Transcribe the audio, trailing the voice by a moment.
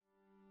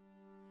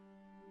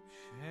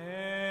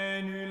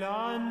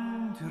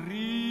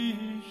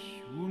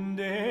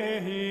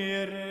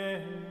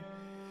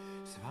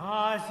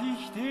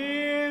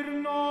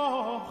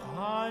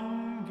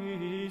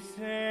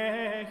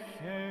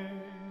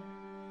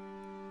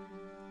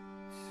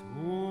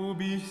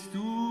bist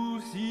du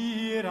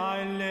ihr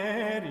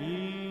aller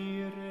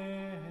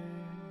Ehre.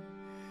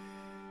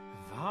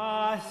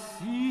 Was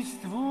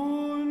ist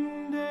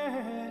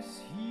Wundes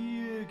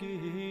hier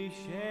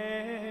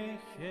geschehen?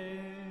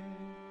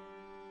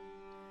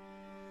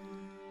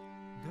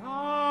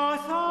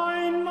 Dass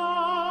ein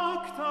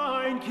Magd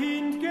ein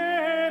Kind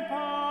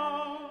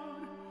gebar,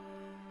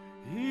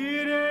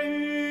 ihre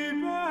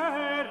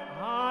über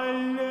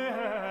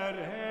aller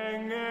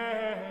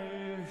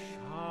Engel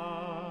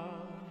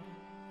Schar.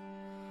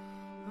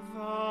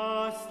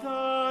 Was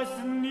das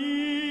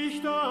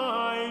nicht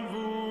ein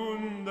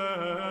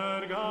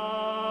Wunder gab.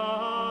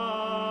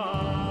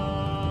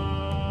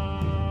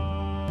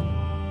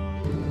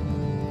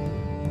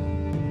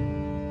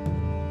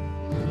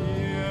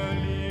 Hier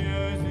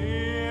ließ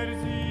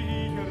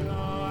sich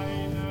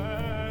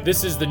reinen.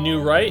 This is The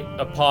New Right,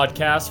 a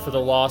podcast for the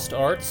lost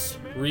arts,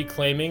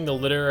 reclaiming the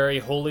literary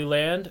holy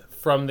land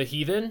from the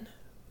heathen.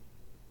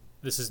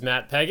 This is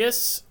Matt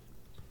Pegas,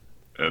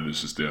 And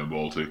this is Dan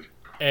Baltic.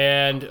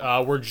 and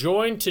we're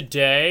joined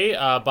today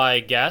by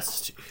a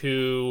guest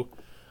who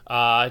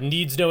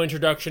needs no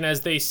introduction,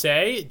 as they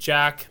say,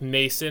 Jack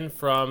Mason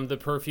from The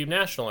Perfume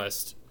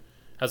Nationalist.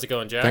 How's it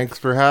going, Jack? Thanks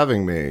for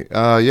having me.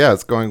 Yeah,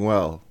 it's going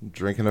well.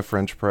 Drinking a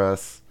French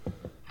press,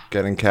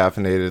 getting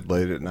caffeinated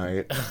late at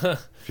night.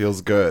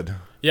 Feels good.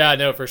 Yeah,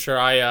 no, for sure.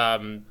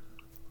 I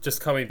just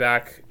coming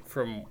back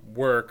from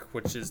work,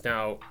 which is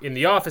now in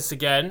the office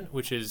again,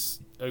 which is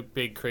a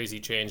big crazy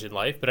change in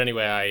life. But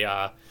anyway,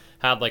 I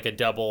had like a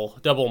double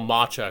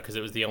matcha because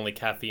it was the only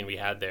caffeine we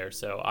had there.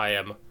 So I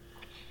am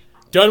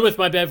done with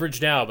my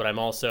beverage now, but I'm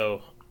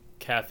also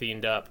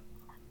caffeined up.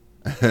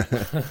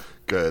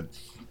 Good.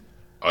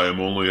 I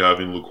am only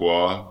having La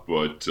Croix,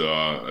 but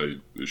I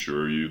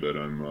assure you that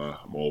I'm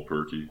all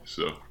perky.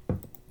 So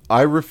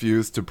I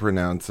refuse to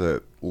pronounce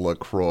it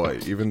LaCroix,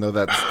 even though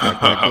that's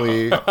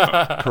technically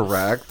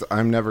correct.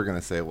 I'm never going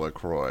to say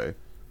LaCroix.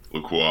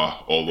 La Croix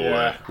all the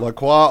way.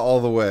 LaCroix all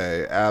the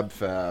way. Ab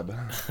fab.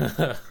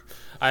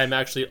 I am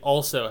actually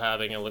also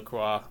having a La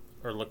Croix,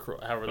 or La Croix,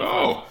 however the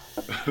Oh,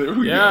 there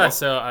we Yeah, go.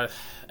 so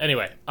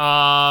anyway,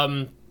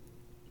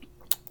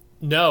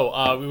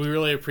 we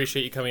really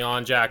appreciate you coming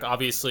on, Jack.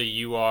 Obviously,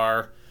 you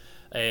are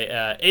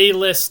a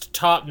A-list,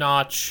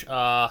 top-notch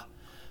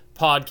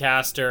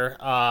podcaster,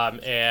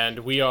 and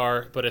we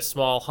are but a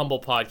small, humble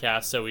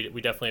podcast, so we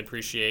definitely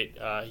appreciate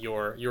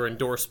your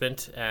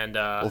endorsement. And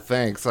Well,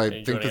 thanks. I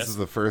joining think this us. is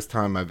the first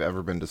time I've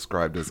ever been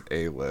described as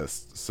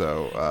A-list,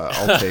 so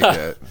I'll take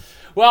it.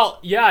 Well,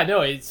 yeah,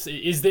 no,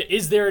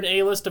 is there an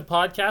A-list of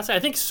podcasts? I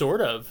think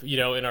sort of,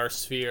 in our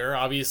sphere.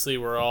 Obviously,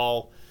 we're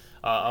all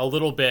a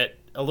little bit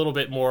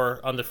more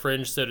on the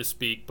fringe, so to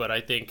speak. But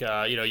I think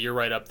you're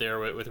right up there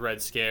with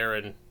Red Scare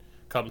and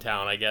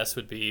Cumtown. I guess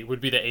would be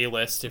the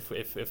A-list if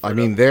I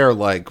mean, they're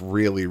like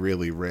really,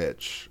 really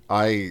rich.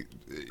 I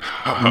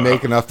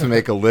make enough to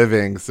make a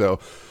living, so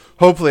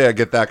hopefully I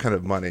get that kind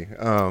of money.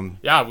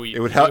 yeah, It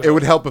would help. It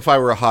would help if I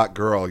were a hot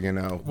girl,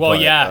 Well, but,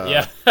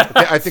 yeah.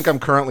 I think I'm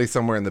currently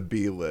somewhere in the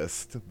B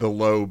list, the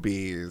low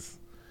Bs,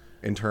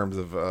 in terms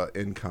of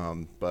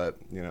income. But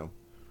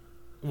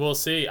We'll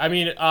see. I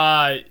mean,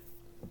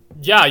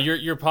 yeah,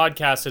 your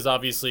podcast has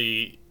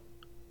obviously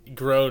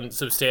grown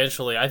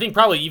substantially. I think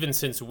probably even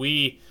since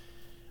we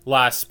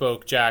last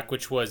spoke, Jack,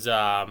 which was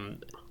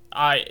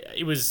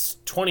it was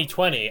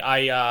 2020.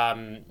 I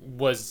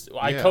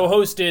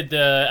co-hosted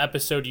the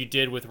episode you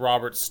did with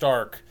Robert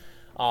Stark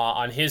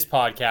on his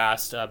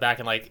podcast back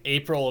in like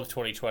April of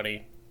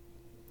 2020.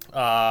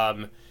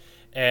 And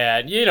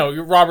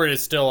Robert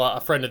is still a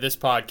friend of this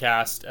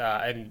podcast,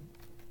 and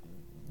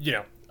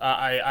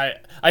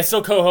I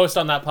still co-host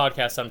on that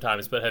podcast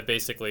sometimes, but have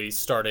basically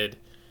started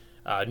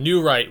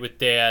New Right with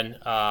Dan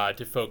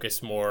to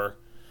focus more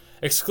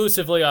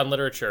exclusively on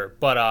literature.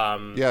 But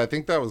yeah, I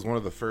think that was one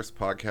of the first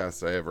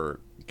podcasts I ever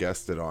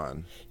guested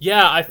on.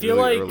 yeah, I feel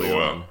Really like early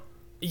on.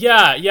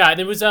 yeah, and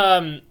it was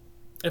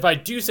if I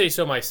do say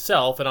so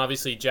myself, and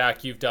obviously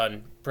Jack, you've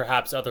done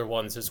perhaps other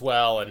ones as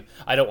well, and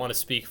I don't want to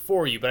speak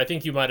for you, but I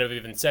think you might have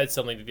even said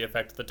something to the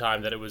effect at the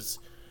time that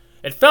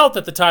it felt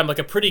at the time like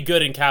a pretty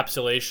good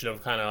encapsulation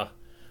of kind of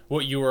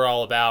what you were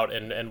all about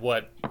and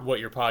what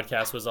your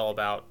podcast was all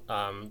about,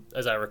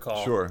 as I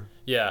recall. Sure.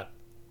 Yeah.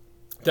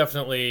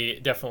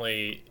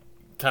 Definitely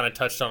kind of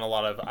touched on a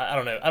lot of, I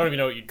don't know, I don't even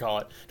know what you'd call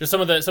it. Just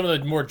some of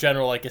the more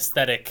general like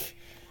aesthetic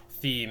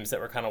themes that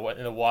were kind of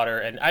in the water.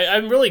 And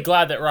I'm really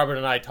glad that Robert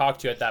and I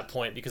talked to you at that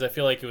point, because I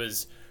feel like it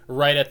was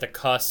right at the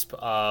cusp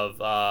of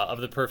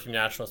the Perfume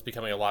Nationalist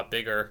becoming a lot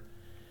bigger.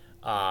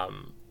 Yeah.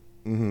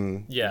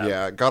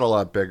 Yeah, it got a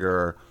lot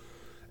bigger,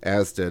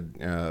 as did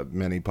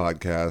many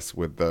podcasts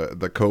with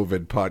the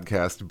COVID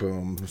podcast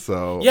boom.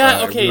 So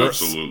Yeah, okay.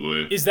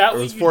 Absolutely. Is that I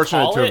what was you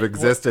fortunate call to have it?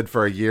 existed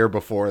for a year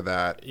before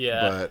that.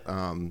 Yeah.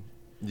 But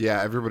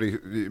yeah,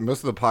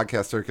 most of the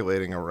podcasts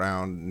circulating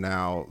around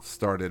now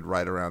started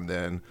right around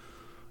then.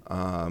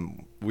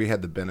 We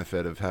had the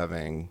benefit of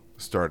having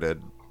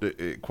started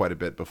quite a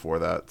bit before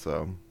that.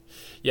 So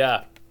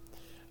Yeah.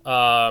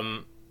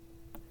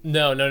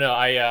 No.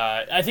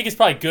 I think it's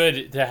probably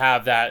good to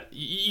have that.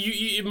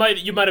 You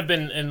might have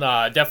been in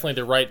definitely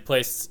the right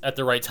place at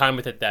the right time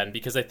with it then,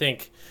 because I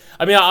think,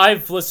 I mean,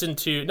 I've listened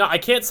to, no, I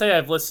can't say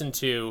I've listened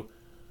to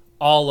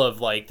all of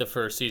like the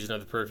first season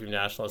of the Perfume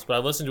Nationalist, but I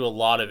listened to a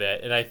lot of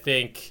it, and I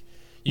think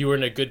you were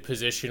in a good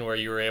position where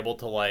you were able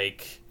to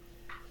like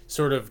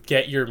sort of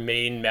get your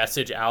main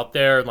message out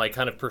there and like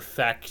kind of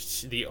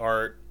perfect the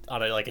art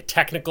on a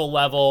technical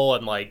level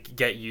and like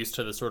get used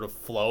to the sort of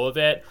flow of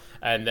it,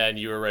 and then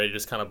you were ready to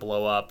just kind of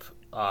blow up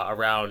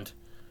around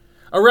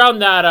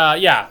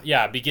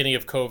that beginning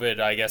of COVID,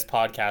 I guess,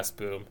 podcast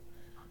boom.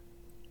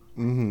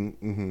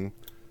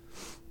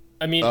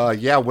 I mean,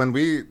 when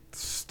we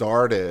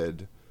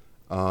started,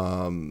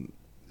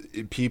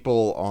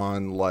 people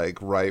on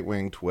like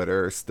right-wing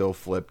Twitter still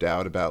flipped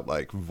out about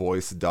like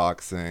voice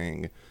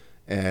doxing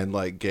and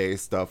like gay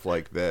stuff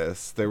like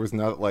this. There was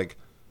not like,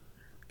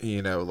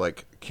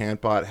 like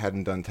Cantbot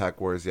hadn't done Tech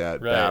Wars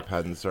yet. Right. BAP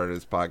hadn't started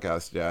his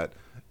podcast yet.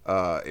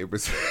 It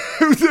was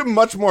a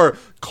much more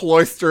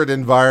cloistered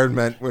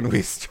environment when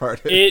we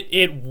started.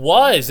 It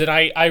was, and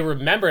I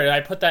remember it. I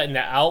put that in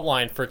the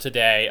outline for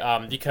today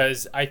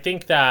because I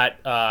think that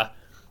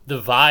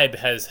the vibe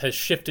has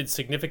shifted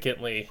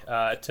significantly,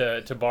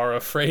 to borrow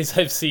a phrase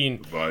I've seen.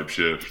 Vibe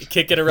shift.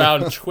 Kick it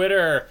around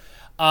Twitter.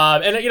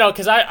 And,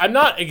 because I'm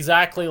not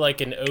exactly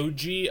like an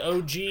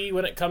OG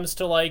when it comes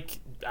to like,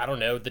 I don't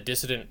know, the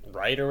dissident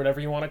right or whatever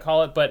you want to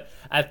call it. But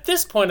at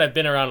this point, I've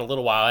been around a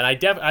little while, and I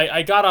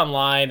got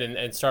online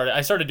and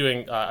started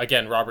doing,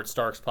 again, Robert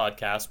Stark's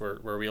podcast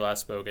where we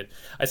last spoke.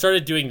 I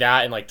started doing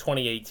that in like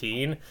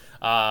 2018,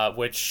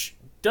 which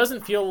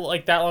doesn't feel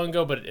like that long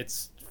ago, but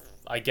it's,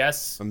 I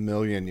guess, a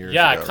million years ago.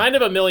 Yeah, kind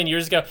of a million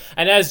years ago.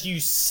 And as you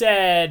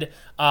said,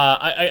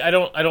 I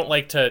don't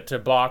like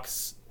to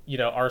box,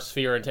 our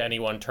sphere into any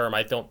one term.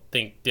 I don't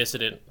think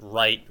dissident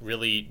right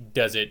really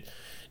does it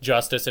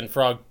justice, and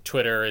Frog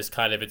Twitter is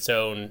kind of its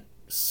own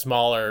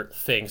smaller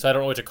thing, so I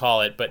don't know what to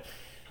call it, but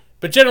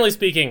generally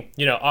speaking,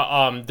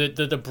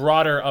 the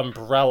broader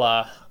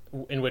umbrella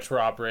in which we're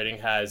operating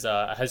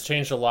has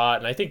changed a lot,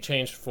 and I think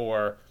changed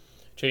for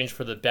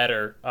the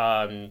better.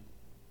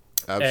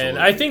 Absolutely. And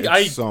I think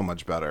it's so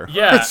much better.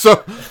 Yeah.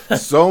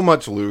 so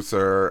much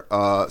looser,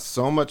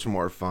 so much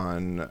more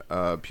fun.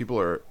 People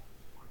are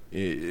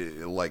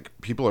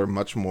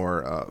much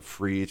more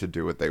free to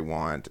do what they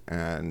want,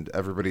 and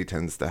everybody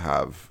tends to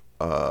have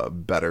a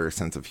better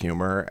sense of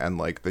humor, and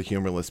like the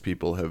humorless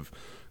people have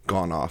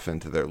gone off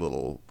into their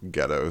little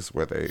ghettos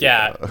where they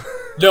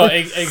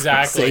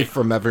exactly safe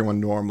from everyone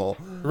normal,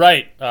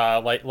 right?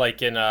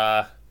 Like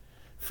in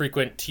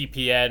frequent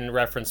TPN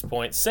reference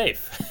point,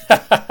 safe.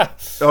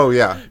 Oh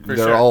yeah, they're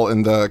sure. all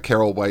in the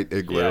Carol White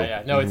igloo.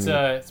 Yeah. No,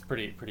 it's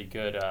pretty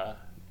good.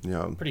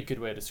 Pretty good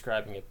way of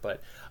describing it,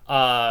 but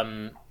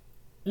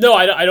no,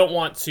 I don't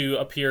want to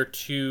appear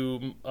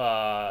too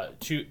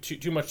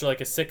much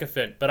like a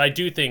sycophant, but I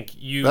do think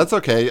you. That's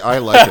okay. I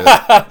like it.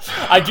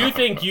 I do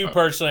think you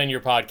personally and your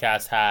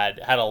podcast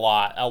had a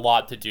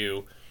lot to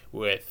do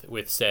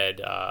with said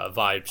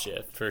vibe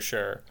shift for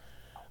sure.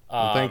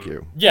 Well, thank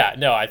you. Yeah,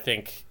 no, I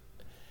think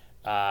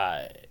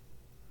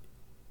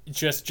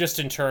just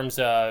in terms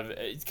of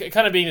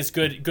kind of being this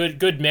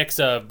good mix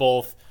of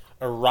both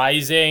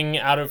arising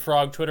out of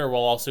Frog Twitter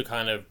while also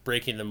kind of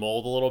breaking the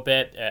mold a little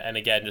bit, and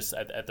again just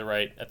at the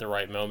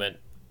right moment.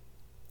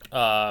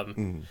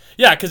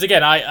 Yeah, because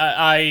again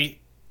I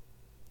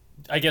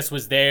guess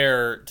was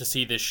there to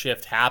see this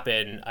shift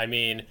happen. I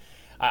mean,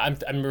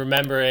 I'm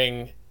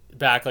remembering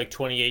back like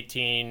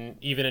 2018,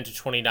 even into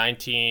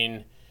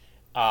 2019.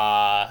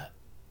 I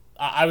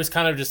was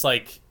kind of just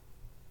like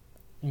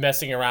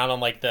messing around on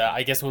like the,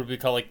 I guess what we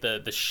call like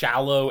the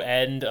shallow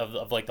end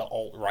of like the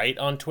alt-right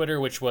on Twitter,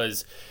 which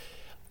was,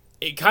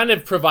 it kind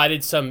of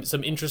provided some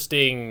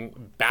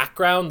interesting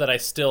background that I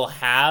still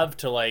have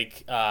to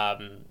like,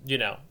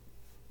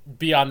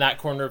 be on that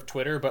corner of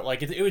Twitter. But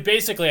like, it was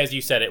basically, as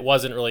you said, it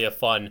wasn't really a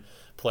fun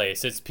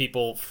place. It's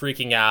people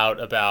freaking out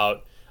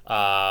about,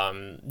 I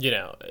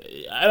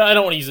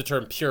don't want to use the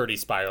term purity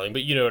spiraling,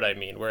 but you know what I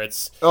mean, where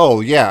it's...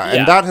 Oh, yeah.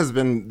 And that has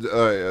been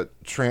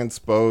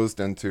transposed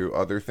into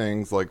other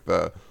things like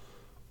the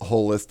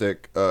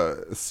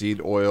holistic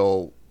seed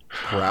oil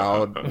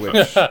crowd,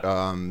 which...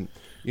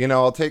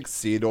 I'll take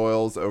seed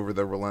oils over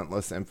the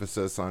relentless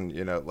emphasis on,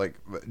 like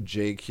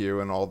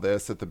JQ and all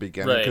this at the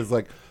beginning. Because,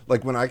 like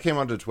when I came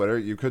onto Twitter,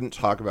 you couldn't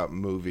talk about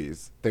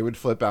movies. They would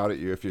flip out at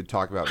you if you'd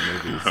talk about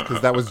movies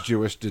because that was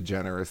Jewish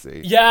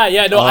degeneracy.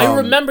 Yeah. No, I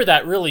remember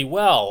that really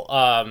well.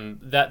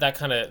 That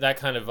kind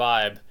of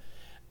vibe.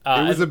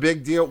 It was a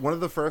big deal. One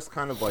of the first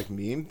kind of like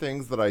meme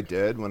things that I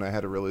did when I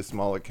had a really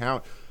small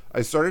account,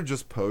 I started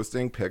just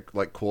posting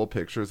cool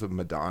pictures of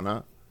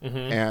Madonna,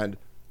 and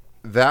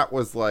that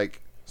was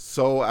like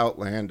so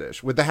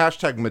outlandish with the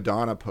hashtag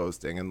Madonna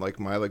posting, and like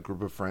my like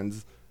group of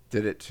friends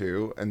did it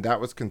too, and that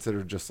was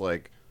considered just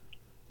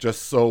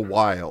so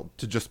wild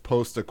to just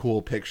post a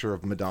cool picture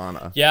of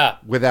Madonna,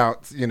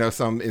 without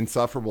some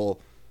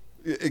insufferable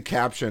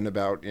caption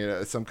about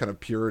some kind of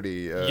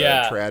purity,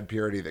 trad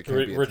purity that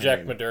can't be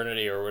reject attained.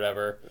 modernity or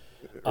whatever.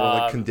 or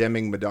like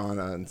condemning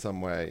Madonna in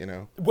some way,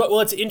 Well,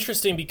 it's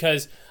interesting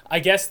because I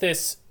guess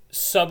this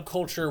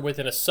subculture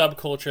within a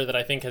subculture that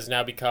I think has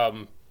now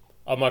become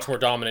a much more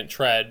dominant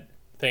trend,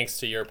 thanks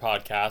to your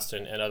podcast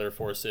and other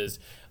forces.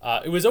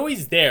 It was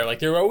always there. Like,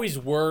 there always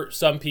were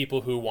some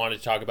people who wanted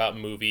to talk about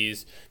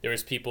movies. There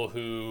was people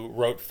who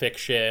wrote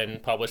fiction,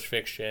 published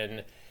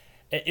fiction.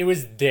 It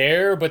was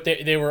there, but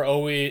they were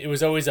always, it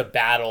was always a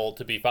battle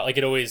to be fought. Like,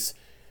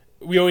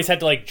 we always had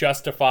to like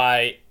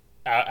justify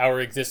our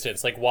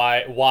existence. Like,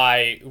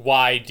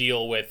 why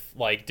deal with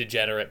like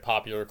degenerate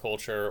popular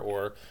culture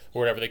or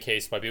whatever the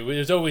case might be.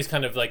 There's always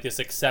kind of like this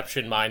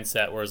exception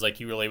mindset, whereas like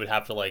you really would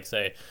have to like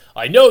say,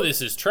 I know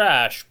this is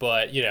trash,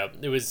 but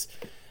it was.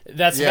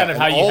 That's kind of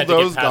how you had to get past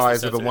all those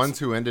guys the are the censors. ones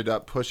who ended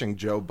up pushing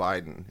Joe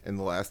Biden in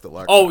the last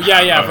election. Oh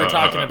yeah, if we're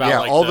talking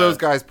about like all those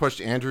guys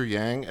pushed Andrew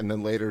Yang and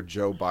then later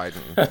Joe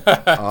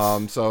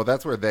Biden. So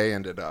that's where they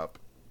ended up.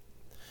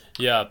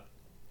 Yeah,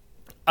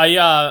 I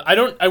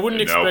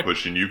wouldn't And now expect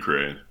pushing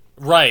Ukraine.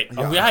 right.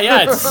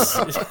 Yeah.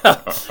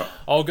 It's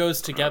all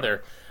goes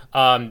together.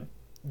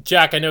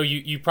 Jack, I know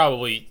you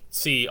probably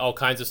see all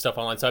kinds of stuff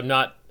online, so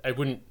I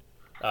wouldn't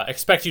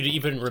expect you to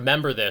even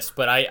remember this,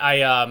 but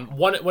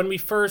when we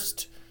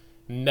first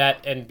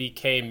met and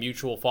became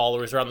mutual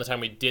followers around the time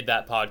we did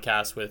that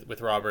podcast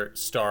with Robert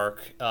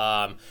Stark,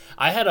 I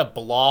had a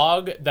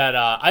blog that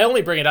I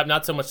only bring it up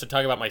not so much to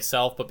talk about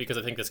myself, but because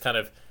I think this kind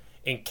of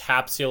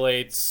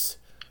encapsulates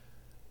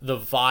the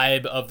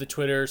vibe of the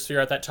Twitter sphere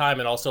at that time,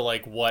 and also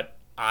like what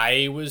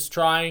I was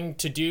trying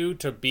to do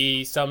to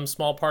be some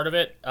small part of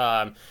it.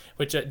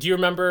 Which do you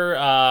remember?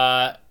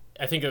 I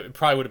think it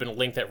probably would have been a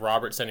link that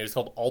Robert sent. It was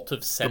called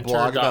altofcenter.com. The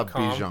blog about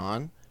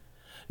Bijan?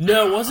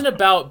 No, it wasn't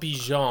about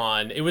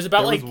Bijan. It was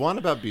about There like was one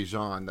about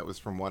Bijan that was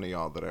from one of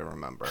y'all that I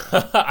remember.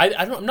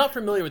 I'm not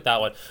familiar with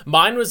that one.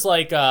 Mine was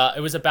like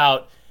it was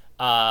about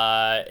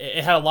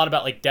it had a lot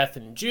about like Death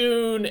in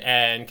June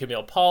and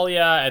Camille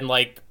Paglia and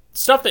like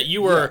stuff that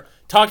you were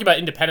talking about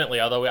independently,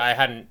 although I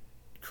hadn't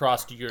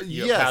crossed your paths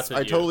Yes, with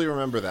I you. totally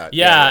remember that.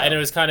 Yeah, and it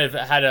was had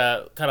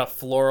a kind of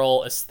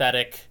floral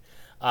aesthetic.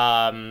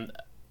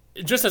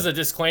 Just as a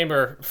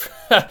disclaimer,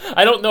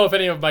 I don't know if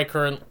any of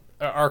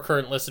our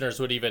current listeners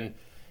would even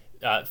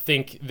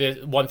think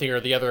one thing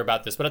or the other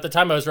about this, but at the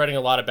time I was writing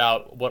a lot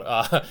about what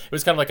it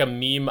was kind of like a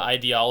meme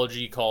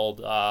ideology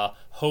called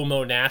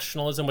homo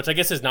nationalism, which I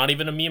guess is not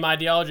even a meme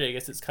ideology. I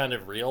guess it's kind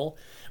of real.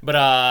 But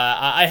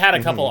I had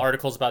a couple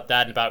articles about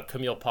that and about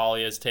Camille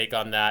Paglia's take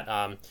on that.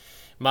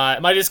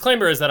 My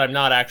disclaimer is that I'm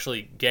not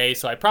actually gay,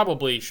 so I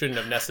probably shouldn't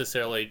have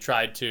necessarily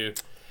tried to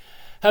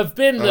have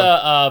been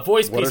the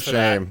voice piece for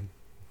that. What a shame.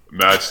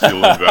 Matt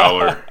stealing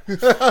valor.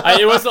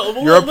 It was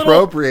You're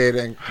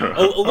appropriating.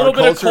 a little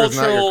bit of culture is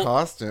not your cultural,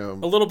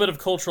 costume. a little bit of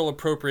cultural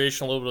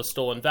appropriation, a little bit of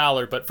stolen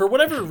valor. But for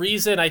whatever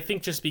reason, I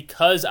think just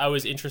because I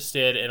was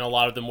interested in a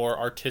lot of the more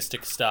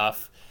artistic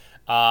stuff,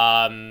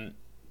 I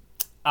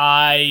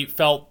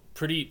felt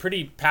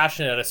pretty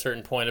passionate at a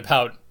certain point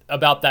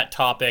about that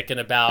topic and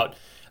about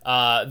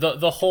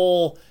the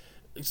whole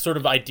sort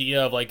of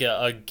idea of like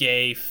a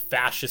gay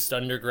fascist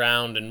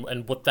underground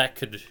and what that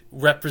could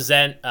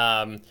represent.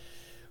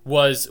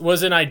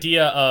 Was an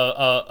idea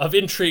of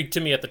intrigue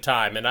to me at the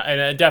time, and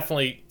I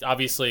definitely,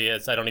 obviously,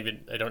 as I don't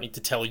need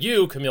to tell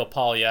you, Camille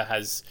Paglia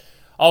has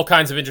all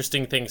kinds of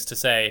interesting things to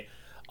say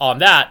on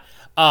that.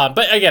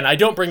 But again, I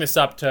don't bring this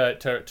up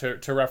to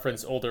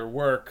reference older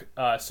work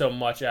so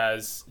much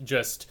as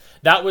just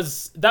that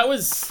was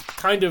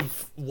kind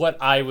of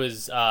what I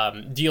was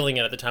dealing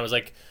in at the time. It was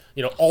like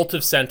alt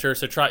of center,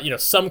 so try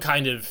some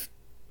kind of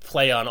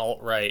play on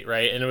alt-right,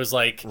 right? And it was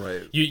like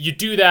you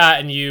do that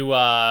and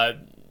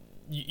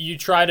you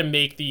try to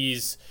make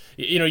these,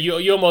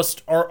 you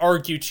almost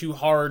argue too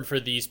hard for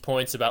these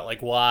points about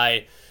like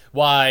why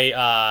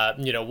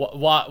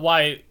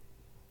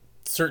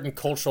certain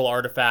cultural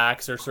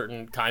artifacts or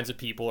certain kinds of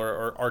people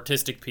or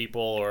artistic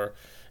people, or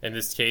in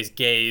this case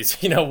gays,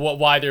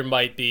 why there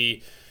might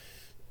be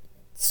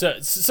so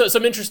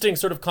some interesting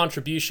sort of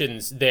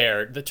contributions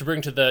there to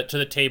bring to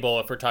the table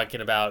if we're talking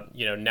about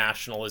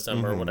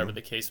nationalism or whatever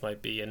the case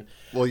might be. And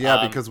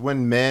because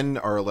when men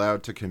are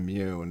allowed to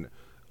commune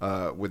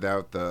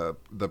without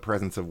the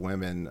presence of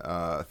women,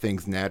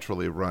 things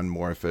naturally run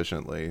more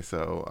efficiently.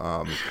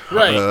 So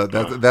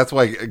that's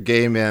why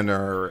gay men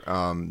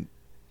are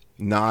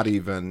not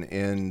even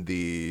in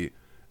the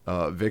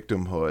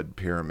victimhood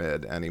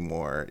pyramid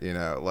anymore.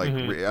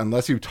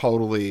 Unless you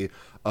totally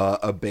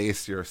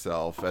abase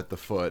yourself at the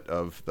foot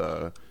of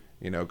the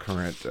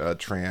current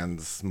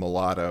trans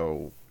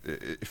mulatto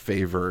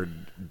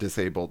favored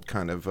disabled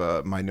kind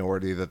of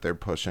minority that they're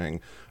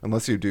pushing,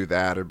 unless you do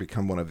that or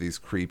become one of these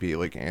creepy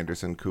like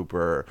Anderson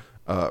Cooper,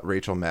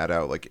 Rachel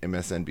Maddow, like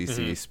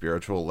MSNBC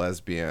spiritual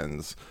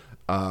lesbians,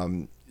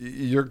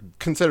 you're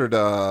considered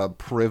a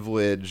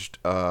privileged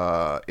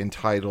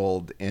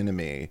entitled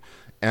enemy.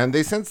 And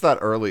they sense that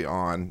early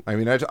on. I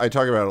mean, I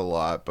talk about it a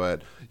lot,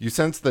 but you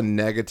sense the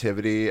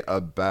negativity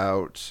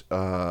about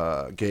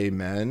gay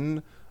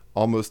men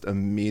almost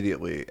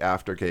immediately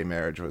after gay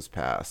marriage was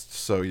passed.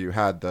 So you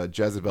had the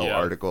Jezebel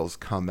articles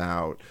come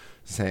out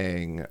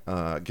saying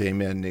gay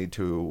men need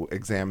to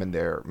examine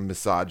their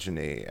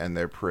misogyny and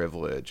their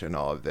privilege and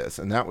all of this.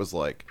 And that was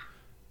like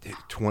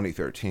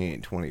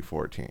 2013,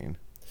 2014.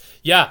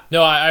 Yeah,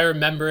 no, I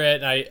remember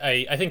it.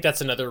 I think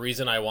that's another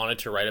reason I wanted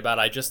to write about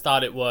it. I just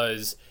thought it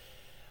was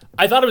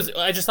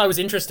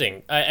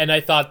interesting. And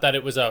I thought that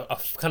it was a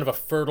kind of a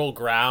fertile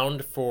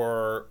ground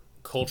for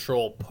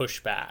cultural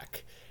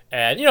pushback.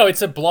 And, you know,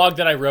 it's a blog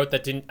that I wrote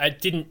that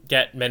didn't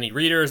get many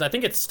readers. I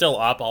think it's still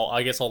up.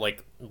 I guess I'll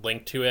like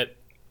link to it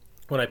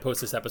when I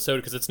post this episode,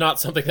 because it's not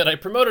something that I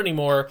promote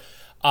anymore.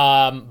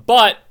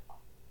 But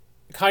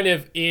kind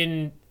of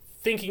in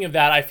thinking of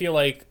that, I feel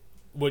like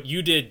what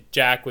you did,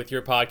 Jack, with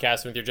your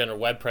podcast and with your general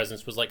web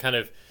presence was like kind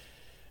of,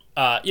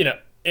 an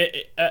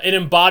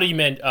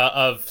embodiment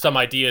of some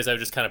ideas I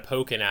was just kind of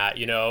poking at,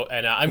 you know.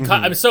 And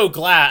I'm so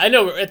glad. I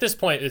know at this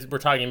point we're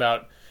talking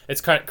about, it's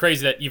kind of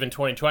crazy that even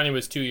 2020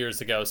 was 2 years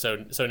ago.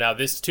 So now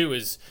this too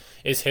is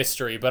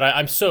history. But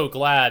I'm so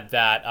glad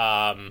that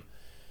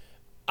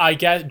I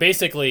guess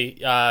basically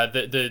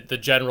the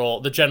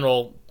general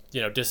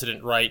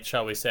dissident right,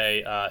 shall we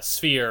say,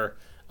 sphere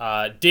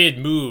did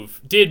move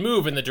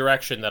in the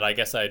direction that I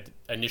guess I'd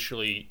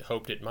initially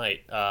hoped it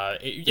might.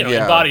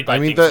 Embodied by. I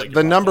mean,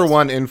 the number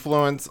one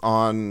influence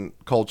on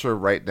culture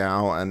right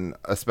now, and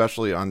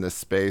especially on this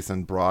space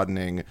and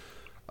broadening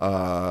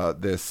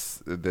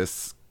this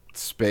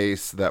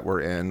space that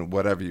we're in,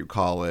 whatever you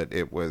call it,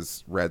 it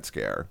was Red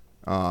Scare.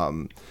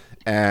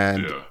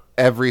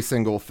 Every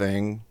single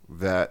thing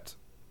that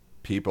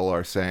people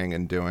are saying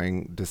and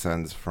doing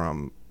descends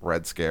from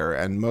Red Scare,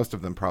 and most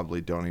of them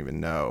probably don't even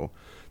know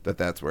that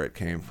that's where it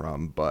came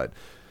from. But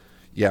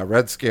yeah,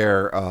 Red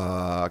Scare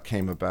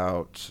came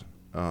about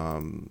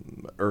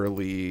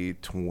early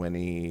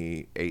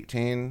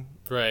 2018.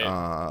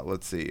 Right.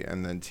 Let's see.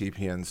 And then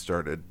TPN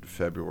started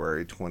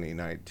February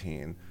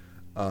 2019.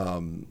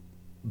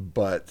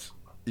 But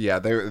yeah,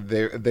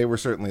 they were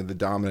certainly the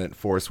dominant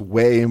force,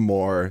 way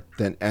more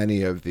than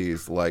any of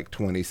these like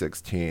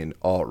 2016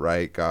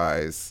 alt-right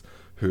guys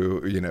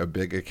who, you know,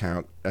 big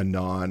account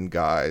anon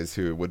guys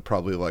who would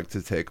probably like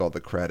to take all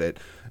the credit.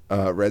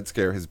 Red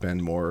Scare has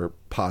been more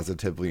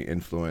positively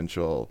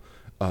influential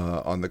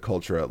on the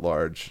culture at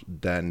large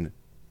than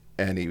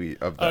any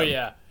of them. Oh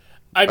yeah.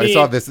 I mean, I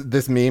saw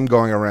this meme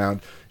going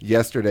around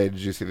yesterday. Did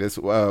you see this?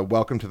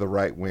 Welcome to the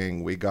right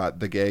wing. We got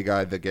the gay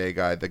guy, the gay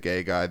guy, the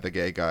gay guy, the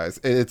gay guys.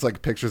 It's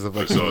like pictures of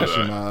like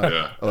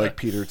Hiroshima, like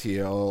Peter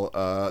Thiel,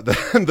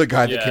 the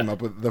guy that came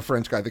up with the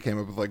French guy that came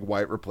up with like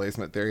white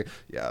replacement theory.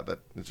 Yeah, that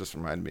it just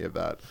reminded me of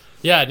that.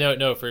 Yeah,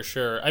 no, for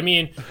sure. I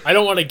mean, I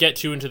don't want to get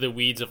too into the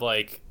weeds of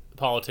like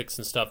politics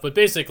and stuff, but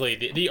basically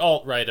the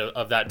alt-right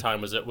of that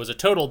time was a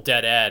total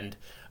dead end.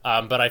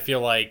 But I feel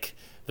like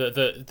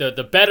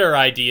the better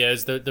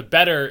ideas,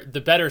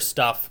 the better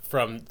stuff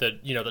from the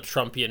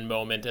Trumpian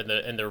moment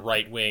and the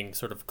right wing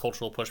sort of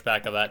cultural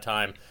pushback of that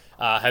time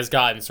has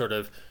gotten sort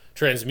of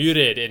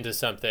transmuted into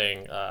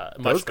something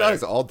much Those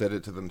guys better. all did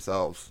it to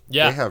themselves.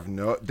 Yeah,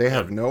 they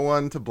have no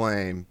one to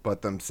blame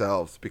but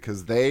themselves,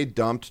 because they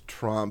dumped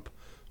Trump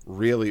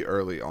really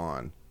early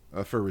on.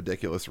 For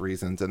ridiculous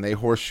reasons, and they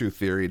horseshoe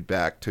theoried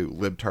back to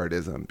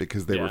libtardism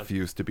because they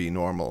refused to be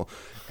normal.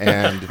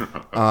 And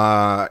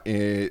a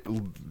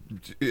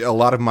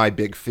lot of my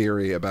big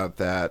theory about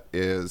that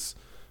is,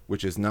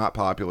 which is not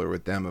popular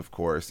with them, of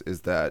course,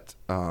 is that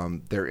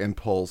their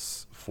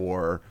impulse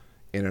for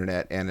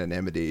internet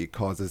anonymity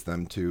causes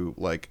them to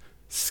like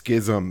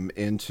schism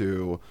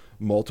into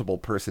multiple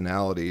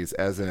personalities,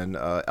 as in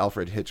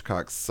Alfred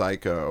Hitchcock's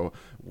Psycho,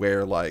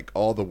 where like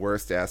all the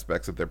worst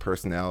aspects of their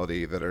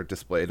personality that are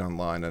displayed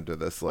online under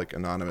this like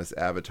anonymous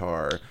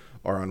avatar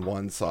are on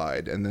one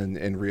side, and then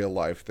in real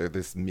life they're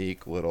this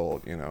meek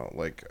little, you know,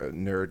 like a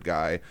nerd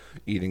guy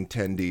eating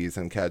tendies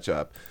and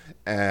ketchup.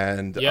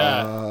 And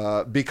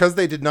because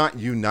they did not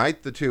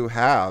unite the two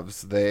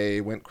halves,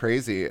 they went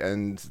crazy,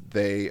 and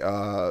they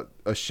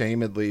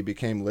ashamedly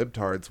became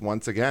libtards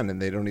once again,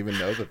 and they don't even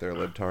know that they're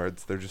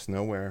libtards. They're just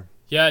nowhere.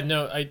 Yeah,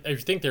 no, I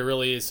think there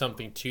really is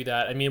something to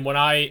that. I mean,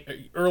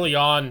 early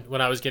on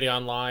when I was getting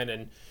online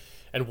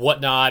and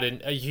whatnot,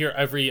 and I hear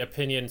every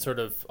opinion sort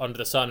of under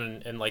the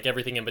sun and like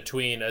everything in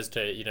between as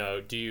to, you know,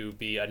 do you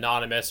be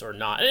anonymous or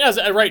not? And as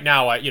right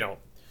now,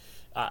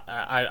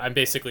 I'm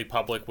basically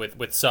public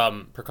with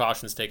some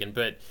precautions taken,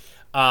 but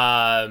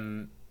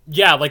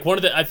like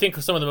I think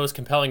some of the most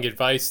compelling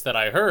advice that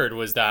I heard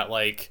was that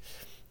like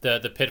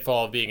the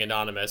pitfall of being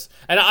anonymous.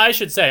 And I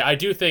should say, I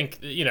do think,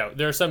 you know,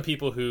 there are some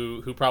people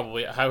who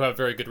probably have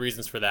very good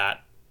reasons for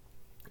that,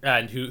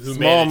 and who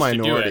small manage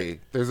minority. to do it.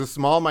 There's a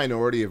small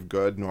minority of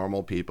good,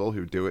 normal people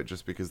who do it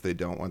just because they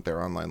don't want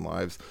their online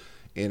lives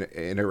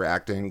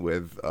interacting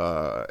with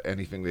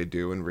anything they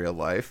do in real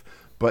life.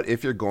 But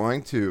if you're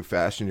going to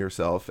fashion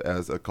yourself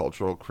as a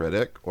cultural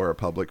critic or a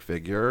public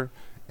figure,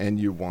 and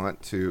you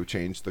want to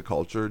change the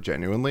culture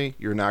genuinely,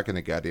 you're not going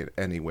to get it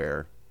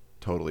anywhere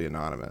totally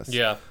anonymous.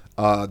 Yeah.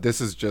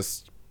 This is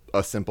just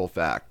a simple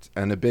fact,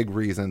 and a big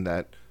reason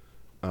that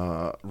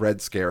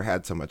Red Scare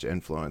had so much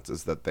influence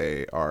is that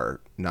they are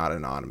not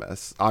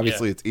anonymous.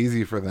 Obviously, it's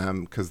easy for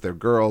them because they're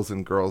girls,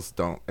 and girls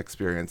don't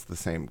experience the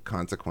same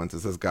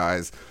consequences as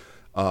guys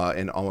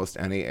in almost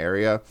any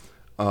area.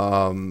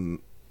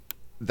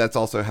 That's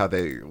also how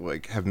they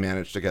like have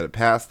managed to get it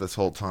past this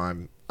whole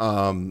time.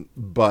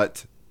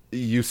 But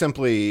you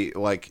simply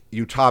like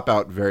you top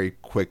out very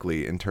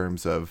quickly in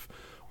terms of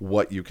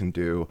what you can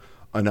do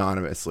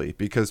anonymously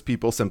because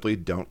people simply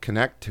don't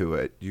connect to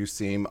it. You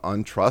seem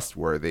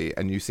untrustworthy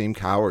and you seem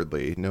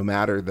cowardly, no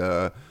matter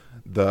the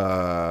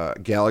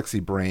galaxy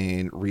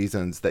brain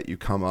reasons that you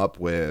come up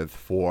with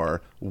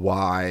for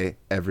why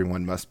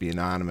everyone must be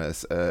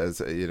anonymous as,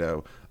 you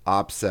know,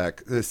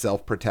 OPSEC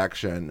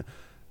self-protection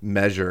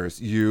measures.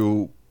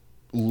 You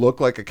look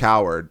like a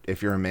coward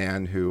if you're a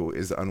man who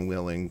is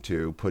unwilling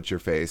to put your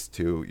face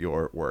to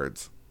your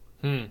words.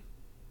 And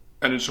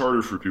it's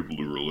harder for people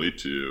to relate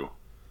to.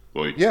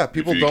 Like, yeah,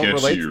 people if you don't can't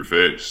relate. see your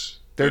face.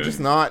 They're just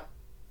not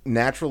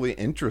naturally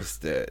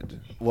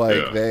interested.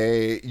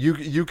 Like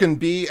you can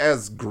be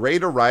as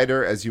great a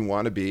writer as you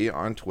want to be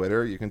on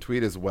Twitter. You can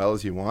tweet as well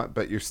as you want,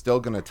 but you're still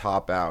going to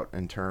top out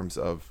in terms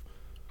of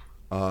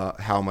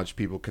how much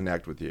people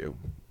connect with you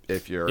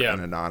if you're an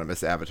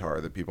anonymous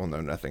avatar that people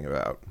know nothing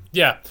about.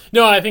 Yeah.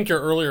 No, I think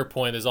your earlier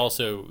point is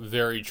also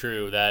very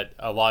true that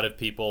a lot of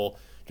people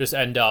just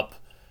end up,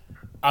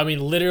 I mean,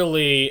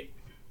 literally,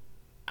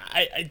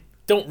 I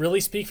don't really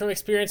speak from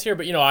experience here,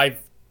 but, you know, I've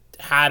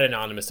had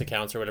anonymous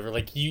accounts or whatever.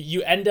 Like,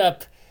 you end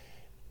up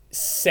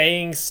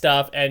saying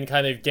stuff and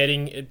kind of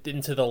getting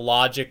into the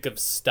logic of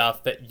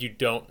stuff that you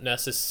don't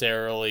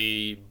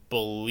necessarily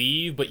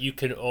believe, but you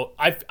can...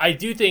 I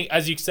do think,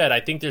 as you said, I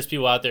think there's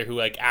people out there who,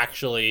 like,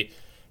 actually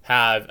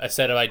have a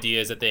set of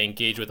ideas that they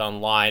engage with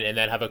online and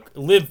then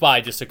live by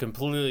just a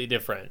completely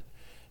different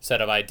set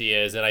of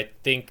ideas. And I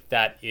think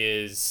that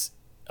is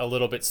a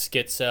little bit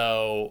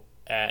schizo,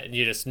 and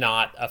you're just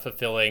not a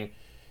fulfilling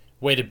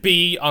way to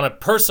be on a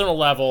personal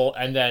level.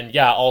 And then,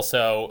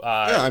 also,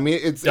 I mean,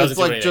 it's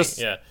like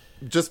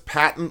just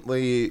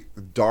patently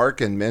dark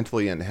and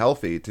mentally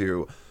unhealthy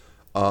to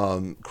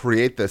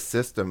create this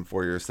system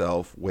for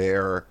yourself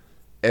where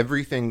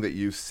everything that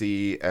you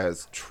see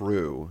as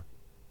true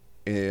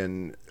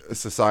in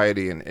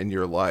society and in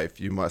your life,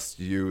 you must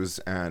use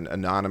an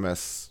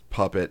anonymous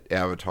puppet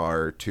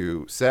avatar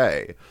to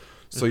say.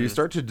 So you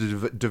start to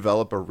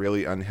develop a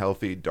really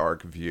unhealthy,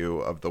 dark view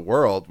of the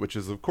world, which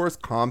is, of course,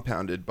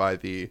 compounded by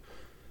the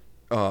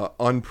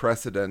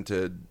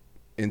unprecedented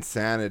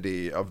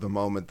insanity of the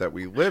moment that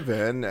we live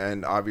in,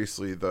 and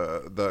obviously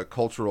the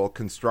cultural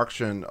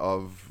construction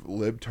of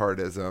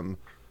libtardism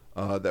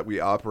that we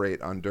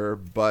operate under.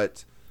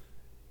 But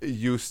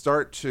you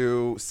start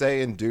to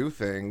say and do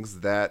things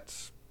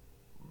that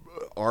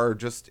are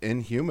just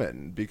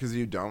inhuman because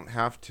you don't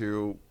have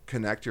to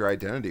connect your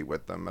identity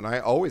with them. And I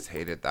always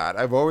hated that.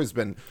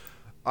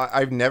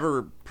 I've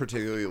never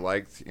particularly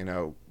liked, you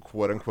know,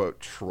 quote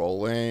unquote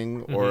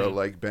trolling or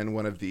like been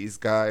one of these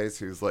guys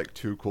who's like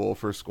too cool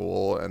for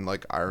school and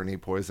like irony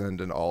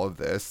poisoned and all of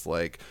this.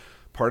 Like,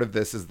 part of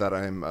this is that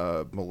I'm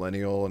a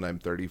millennial and I'm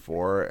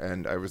 34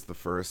 and I was the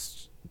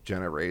first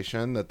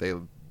generation that they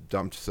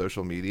dumped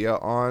social media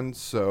on.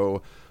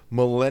 So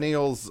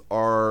millennials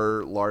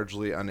are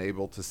largely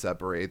unable to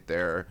separate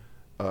their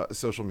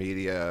social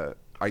media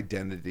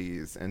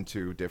identities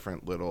into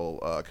different little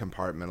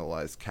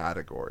compartmentalized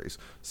categories.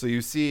 So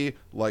you see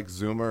like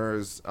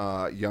Zoomers,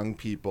 young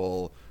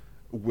people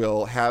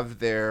will have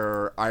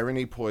their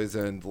irony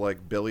poisoned,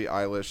 like Billie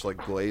Eilish, like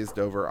glazed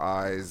over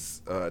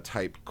eyes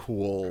type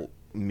cool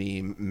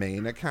meme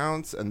main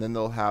accounts, and then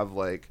they'll have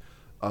like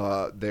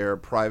their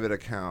private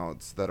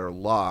accounts that are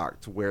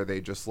locked where they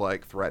just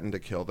like threaten to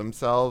kill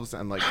themselves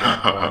and like get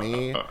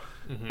horny.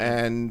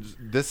 And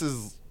this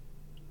is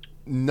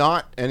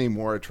not any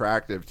more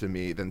attractive to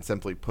me than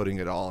simply putting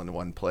it all in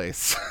one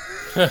place.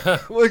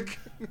 Like,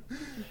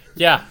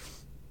 no,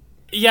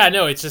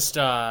 it's just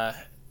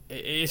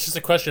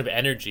a question of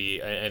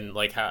energy and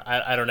like how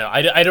I don't know.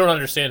 I don't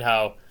understand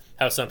how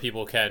some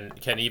people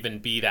can even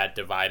be that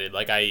divided.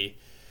 Like,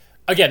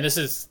 again, this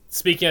is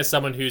speaking as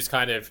someone who's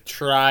kind of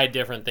tried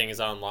different things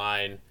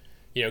online,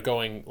 you know,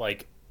 going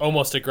like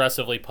almost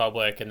aggressively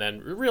public and then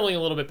reeling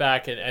a little bit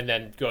back and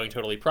then going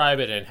totally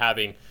private and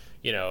having,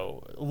 you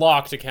know,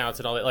 locked accounts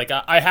and all that. Like,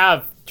 I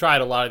have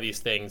tried a lot of these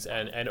things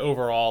and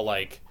overall,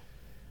 like,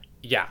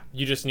 yeah,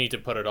 you just need to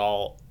put it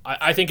all.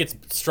 I think it's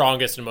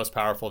strongest and most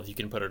powerful if you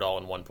can put it all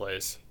in one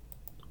place.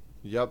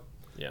 Yep.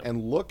 Yeah.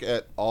 And look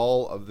at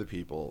all of the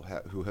people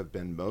who have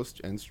been most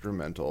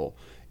instrumental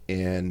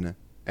in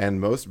and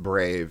most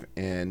brave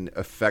in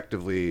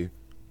effectively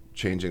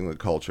changing the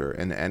culture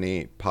in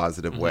any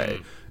positive way.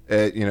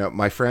 You know,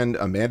 my friend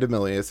Amanda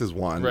Milius is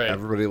one. Right.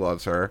 Everybody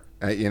loves her.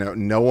 You know,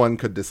 no one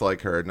could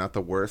dislike her. Not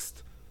the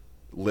worst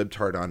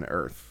libtard on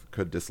earth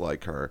could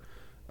dislike her.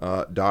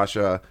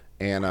 Dasha,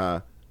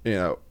 Anna, you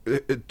know,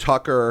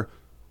 Tucker,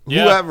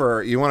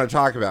 whoever you want to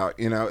talk about,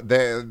 you know,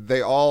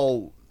 they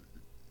all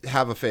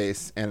have a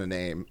face and a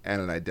name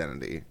and an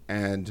identity.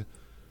 And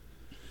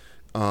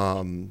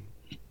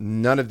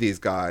none of these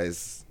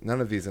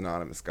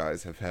anonymous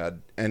guys have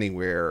had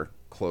anywhere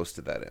close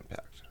to that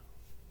impact.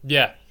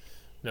 Yeah,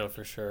 no,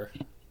 for sure.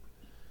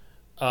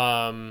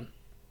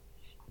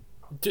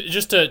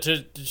 Just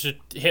to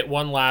hit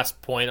one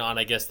last point on,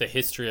 I guess, the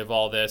history of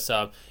all this.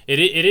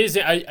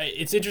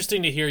 It's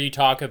interesting to hear you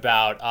talk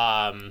about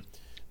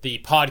the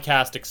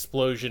podcast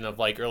explosion of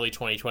like early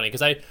 2020,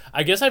 because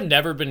I guess I've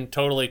never been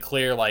totally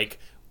clear, like,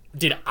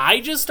 did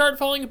I just start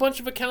following a bunch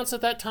of accounts at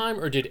that time,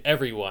 or did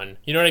everyone?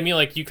 You know what I mean?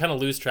 Like, you kind of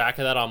lose track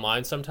of that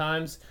online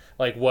sometimes.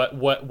 Like,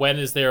 when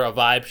is there a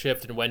vibe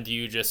shift, and when do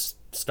you just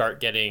start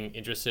getting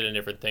interested in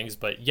different things?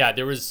 But yeah,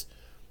 there was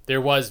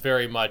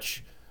very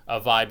much a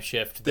vibe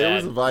shift then. There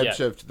was a vibe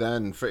shift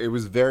then. It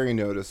was very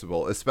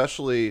noticeable,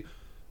 especially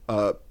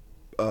the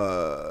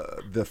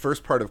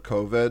first part of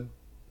COVID.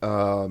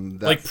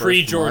 Like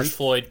pre-George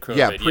Floyd COVID.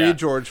 Yeah,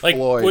 pre-George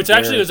Floyd. Which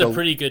actually was a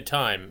pretty good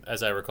time,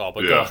 as I recall.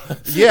 But Yeah.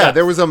 Yeah,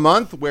 there was a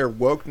month where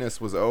wokeness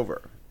was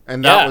over.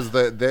 And that was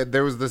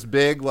there was this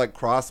big like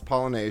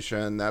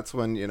cross-pollination. That's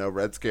when,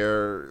 Red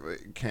Scare,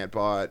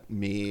 Cantbot,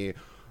 me,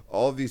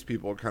 all of these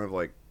people are kind of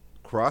like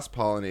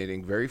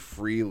cross-pollinating very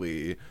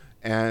freely.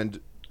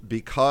 And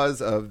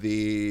because of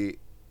the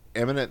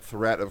imminent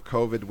threat of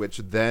COVID, which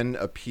then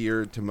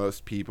appeared to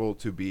most people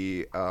to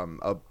be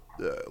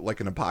like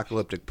an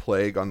apocalyptic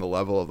plague on the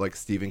level of like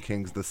Stephen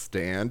King's The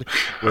Stand,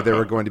 where there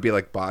were going to be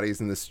like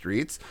bodies in the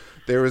streets,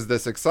 there was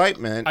this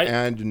excitement,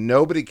 and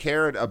nobody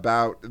cared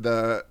about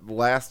the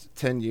last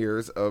 10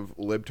 years of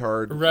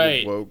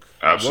libtard woke.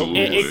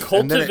 Absolutely. It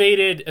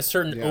cultivated a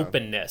certain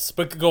openness.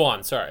 But go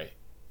on, sorry.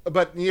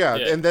 But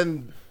and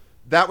then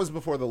that was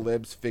before the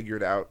libs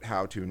figured out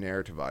how to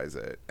narrativize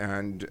it.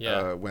 And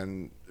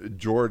when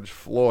George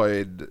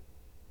Floyd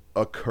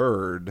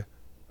occurred,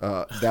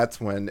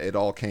 that's when it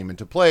all came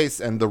into place.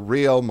 And the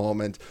real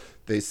moment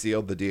they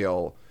sealed the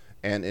deal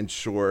and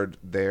ensured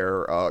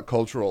their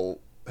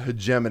cultural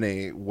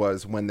hegemony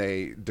was when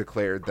they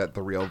declared that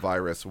the real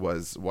virus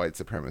was white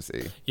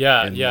supremacy.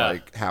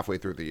 Like halfway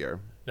through the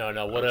year.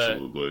 No, what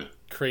Absolutely. a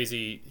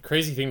crazy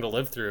thing to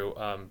live through.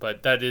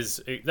 But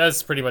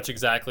that's pretty much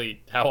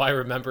exactly how I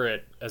remember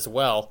it as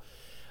well.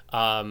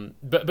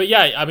 But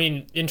yeah, I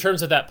mean, in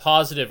terms of that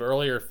positive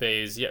earlier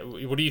phase,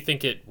 what do you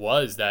think it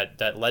was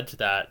that led to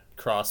that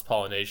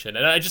cross-pollination?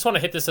 And I just want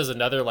to hit this as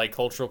another like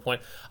cultural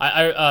point.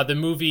 The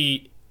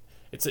movie,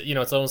 it's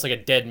almost like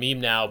a dead meme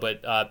now,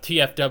 but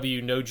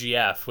TFW No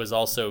GF was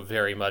also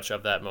very much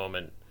of that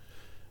moment.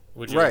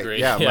 Would you agree?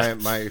 Yeah,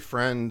 my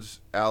friend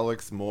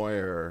Alex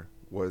Moyer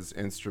was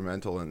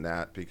instrumental in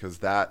that, because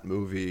that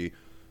movie,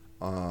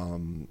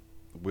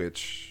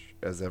 which,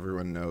 as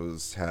everyone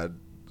knows, had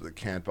the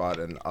Cantbot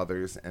and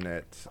others in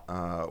it.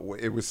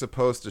 It was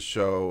supposed to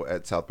show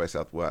at South by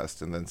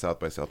Southwest, and then South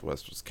by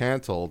Southwest was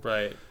canceled.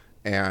 Right.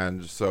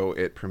 And so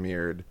it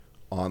premiered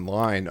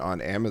online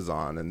on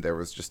Amazon, and there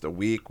was just a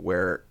week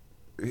where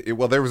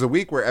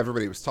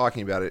everybody was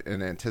talking about it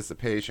in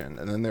anticipation,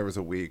 and then there was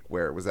a week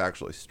where it was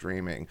actually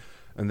streaming,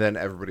 and then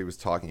everybody was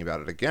talking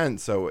about it again.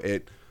 So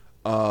it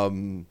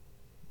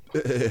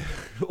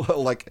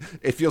like,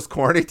 it feels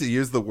corny to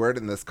use the word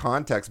in this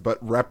context, but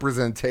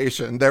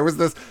representation. There was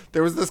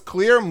this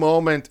clear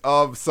moment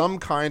of some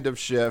kind of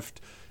shift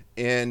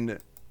in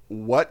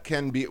what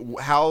can be,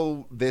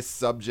 how this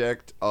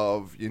subject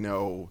of,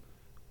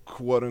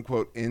 quote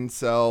unquote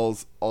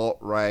incels,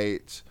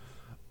 alt-right,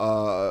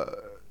 all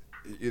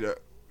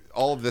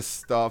of this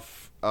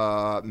stuff,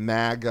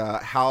 MAGA,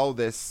 how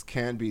this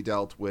can be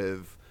dealt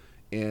with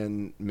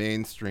in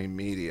mainstream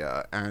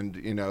media. And,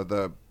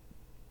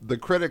 the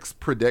critics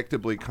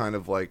predictably kind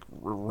of like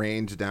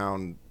rained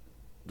down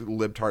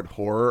libtard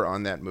horror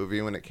on that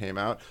movie when it came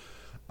out.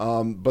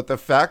 But the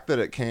fact that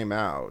it came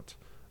out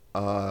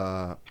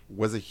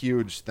was a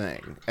huge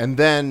thing. And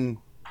then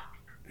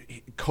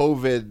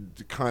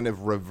COVID kind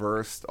of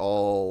reversed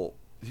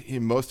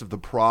most of the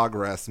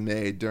progress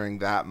made during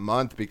that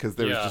month, because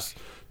there was just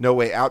no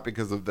way out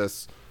because of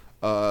this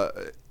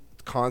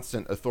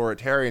constant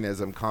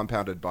authoritarianism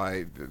compounded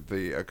by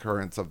the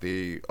occurrence of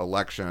the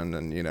election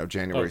and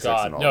January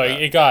 6th and all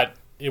that.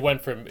 It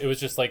went from, it was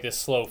just like this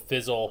slow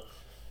fizzle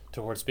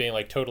towards being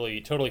like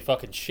totally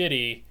fucking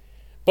shitty.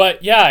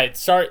 But yeah,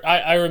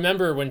 I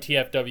remember when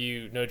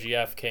TFW No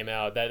GF came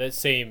out, that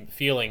same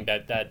feeling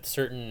that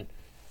certain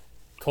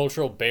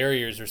cultural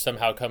barriers are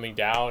somehow coming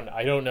down.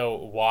 I don't know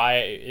why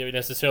it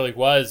necessarily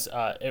was,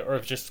 or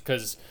just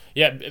because,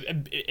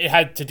 it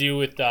had to do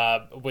with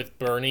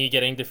Bernie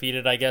getting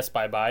defeated, I guess,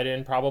 by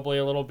Biden probably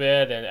a little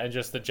bit, and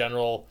just the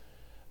general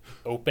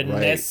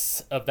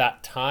openness of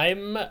that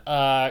time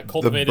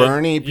cultivated. The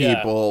Bernie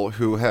people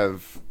who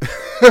have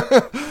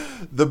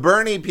the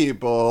Bernie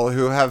people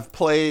who have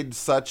played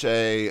such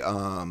a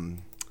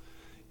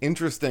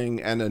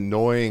interesting and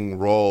annoying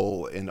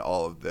role in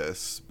all of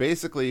this.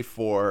 Basically,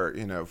 for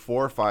 4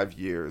 or 5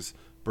 years,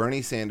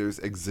 Bernie Sanders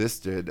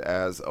existed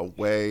as a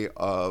way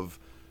of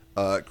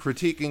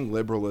critiquing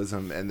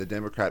liberalism and the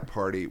Democrat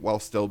Party while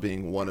still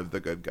being one of the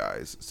good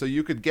guys. So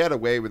you could get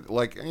away with,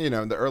 like,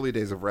 in the early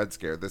days of Red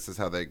Scare, this is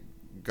how they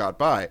got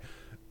by.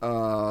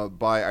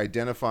 by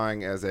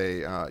identifying as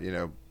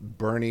a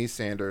Bernie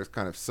Sanders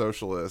kind of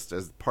socialist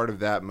as part of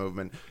that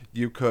movement,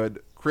 you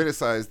could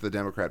criticize the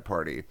Democrat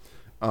Party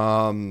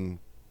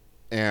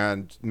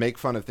and make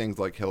fun of things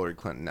like Hillary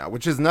Clinton now,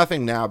 which is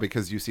nothing now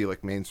because you see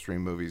like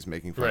mainstream movies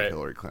making fun of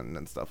Hillary Clinton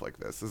and stuff like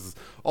this. This is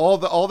all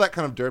that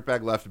kind of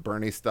dirtbag left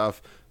Bernie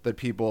stuff that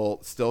people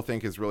still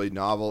think is really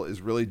novel,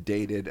 is really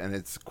dated, and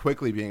it's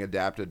quickly being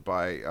adapted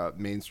by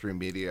mainstream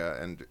media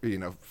and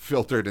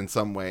filtered in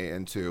some way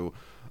into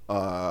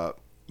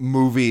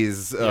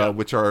movies,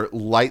 which are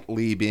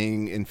lightly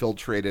being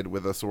infiltrated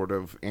with a sort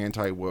of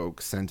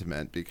anti-woke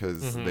sentiment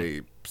because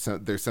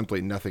there's simply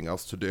nothing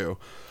else to do.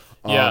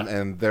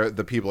 And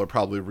the people are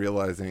probably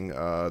realizing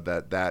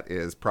that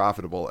is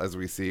profitable, as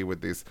we see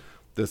with this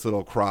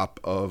little crop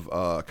of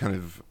kind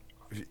of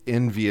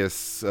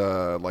envious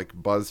like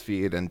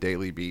BuzzFeed and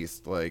Daily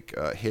Beast like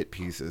hit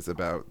pieces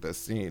about this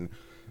scene.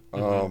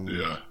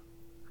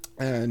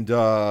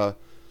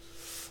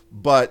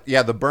 But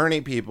yeah, the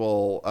Bernie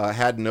people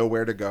had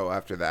nowhere to go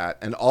after that,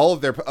 and all of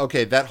their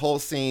that whole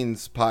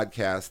Scenes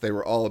podcast, they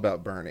were all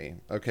about Bernie.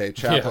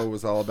 Chapo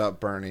was all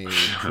about Bernie,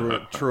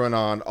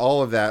 TrueAnon,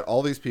 all of that.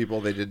 All these people,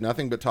 they did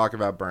nothing but talk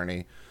about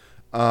Bernie,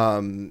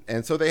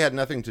 and so they had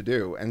nothing to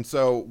do. And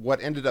so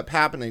what ended up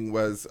happening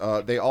was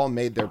they all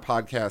made their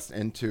podcast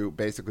into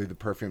basically the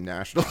Perfume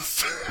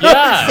Nationals. So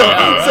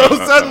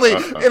suddenly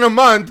in a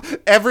month,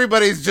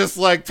 everybody's just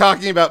like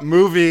talking about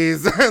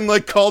movies and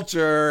like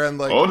culture and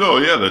like. Oh no,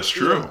 yeah, that's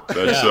true.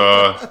 That's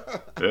now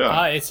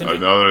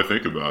that I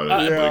think about it,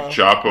 like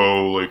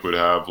Chapo like would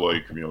have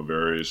like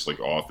various like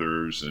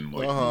authors and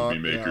like movie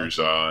makers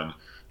on.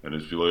 And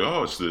it'd be like,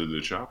 oh, it's the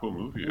Chapo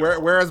movie.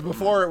 Whereas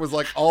before it was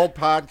like all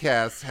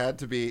podcasts had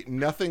to be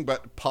nothing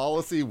but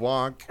policy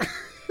wonk,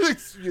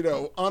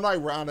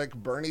 unironic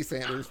Bernie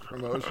Sanders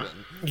promotion.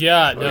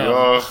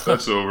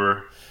 That's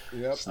over.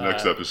 Yep. It's the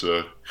next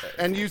episode.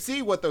 And you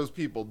see what those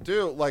people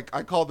do. Like,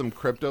 I call them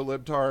crypto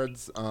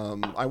libtards.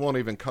 I won't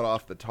even cut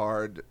off the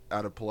tard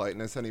out of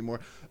politeness anymore.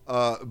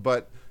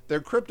 But they're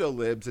crypto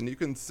libs, and you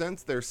can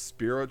sense their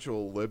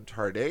spiritual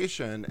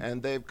libtardation,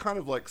 and they've kind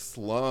of like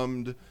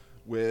slummed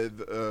with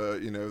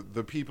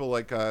the people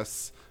like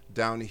us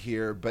down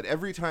here, but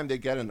every time they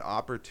get an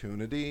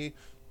opportunity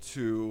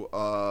to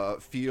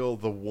feel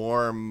the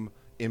warm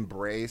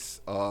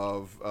embrace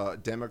of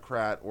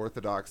Democrat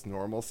Orthodox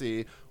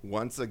normalcy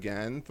once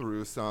again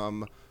through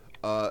some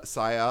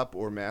psyop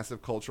or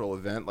massive cultural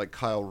event like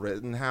Kyle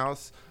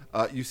Rittenhouse,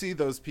 you see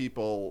those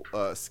people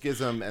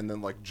schism and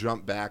then like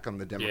jump back on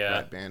the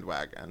Democrat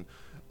bandwagon.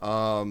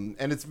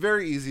 And it's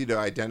very easy to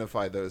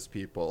identify those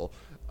people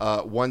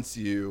once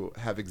you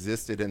have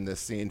existed in this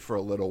scene for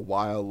a little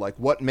while. Like,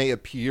 what may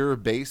appear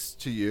base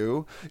to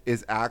you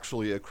is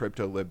actually a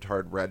crypto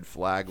libtard red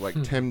flag.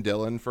 Like Tim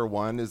Dillon, for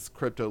one, is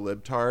crypto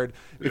libtard.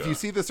 If you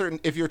see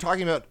if you're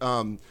talking about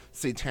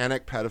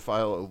satanic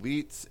pedophile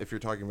elites, if you're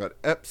talking about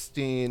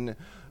Epstein,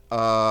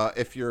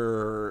 if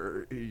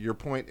your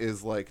point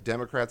is like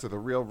Democrats are the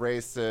real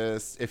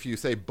racists, if you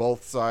say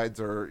both sides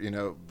are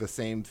the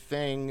same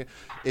thing,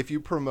 if you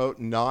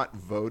promote not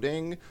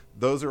voting,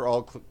 those are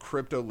all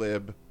crypto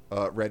lib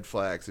red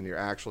flags, and you're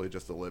actually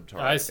just a libtard.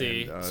 I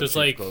see. So it's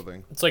like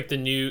clothing. It's like the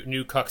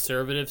new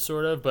conservative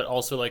sort of, but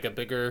also like a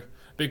bigger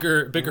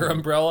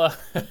umbrella.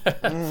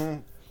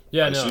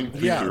 Yeah, I think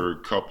there are a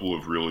couple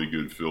of really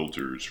good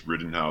filters.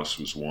 Rittenhouse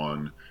was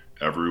one.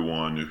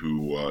 Everyone who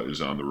was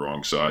on the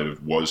wrong side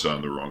of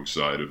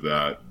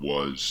that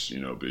was,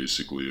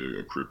 basically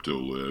a crypto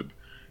lib.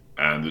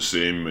 And the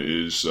same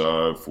is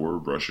for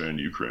Russia and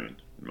Ukraine,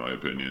 in my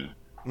opinion.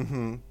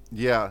 Mm-hmm.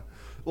 Yeah.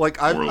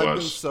 Like, I've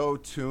been so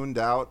tuned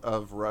out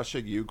of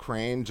Russia,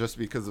 Ukraine, just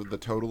because of the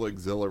total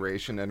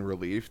exhilaration and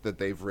relief that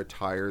they've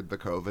retired the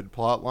COVID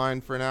plot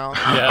line for now.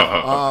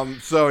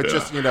 So it's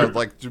just,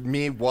 like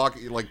me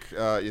walking, like,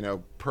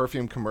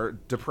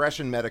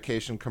 depression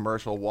medication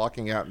commercial,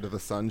 walking out into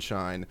the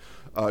sunshine,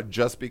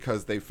 just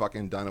because they've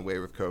fucking done away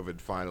with COVID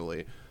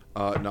finally.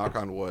 Knock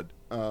on wood.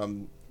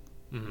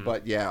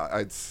 But yeah,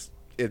 it is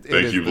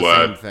the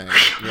Vlad. same thing.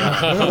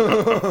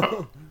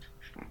 Yeah.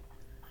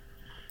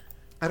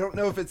 I don't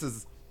know if it's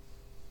as...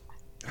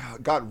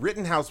 God,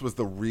 Rittenhouse was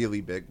the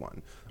really big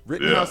one.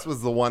 Rittenhouse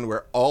was the one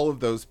where all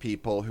of those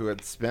people who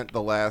had spent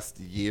the last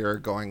year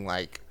going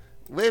like,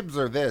 libs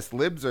are this,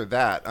 libs are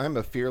that, I'm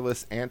a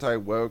fearless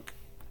anti-woke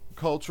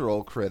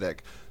cultural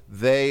critic,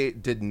 they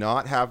did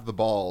not have the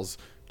balls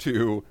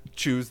to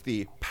choose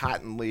the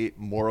patently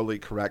morally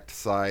correct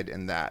side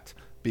in that,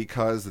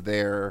 because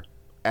their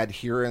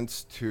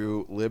adherence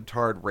to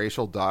libtard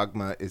racial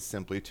dogma is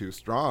simply too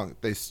strong.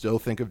 They still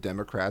think of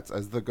Democrats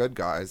as the good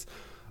guys.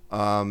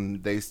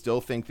 They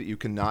still think that you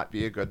cannot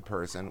be a good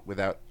person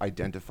without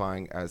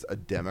identifying as a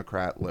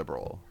Democrat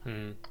liberal.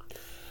 And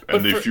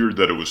they feared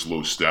that it was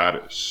low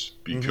status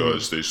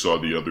because they saw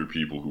the other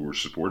people who were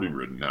supporting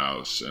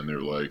Rittenhouse, and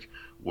they're like,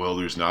 well,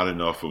 there's not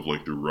enough of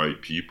like the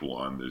right people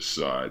on this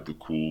side, the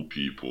cool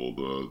people,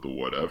 the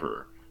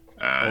whatever.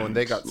 And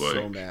they got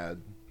so mad.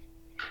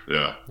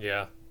 Yeah.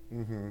 Yeah.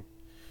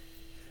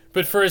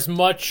 But for as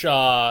much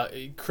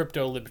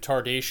crypto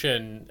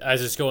libtardation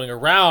as is going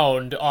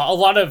around, a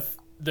lot of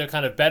the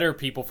kind of better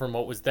people from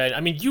what was then. I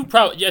mean, you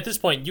probably at this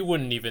point you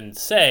wouldn't even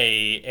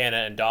say Anna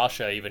and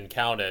Dasha even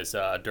count as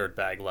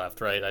dirtbag left,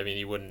 right? I mean,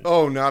 you wouldn't.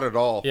 Oh, not at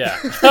all. Yeah,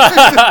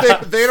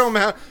 they don't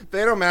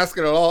mask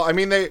it at all. I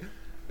mean, they.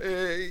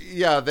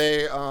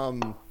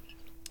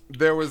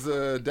 There was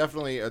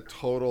definitely a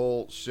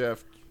total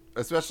shift,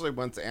 especially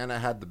once Anna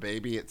had the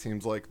baby. It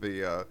seems like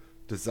the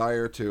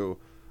desire to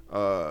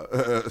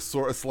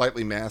sort of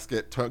slightly mask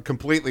it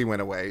completely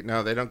went away.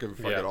 No, they don't give a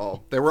fuck at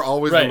all. They were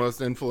always the most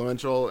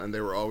influential, and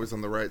they were always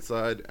on the right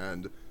side.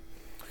 And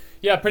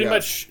pretty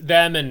much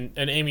them and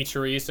Amy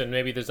Therese, and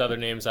maybe there's other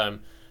names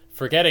I'm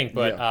forgetting,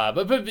 but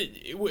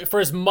for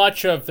as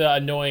much of the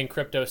annoying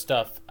crypto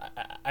stuff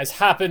as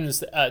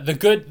happens,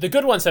 the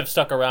good ones have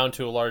stuck around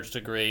to a large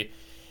degree,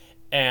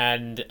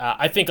 and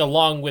I think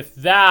along with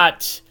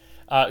that,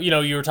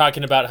 you were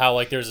talking about how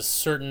like there's a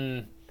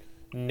certain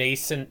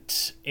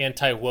nascent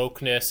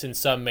anti-wokeness in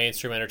some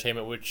mainstream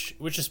entertainment,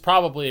 which is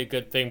probably a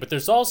good thing, but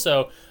there's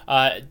also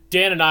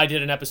Dan and I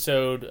did an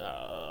episode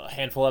a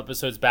handful of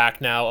episodes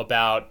back now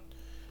about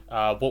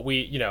what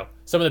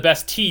some of the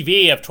best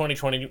TV of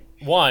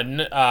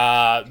 2021,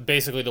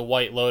 basically The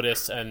White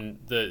Lotus and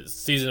the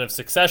season of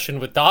Succession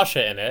with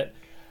Dasha in it.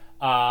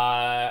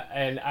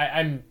 And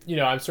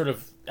I'm sort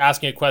of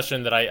asking a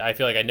question that I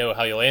feel like I know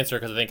how you'll answer,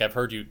 because I think I've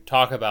heard you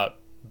talk about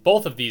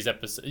both of these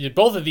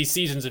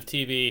seasons of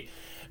TV.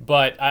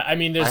 But I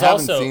mean, there's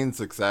also. I haven't seen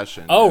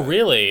Succession. Oh,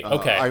 really?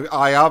 Okay.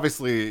 I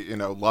obviously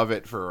love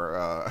it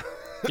for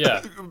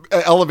yeah,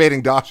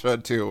 elevating Dasha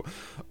to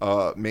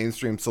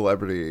mainstream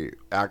celebrity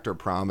actor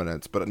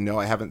prominence, but no,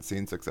 I haven't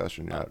seen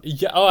Succession yet.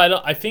 Yeah. Oh,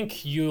 I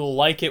think you'll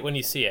like it when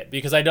you see it,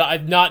 because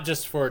I'm not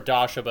just for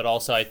Dasha, but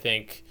also I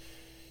think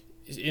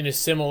in a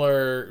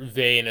similar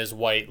vein as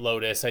White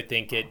Lotus, I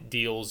think it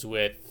deals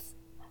with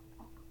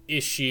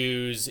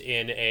issues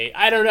in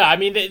I don't know. I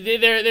mean,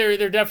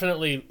 they're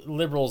definitely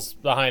liberals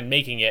behind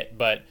making it,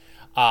 but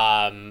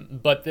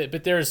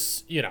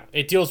there's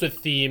it deals with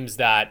themes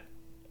that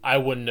I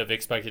wouldn't have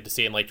expected to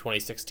see in like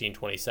 2016,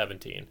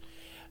 2017.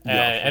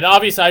 And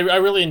obviously, I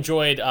really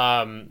enjoyed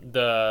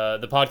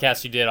the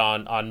podcast you did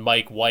on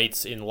Mike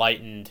White's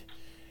Enlightened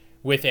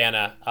with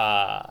Anna.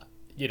 I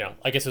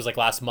guess it was like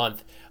last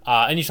month,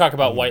 and you talk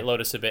about White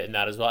Lotus a bit in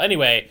that as well.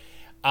 Anyway,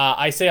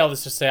 I say all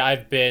this to say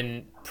I've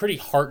been pretty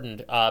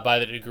heartened by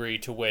the degree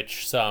to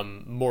which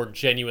some more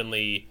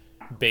genuinely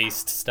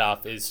based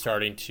stuff is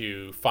starting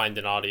to find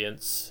an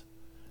audience.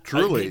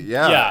 Truly,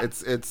 yeah.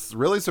 It's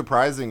really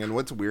surprising, and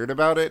what's weird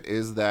about it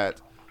is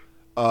that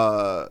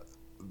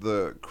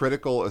the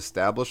critical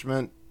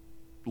establishment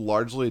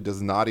largely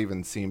does not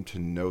even seem to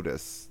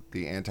notice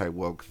the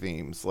anti-woke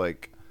themes.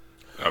 Like,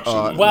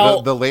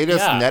 absolutely. The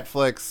latest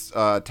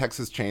Netflix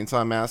Texas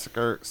Chainsaw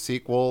Massacre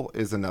sequel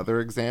is another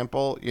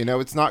example.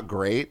 It's not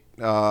great,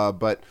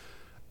 but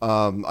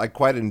I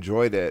quite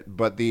enjoyed it.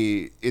 But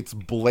it's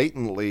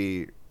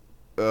blatantly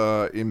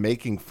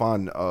making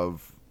fun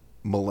of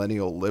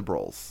millennial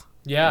liberals.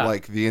 Yeah,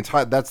 like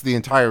that's the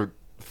entire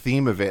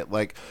theme of it.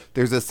 Like,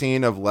 there's a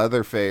scene of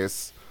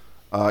Leatherface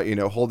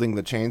holding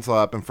the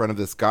chainsaw up in front of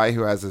this guy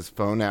who has his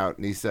phone out,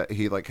 and he has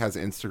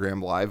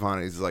Instagram Live on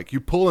it. He's like, "You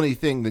pull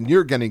anything, then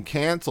you're getting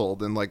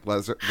canceled." And like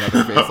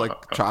Leatherface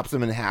like chops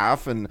him in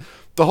half, and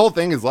the whole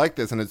thing is like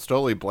this, and it's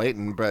totally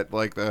blatant. But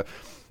like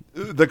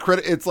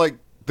it's like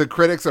the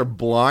critics are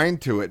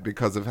blind to it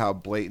because of how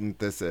blatant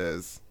this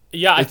is.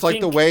 Yeah, it's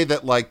like the way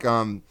that like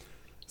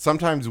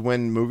sometimes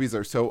when movies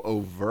are so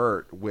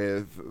overt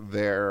with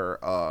their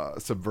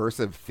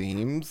subversive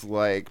themes,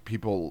 like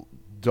people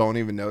don't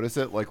even notice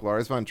it. Like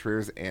Lars von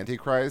Trier's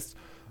Antichrist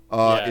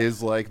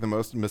is like the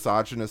most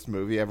misogynist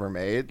movie ever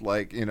made.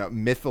 Like,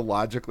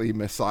 mythologically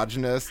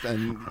misogynist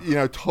and,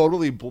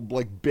 totally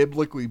like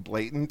biblically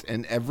blatant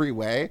in every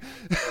way.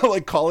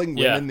 Like calling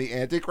women the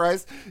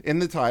Antichrist in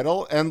the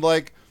title. And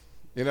like,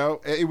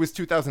 it was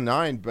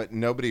 2009, but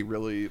nobody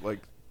really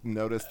like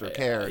noticed or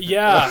cared.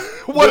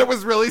 What it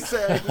was really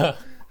saying.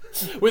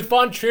 With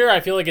Von Trier,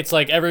 I feel like it's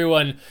like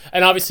everyone,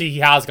 and obviously he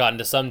has gotten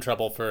into some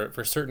trouble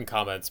for certain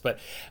comments, but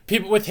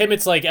people with him,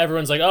 it's like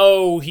everyone's like,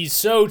 oh, he's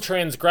so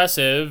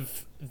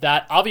transgressive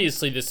that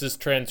obviously this is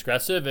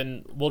transgressive,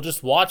 and we'll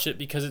just watch it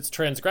because it's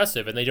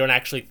transgressive, and they don't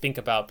actually think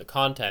about the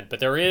content. But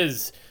there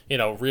is,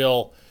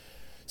 real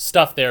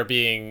stuff there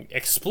being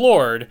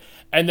explored,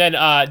 and then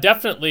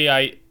definitely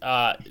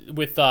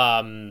with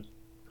the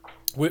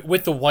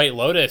White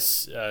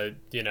Lotus,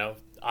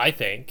 I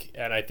think,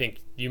 and I think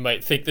you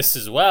might think this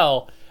as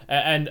well,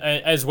 and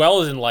as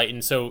well as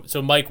Enlightened. So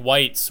Mike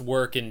White's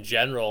work in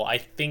general, I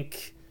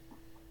think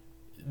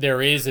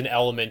there is an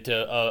element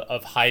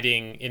of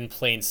hiding in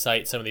plain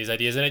sight some of these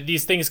ideas, and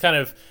these things kind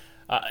of.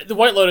 The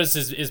White Lotus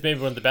is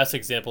maybe one of the best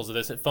examples of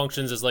this. It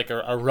functions as like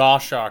a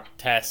Rorschach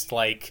test.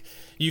 Like,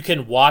 you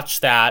can watch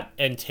that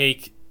and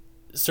take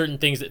certain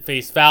things at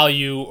face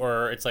value,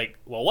 or it's like,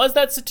 well, was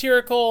that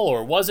satirical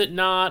or was it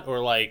not, or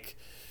like,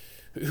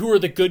 who are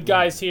the good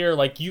guys here?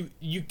 Like, you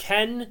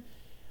can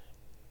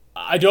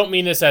I don't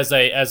mean this as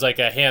like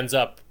a hands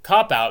up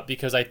cop out,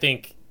 because I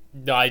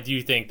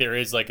do think there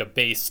is like a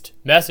based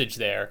message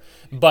there,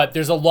 but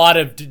there's a lot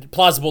of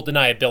plausible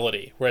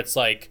deniability where it's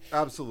like,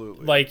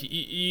 absolutely, like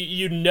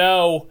you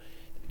know,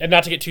 and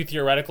not to get too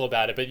theoretical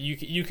about it, but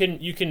you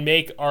can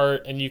make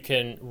art and you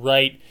can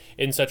write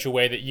in such a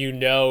way that you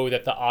know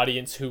that the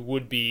audience who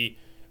would be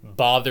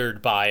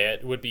bothered by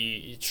it, would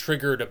be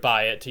triggered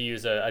by it, to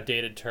use a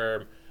dated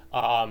term,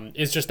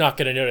 is just not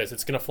going to notice.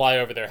 It's going to fly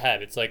over their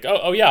head. It's like,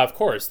 oh yeah, of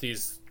course,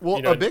 these.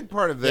 Well, a big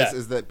part of this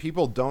is that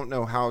people don't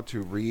know how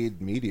to read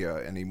media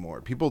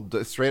anymore. People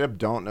straight up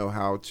don't know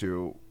how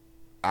to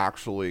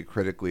actually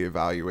critically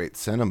evaluate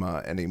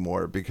cinema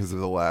anymore because of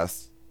the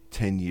last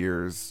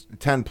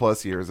 10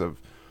 plus years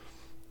of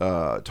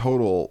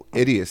total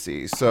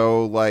idiocy.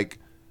 So, like,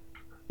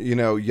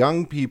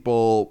 young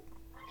people,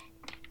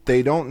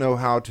 they don't know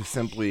how to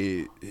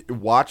simply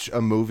watch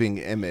a moving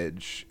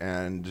image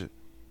and,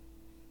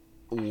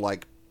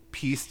 like,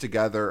 piece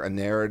together a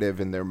narrative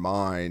in their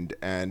mind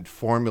and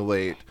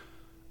formulate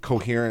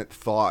coherent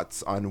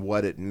thoughts on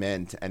what it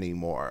meant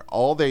anymore.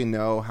 All they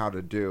know how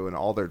to do, and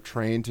all they're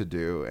trained to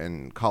do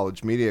in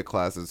college media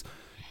classes,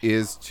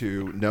 is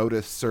to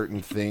notice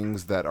certain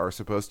things that are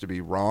supposed to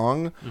be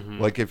wrong. Mm-hmm.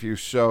 Like, if you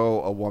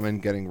show a woman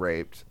getting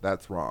raped,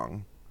 that's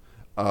wrong.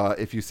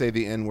 If you say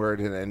the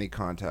N-word in any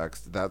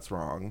context, that's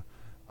wrong.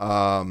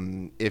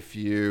 If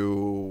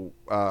you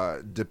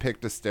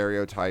depict a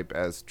stereotype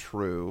as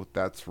true,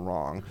 that's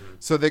wrong. Mm-hmm.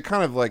 So they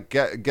kind of like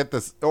get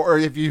this. Or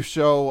if you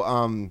show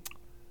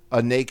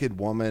a naked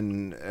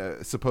woman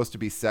supposed to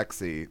be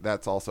sexy,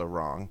 that's also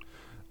wrong.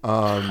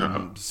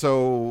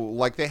 So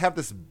like they have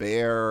this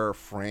bare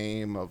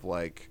frame of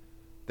like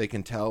they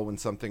can tell when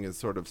something is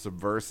sort of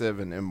subversive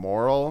and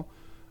immoral,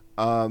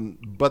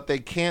 but they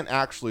can't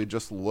actually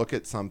just look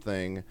at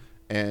something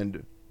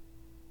and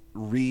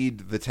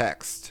read the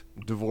text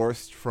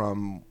divorced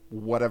from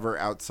whatever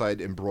outside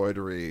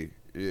embroidery,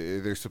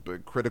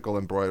 critical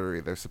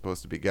embroidery they're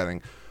supposed to be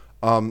getting.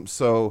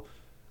 So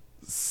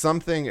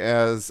something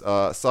as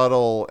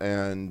subtle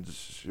and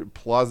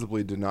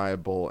plausibly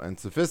deniable and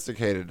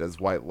sophisticated as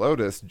White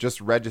Lotus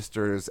just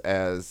registers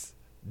as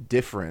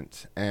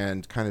different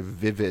and kind of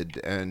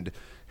vivid and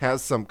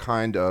has some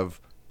kind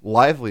of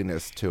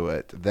liveliness to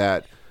it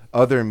that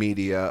other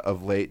media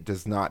of late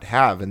does not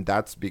have, and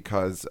that's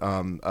because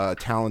a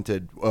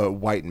talented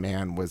white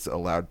man was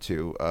allowed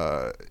to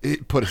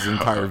put his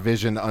entire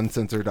vision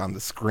uncensored on the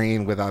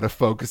screen without a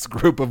focus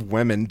group of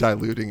women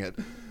diluting it.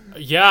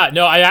 Yeah,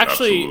 no, I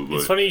actually, absolutely.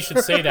 It's funny you should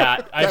say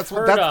that. That's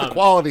the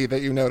quality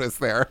that you notice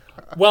there.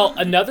 Well,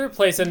 another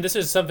place, and this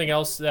is something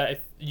else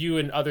that you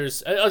and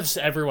others, just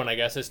everyone, I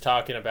guess, is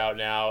talking about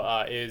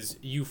now, is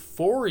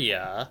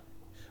Euphoria,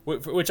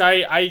 which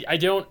I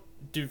don't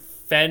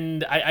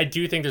defend. I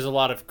do think there's a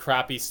lot of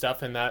crappy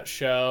stuff in that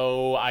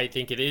show. I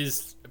think it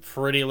is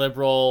pretty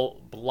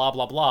liberal, blah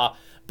blah blah.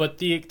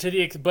 But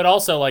but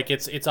also like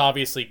it's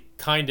obviously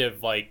kind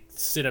of like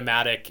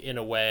cinematic in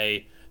a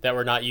way that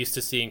we're not used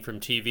to seeing from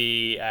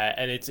TV,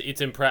 and it's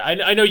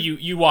I know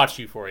you watched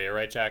Euphoria,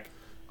 right, Jack?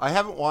 I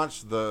haven't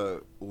watched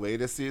the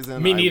latest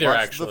season. Me neither, I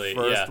watched actually.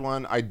 The first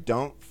one. I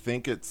don't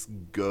think it's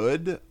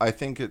good. I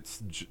think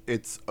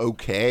it's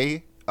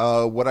okay.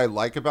 What I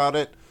like about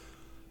it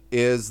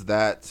is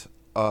that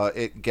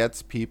it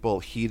gets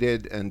people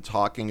heated and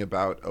talking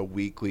about a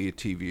weekly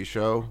TV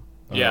show,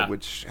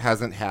 which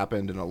hasn't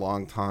happened in a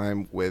long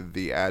time with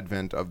the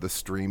advent of the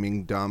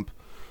streaming dump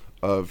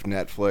of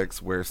Netflix,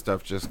 where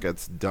stuff just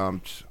gets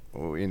dumped,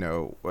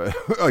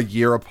 a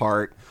year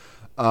apart.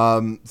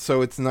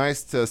 So it's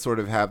nice to sort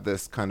of have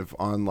this kind of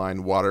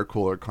online water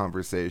cooler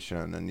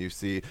conversation,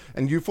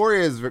 and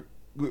Euphoria is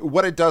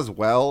what it does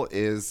well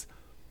is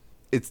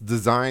it's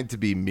designed to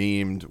be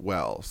memed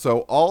well. So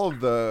all of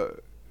the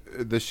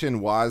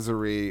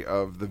chinoiserie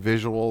of the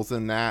visuals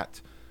in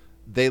that,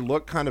 they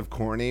look kind of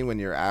corny when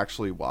you're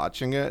actually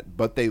watching it,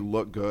 but they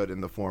look good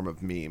in the form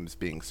of memes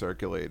being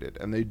circulated,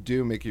 and they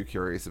do make you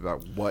curious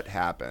about what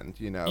happened.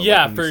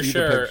 Yeah, like for see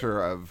sure. The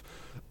picture of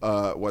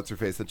what's her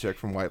face, the chick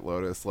from White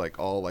Lotus, like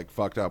all like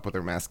fucked up with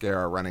her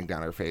mascara running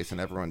down her face, and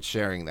everyone's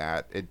sharing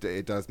that.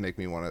 It does make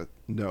me want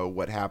to know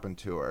what happened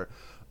to her.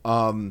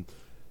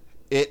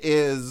 It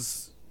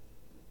is,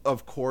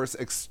 of course,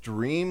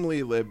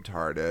 extremely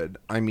libtarded.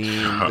 I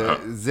mean,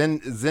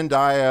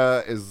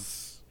 Zendaya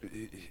is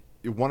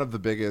one of the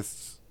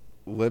biggest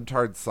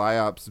libtard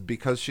psyops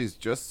because she's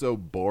just so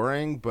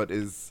boring, but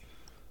is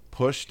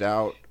pushed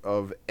out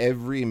of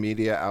every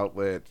media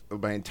outlet.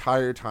 My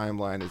entire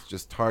timeline is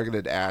just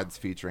targeted ads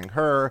featuring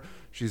her.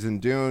 She's in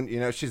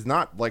Dune. She's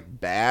not like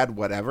bad,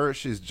 whatever.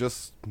 She's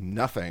just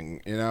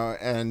nothing,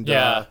 and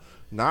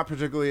not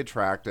particularly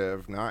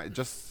attractive.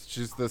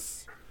 She's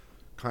this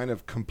kind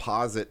of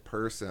composite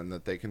person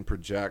that they can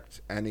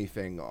project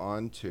anything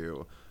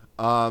onto.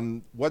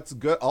 What's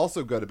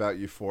also good about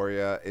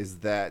Euphoria is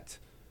that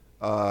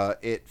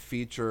it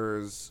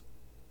features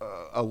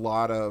a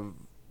lot of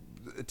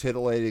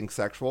titillating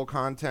sexual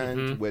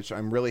content, which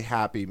I'm really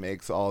happy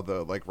makes all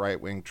the like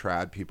right-wing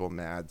trad people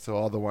mad. So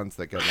all the ones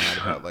that get mad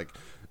about like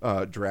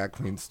drag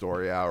queen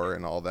story hour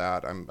and all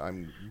that.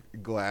 I'm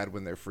glad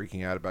when they're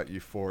freaking out about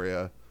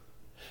Euphoria.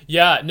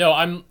 Yeah,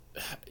 no,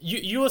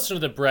 You listen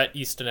to the Bret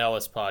Easton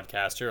Ellis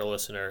podcast. You're a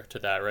listener to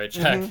that, right,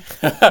 Jack?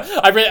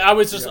 Mm-hmm. I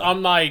was just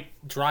on my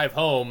drive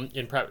home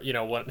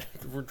when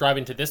we're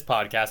driving to this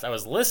podcast. I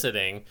was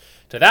listening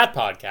to that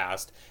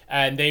podcast,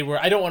 and they were.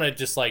 I don't want to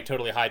just like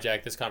totally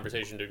hijack this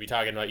conversation to be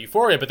talking about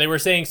Euphoria, but they were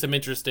saying some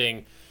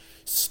interesting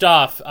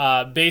stuff.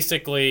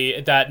 Basically,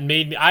 that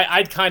made me.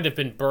 I'd kind of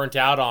been burnt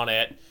out on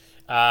it.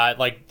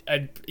 I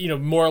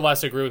more or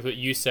less agree with what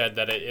you said,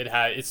 that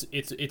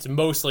it's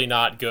mostly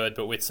not good,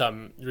 but with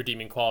some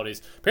redeeming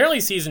qualities. Apparently,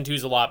 season 2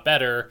 is a lot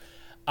better.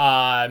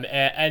 But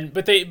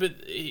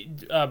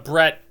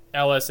Bret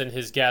Ellis and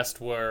his guest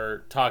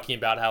were talking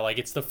about how like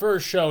it's the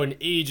first show in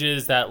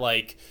ages that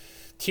like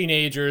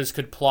teenagers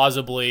could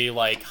plausibly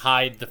like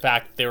hide the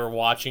fact that they were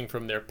watching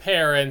from their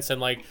parents,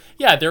 and like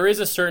there is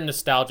a certain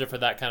nostalgia for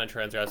that kind of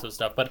transgressive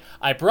stuff. But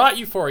I brought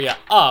Euphoria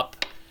up.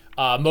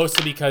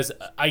 Mostly because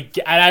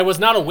I was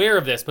not aware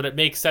of this, but it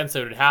makes sense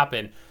that it would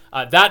happen.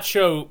 That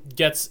show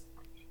gets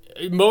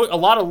a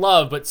lot of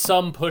love, but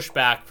some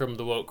pushback from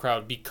the woke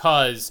crowd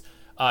because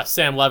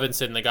Sam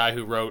Levinson, the guy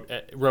who wrote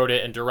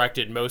it and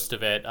directed most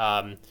of it,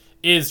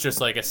 is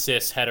just like a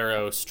cis,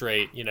 hetero,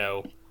 straight,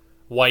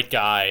 white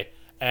guy,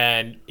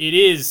 and it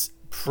is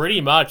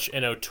pretty much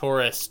an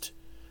auteurist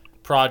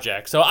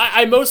project. So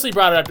I mostly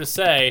brought it up to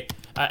say,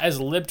 as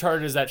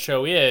libtard as that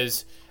show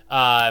is,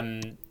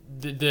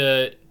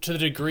 to the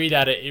degree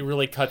that it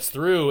really cuts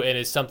through and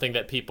is something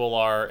that people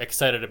are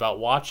excited about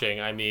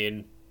watching. I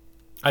mean,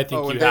 I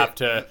think have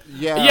to.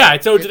 Yeah,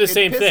 it's owed to the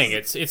same thing.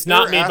 It's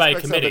not made by a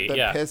committee.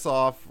 That piss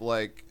off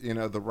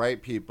the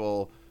right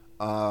people.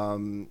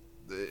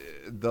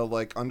 The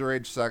like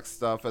underage sex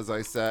stuff, as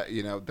I said,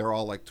 they're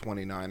all like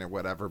 29 or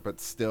whatever, but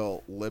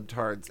still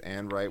libtards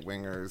and right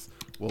wingers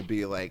will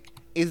be like,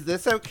 is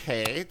this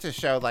okay to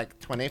show like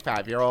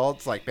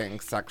 25-year-olds like being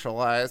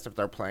sexualized if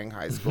they're playing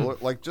high school?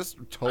 Like just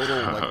total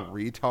like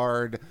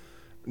retard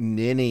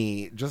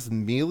ninny, just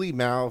mealy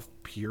mouth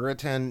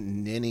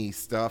Puritan ninny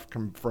stuff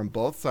from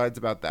both sides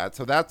about that.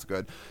 So that's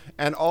good.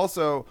 And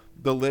also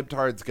the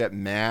libtards get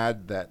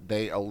mad that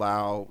they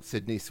allow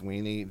Sydney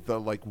Sweeney, the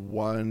like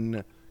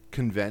one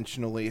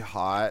conventionally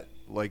hot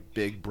like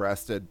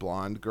big-breasted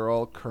blonde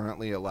girl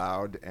currently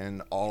allowed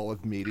in all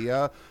of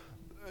media.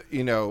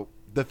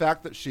 The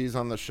fact that she's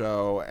on the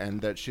show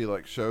and that she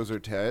like shows her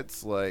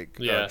tits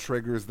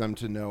triggers them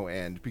to no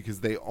end,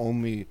 because they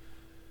only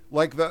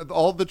like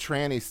all the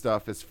tranny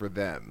stuff is for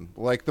them.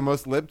 Like the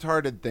most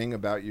libtarded thing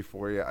about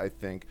Euphoria, I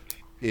think,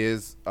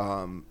 is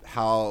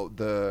how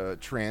the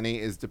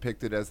tranny is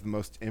depicted as the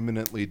most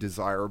eminently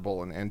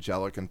desirable and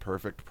angelic and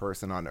perfect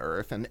person on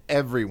earth, and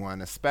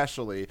everyone,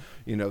 especially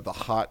the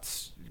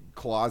hot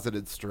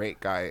closeted straight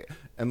guy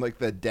and like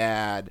the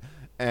dad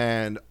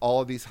and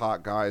all of these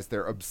hot guys,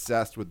 they're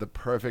obsessed with the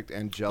perfect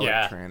angelic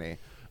tranny.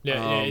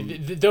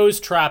 Those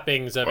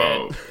trappings of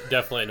it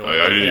definitely annoy me.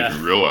 I didn't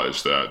even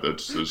realize that.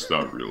 That's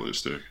not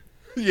realistic.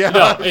 Yeah,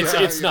 no,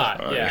 it's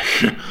not.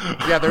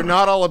 Yeah, they're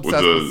not all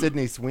obsessed with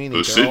Sydney Sweeney.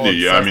 The Sydney,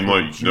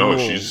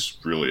 she's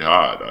really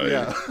hot.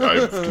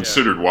 I've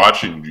considered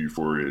watching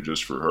Euphoria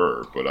just for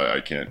her, but I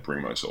can't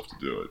bring myself to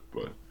do it.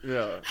 But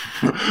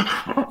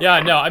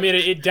I mean,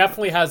 it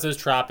definitely has those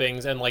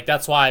trappings, and like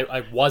that's why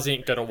I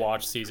wasn't gonna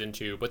watch season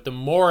 2. But the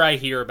more I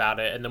hear about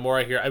it, and the more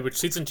I hear, which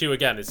season 2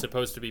 again is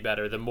supposed to be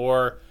better, the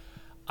more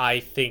I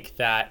think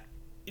that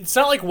it's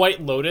not like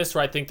White Lotus,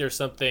 where I think there's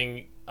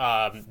something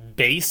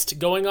based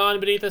going on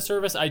beneath the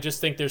surface. I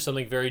just think there's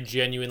something very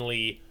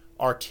genuinely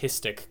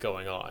artistic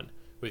going on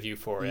with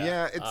Euphoria.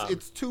 Yeah,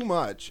 it's too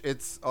much.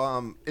 It's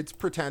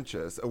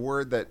pretentious, a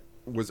word that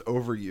was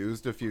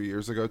overused a few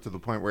years ago to the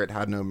point where it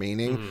had no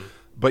meaning. Mm-hmm.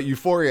 But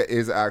Euphoria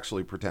is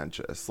actually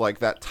pretentious. Like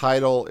that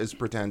title is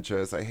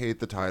pretentious. I hate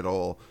the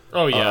title.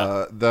 Oh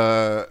yeah.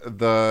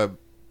 The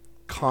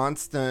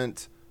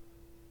constant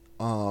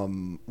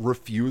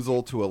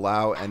refusal to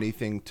allow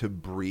anything to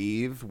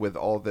breathe with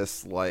all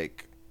this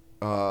like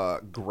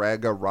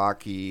Grega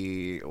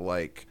Rocky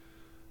like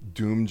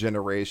Doom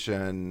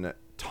Generation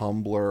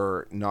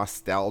Tumblr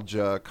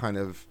nostalgia kind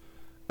of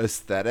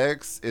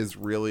aesthetics is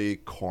really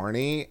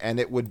corny, and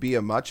it would be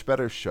a much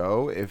better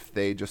show if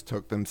they just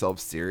took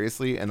themselves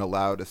seriously and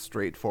allowed a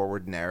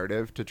straightforward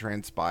narrative to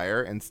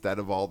transpire instead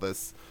of all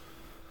this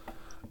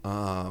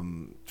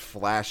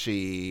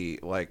flashy,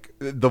 like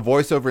the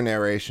voiceover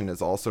narration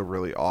is also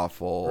really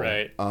awful,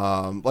 right?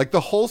 Like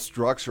the whole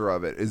structure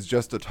of it is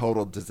just a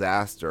total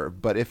disaster.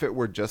 But if it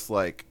were just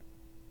like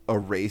a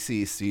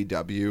racy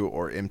CW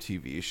or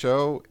MTV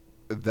show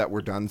that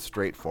were done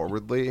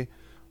straightforwardly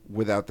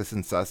without this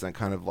incessant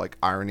kind of like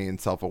irony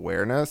and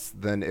self-awareness,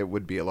 then it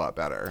would be a lot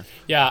better.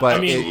 Yeah, but I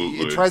mean,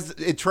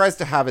 it tries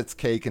to have its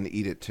cake and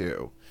eat it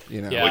too,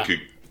 Yeah. Like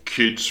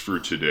Kids for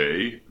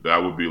Today, that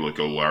would be like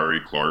a Larry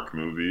Clark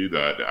movie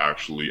that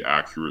actually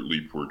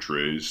accurately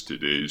portrays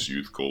today's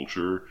youth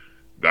culture.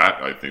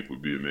 That I think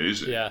would be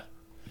amazing. Yeah.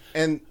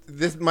 And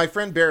my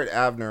friend Barrett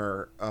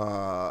Avner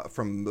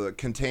from the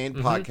Contained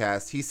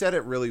podcast, he said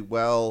it really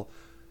well.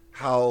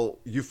 how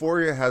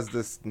Euphoria has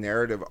this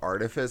narrative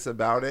artifice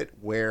about it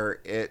where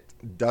it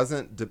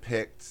doesn't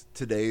depict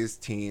today's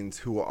teens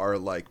who are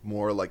like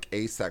more like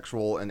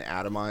asexual and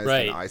atomized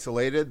Right. and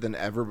isolated than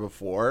ever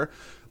before.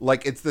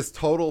 Like it's this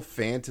total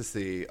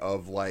fantasy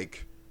of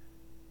like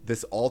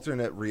this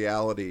alternate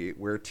reality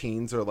where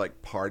teens are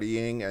like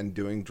partying and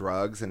doing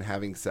drugs and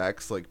having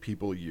sex like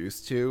people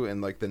used to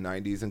in like the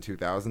 90s and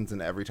 2000s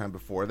and every time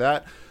before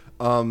that.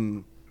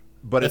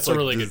 But That's it's like a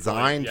really good point,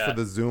 designed yeah. for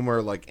the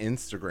Zoomer like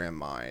Instagram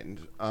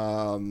mind.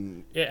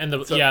 Yeah, and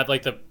the So-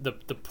 like the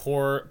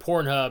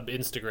Pornhub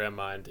Instagram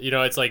mind. You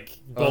know, it's like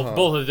both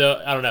of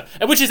the, I don't know,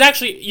 and which is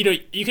actually, you know,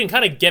 you can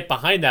kind of get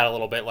behind that a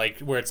little bit, like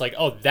where it's like,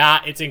 oh,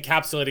 that it's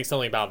encapsulating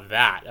something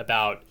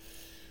about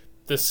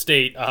the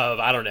state of,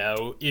 I don't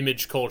know,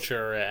 image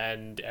culture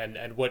and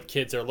what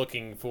kids are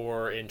looking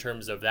for in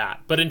terms of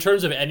that. But in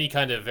terms of any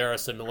kind of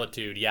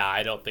verisimilitude, yeah,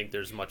 I don't think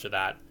there's much of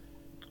that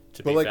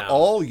to But be like found.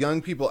 all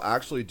young people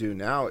actually do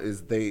now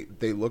is they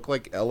look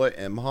like Ella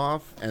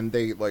Imhoff and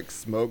they like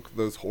smoke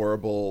those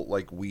horrible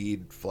like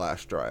weed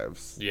flash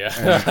drives.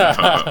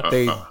 Yeah.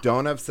 They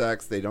don't have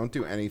sex. They don't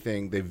do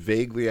anything. They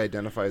vaguely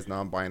identify as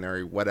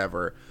non-binary,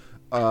 whatever.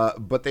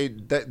 But they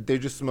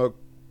just smoke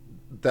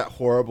that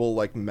horrible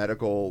like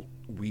medical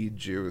weed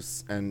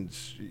juice, and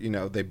you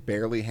know they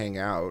barely hang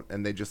out,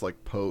 and they just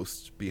like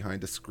post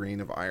behind a screen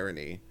of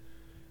irony.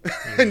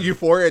 And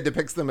Euphoria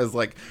depicts them as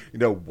like, you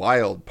know,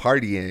 wild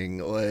partying,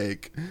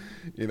 like,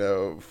 you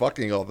know,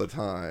 fucking all the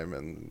time,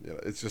 and you know,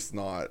 it's just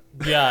not.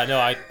 Yeah, no,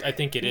 I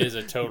think it is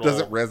a total.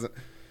 Doesn't resonate.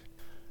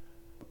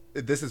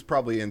 This is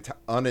probably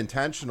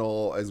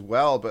unintentional as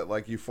well, but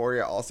like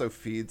Euphoria also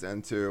feeds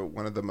into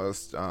one of the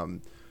most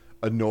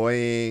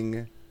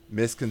annoying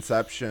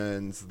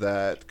misconceptions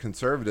that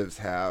conservatives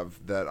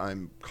have that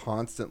I'm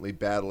constantly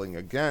battling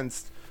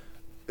against,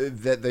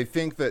 that they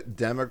think that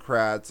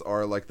Democrats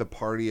are like the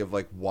party of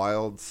like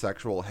wild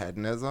sexual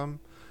hedonism,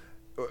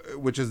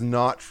 which is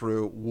not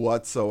true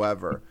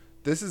whatsoever.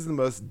 This is the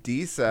most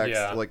de-sexed,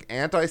 Yeah. like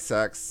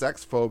anti-sex,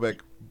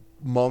 sex-phobic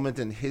moment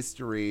in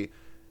history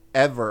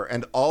ever,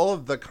 and all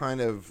of the kind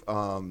of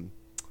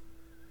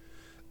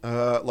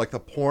like the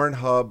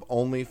Pornhub,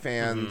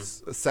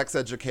 OnlyFans, sex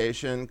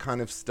education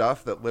kind of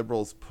stuff that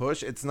liberals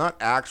push, it's not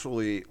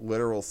actually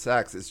literal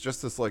sex. It's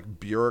just this like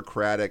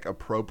bureaucratic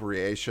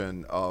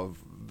appropriation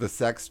of the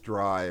sex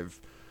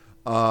drive.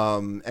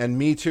 And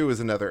Me Too is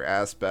another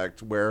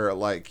aspect where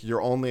like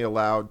you're only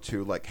allowed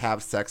to like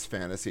have sex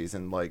fantasies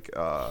and like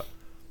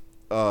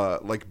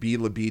be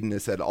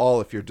libidinous at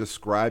all if you're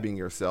describing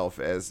yourself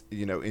as,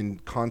 you know, in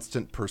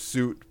constant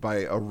pursuit by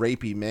a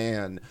rapey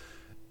man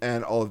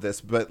and all of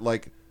this. But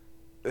like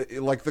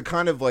the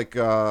kind of like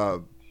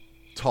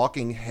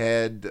talking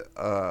head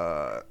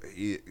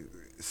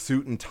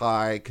suit and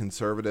tie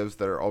conservatives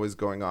that are always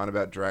going on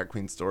about Drag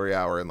Queen Story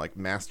Hour and like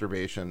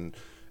masturbation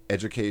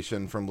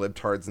education from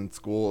libtards in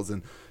schools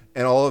and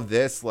all of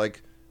this,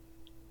 like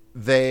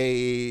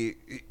they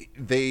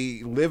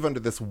live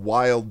under this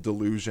wild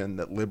delusion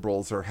that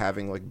liberals are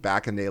having like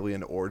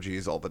bacchanalian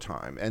orgies all the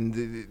time. And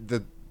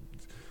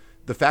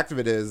the fact of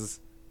it is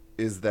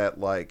that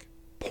like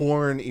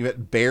porn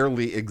even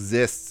barely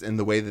exists in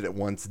the way that it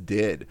once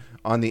did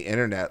on the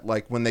internet.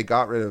 Like when they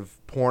got rid of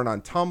porn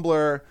on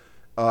Tumblr,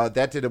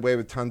 that did away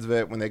with tons of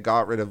it. When they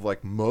got rid of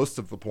like most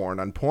of the porn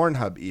on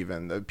Pornhub,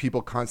 even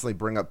people constantly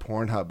bring up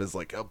Pornhub as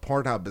like, oh,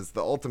 Pornhub is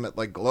the ultimate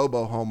like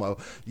globo homo.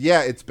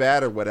 Yeah, it's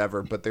bad or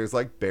whatever, but there's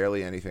like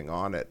barely anything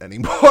on it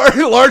anymore,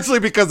 largely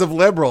because of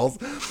liberals.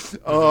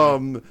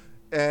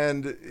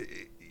 And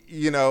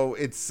you know,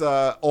 it's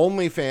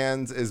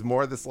OnlyFans is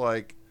more this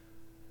like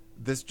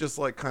this just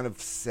like kind of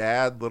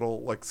sad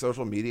little like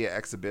social media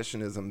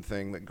exhibitionism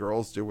thing that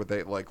girls do where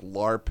they like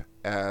LARP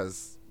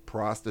as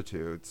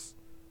prostitutes.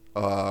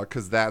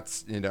 Because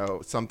that's, you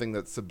know, something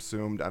that's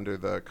subsumed under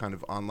the kind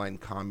of online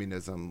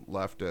communism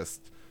leftist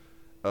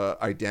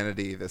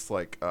identity. This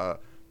like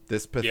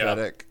this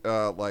pathetic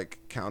like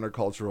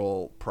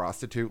countercultural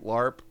prostitute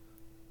LARP.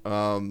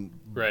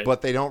 Right.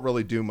 But they don't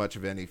really do much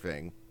of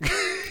anything.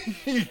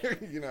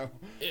 You know.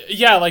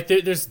 Yeah, like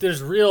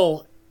there's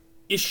real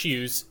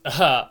issues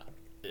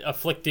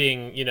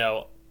afflicting, you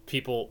know,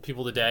 people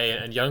today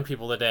and young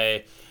people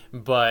today,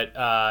 but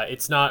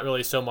it's not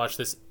really so much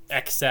this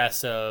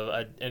excess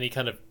of any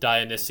kind of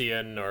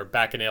Dionysian or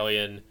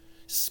Bacchanalian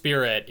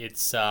spirit.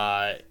 It's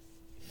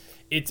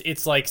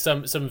like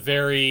some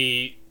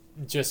very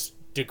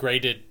just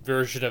degraded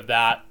version of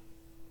that.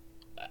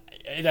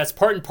 That's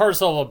part and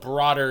parcel of a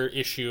broader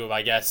issue of,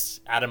 I guess,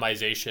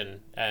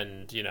 atomization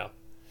and, you know,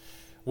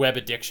 web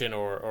addiction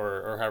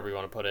or however you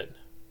want to put it.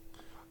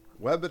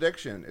 Web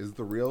addiction is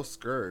the real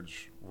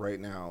scourge right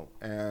now.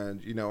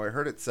 And, you know, I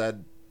heard it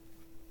said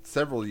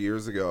several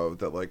years ago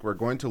that, like, we're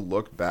going to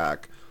look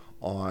back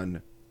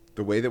on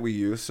the way that we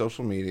use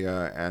social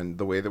media and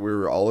the way that we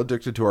were all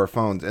addicted to our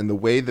phones and the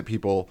way that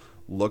people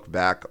look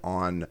back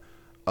on,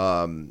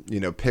 you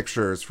know,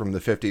 pictures from the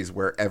 50s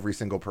where every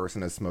single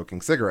person is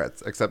smoking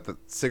cigarettes, except that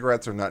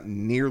cigarettes are not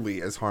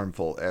nearly as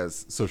harmful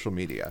as social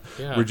media.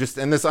 Yeah. We're just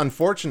in this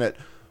unfortunate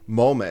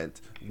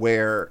moment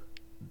where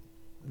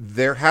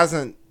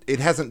it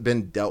hasn't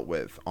been dealt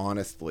with,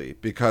 honestly,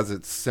 because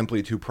it's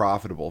simply too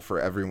profitable for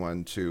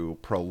everyone to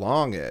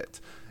prolong it.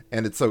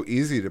 And it's so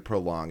easy to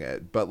prolong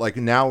it. But like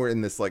now we're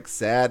in this like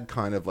sad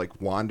kind of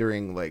like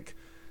wandering, like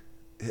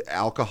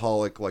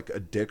alcoholic, like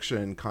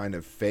addiction kind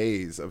of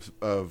phase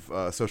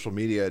of social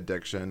media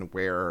addiction,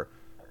 where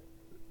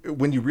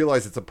when you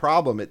realize it's a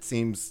problem, it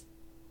seems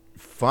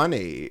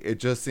funny. It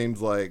just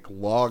seems like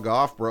log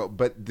off, bro.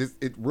 But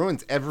it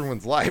ruins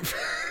everyone's life.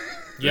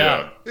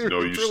 Yeah. No, you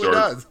really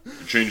start,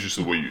 it changes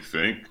the way you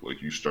think.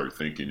 Like, you start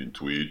thinking in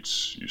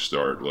tweets. You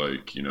start,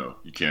 like, you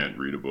can't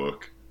read a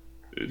book.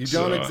 You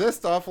don't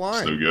exist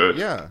offline. It's no good.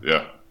 Yeah.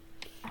 Yeah.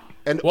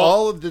 And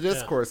all of the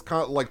discourse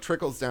like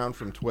trickles down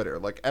from Twitter.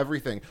 Like,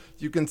 everything.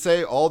 You can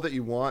say all that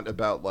you want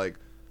about, like,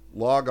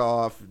 log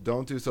off,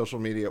 don't do social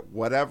media,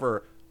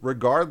 whatever.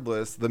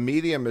 Regardless, the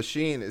media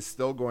machine is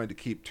still going to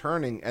keep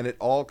turning, and it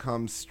all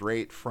comes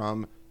straight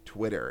from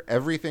Twitter.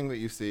 Everything that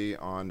you see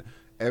on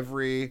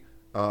every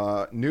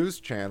news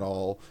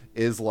channel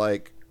is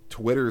like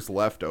Twitter's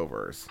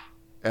leftovers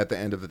at the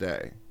end of the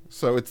day.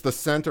 So it's the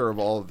center of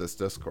all of this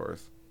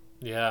discourse.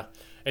 Yeah.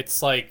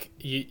 It's like,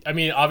 I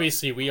mean,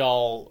 obviously we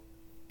all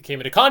came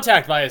into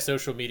contact via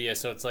social media,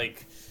 so it's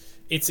like,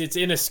 it's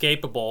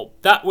inescapable.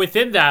 That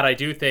within that, I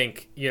do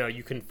think,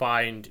 you can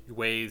find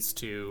ways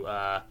to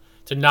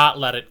not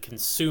let it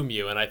consume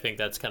you, and I think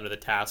that's kind of the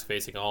task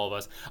facing all of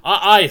us.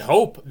 I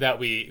hope that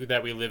we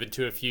live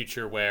into a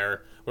future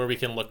where we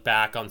can look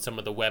back on some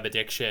of the web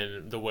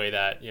addiction the way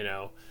that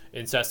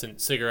incessant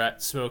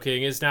cigarette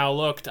smoking is now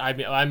looked.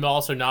 I'm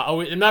also I'm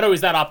not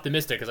always that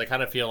optimistic, because I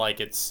kind of feel like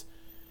it's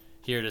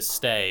here to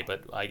stay.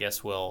 But I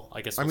guess we'll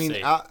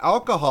see.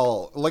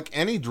 Alcohol, like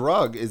any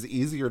drug, is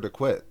easier to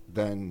quit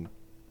than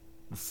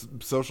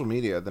social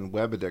media, than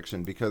web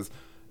addiction, because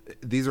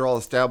these are all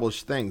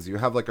established things. You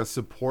have like a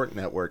support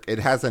network. It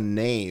has a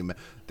name.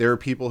 There are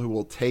people who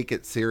will take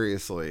it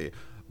seriously.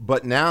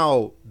 But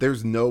now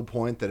there's no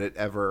point that it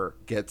ever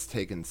gets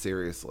taken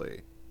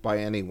seriously by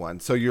anyone.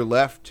 So you're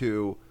left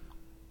to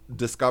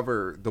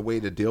discover the way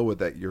to deal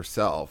with it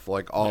yourself,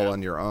 like all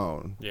on your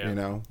own.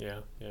 Yeah.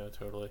 Yeah,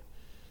 totally.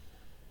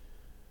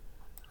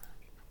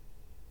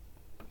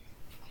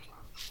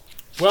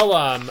 Well,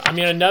 I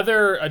mean,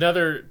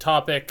 another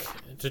topic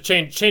to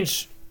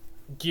change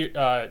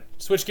gear,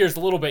 switch gears a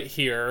little bit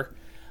here.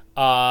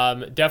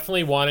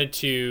 Definitely wanted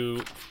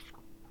to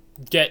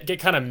get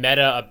kind of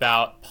meta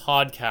about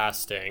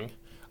podcasting.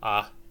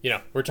 We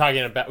were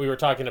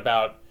talking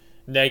about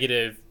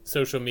negative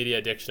social media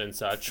addiction and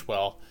such.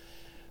 Well,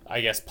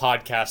 I guess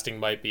podcasting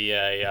might be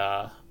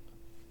a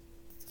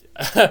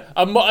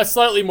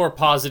slightly more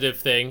positive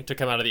thing to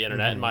come out of the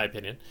internet, in my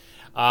opinion.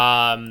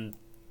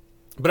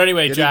 But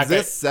anyway, Jack, it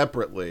exists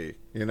separately.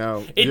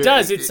 It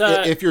does. It's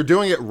if you're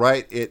doing it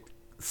right, it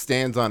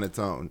stands on its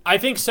own. I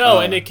think so,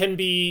 and it can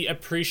be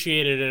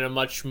appreciated in a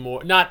much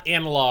more, not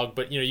analog,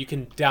 but you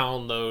can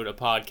download a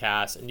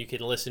podcast and you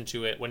can listen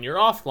to it when you're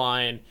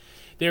offline.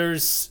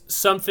 There's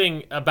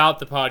something about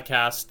the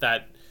podcast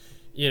that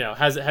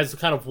has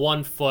kind of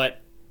one foot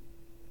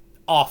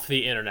off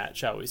the internet,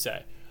 shall we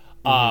say,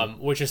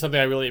 which is something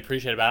I really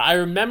appreciate about it. I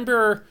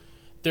remember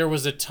there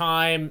was a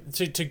time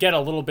to get a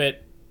little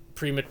bit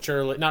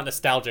prematurely, not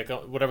nostalgic,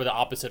 whatever the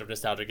opposite of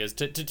nostalgic is,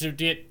 to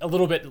get a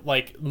little bit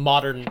like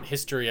modern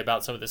history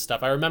about some of this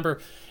stuff. I remember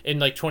in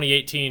like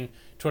mostly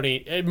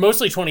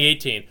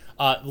 2018,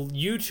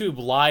 YouTube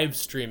live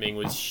streaming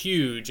was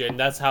huge, and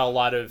that's how a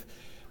lot of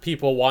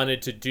people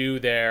wanted to do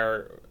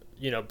their,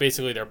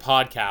 basically their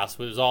podcast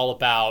was all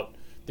about,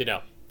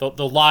 the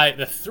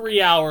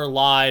 3-hour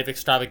live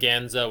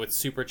extravaganza with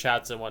super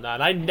chats and whatnot.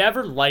 And I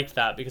never liked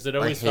that, because it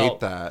always felt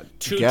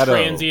too ghetto.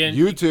 Transient.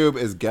 YouTube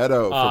is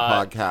ghetto for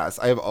podcasts.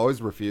 I have always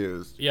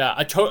refused. Yeah,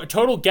 a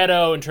total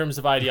ghetto in terms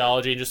of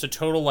ideology, and just a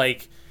total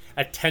like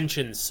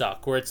attention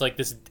suck, where it's like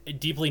this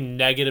deeply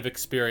negative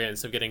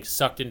experience of getting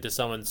sucked into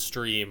someone's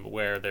stream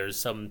where there's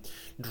some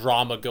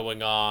drama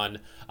going on,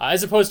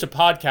 as opposed to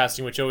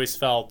podcasting, which always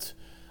felt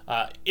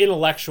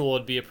intellectual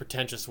would be a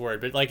pretentious word,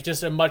 but like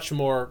just a much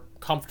more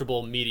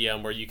comfortable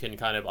medium where you can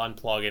kind of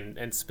unplug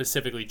and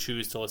specifically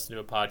choose to listen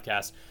to a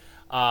podcast.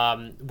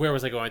 Where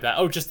was I going with that?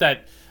 Oh, just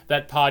that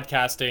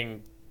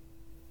podcasting.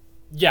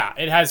 Yeah,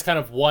 it has kind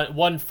of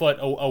one foot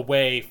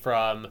away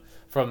from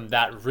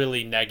that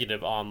really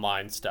negative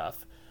online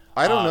stuff.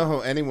 I don't know how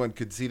anyone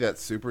could see that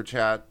super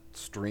chat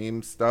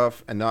stream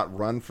stuff and not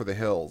run for the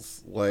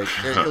hills. Like,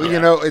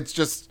 it's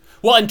just.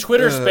 Well, and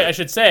Twitter, I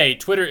should say,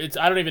 Twitter.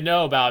 I don't even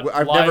know about.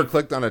 I've never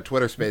clicked on a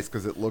Twitter space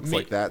because it looks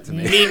like that to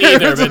me. Me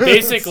neither. But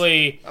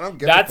basically, I don't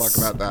give a fuck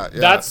about that.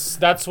 Yeah.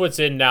 That's what's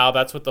in now.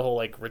 That's what the whole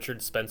like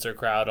Richard Spencer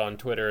crowd on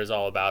Twitter is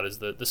all about. Is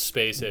the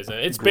spaces, and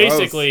it's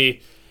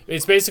basically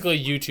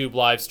YouTube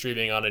live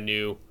streaming on a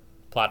new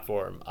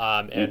platform.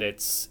 And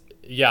it's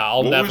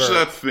What was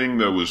that thing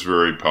that was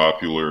very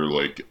popular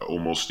like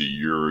almost a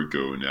year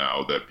ago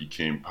now that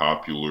became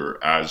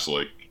popular as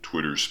like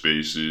Twitter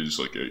Spaces,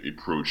 like a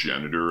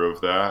progenitor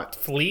of that?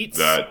 Fleets?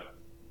 That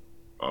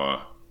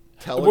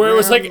Telegram? Where it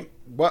was like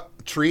what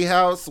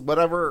Treehouse,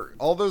 whatever,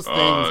 all those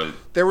things.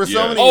 There were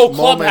so many moments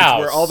Clubhouse.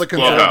 where all the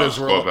conservatives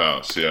were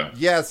Clubhouse, yeah.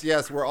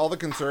 Yes, where all the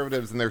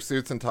conservatives in their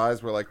suits and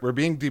ties were like, we're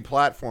being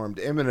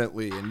deplatformed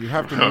imminently, and you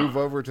have to move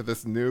over to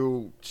this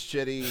new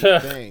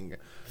shitty thing.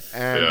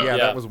 And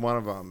that was one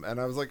of them. And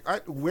I was like,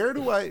 where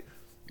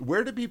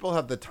do people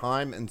have the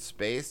time and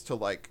space to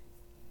like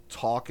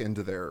talk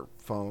into their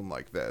phone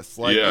like this?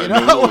 Like,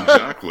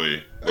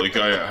 exactly. Like,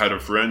 I had a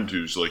friend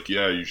who's like,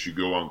 yeah, you should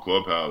go on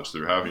Clubhouse.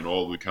 They're having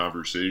all the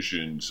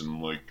conversations, and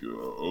I'm like,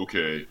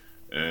 okay.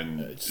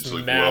 And it's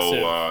like,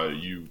 massive. well,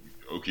 you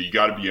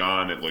got to be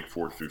on at like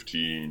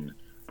 4:15,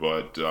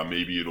 but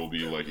maybe it'll be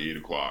like 8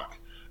 o'clock.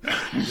 I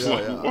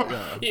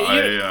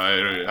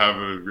have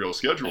a real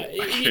schedule.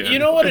 You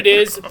know what it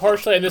is,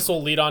 partially, and this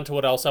will lead on to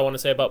what else I want to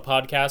say about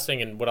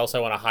podcasting and what else I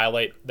want to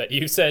highlight that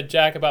you said,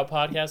 Jack, about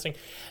podcasting.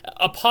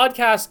 A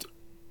podcast,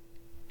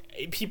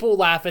 people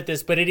laugh at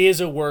this, but it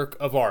is a work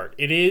of art.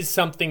 It is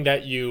something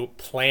that you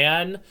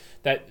plan,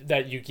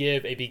 that you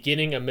give a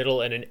beginning, a middle,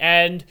 and an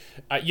end.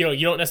 You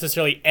don't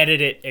necessarily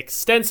edit it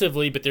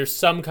extensively, but there's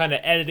some kind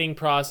of editing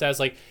process.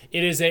 Like,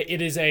 it is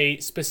a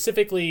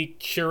specifically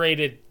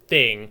curated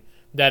thing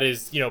that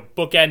is,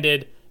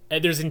 bookended,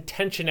 and there's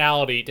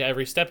intentionality to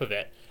every step of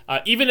it.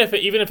 Even if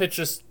it's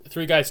just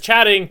three guys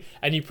chatting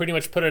and you pretty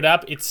much put it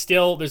up, it's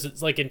still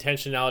there's like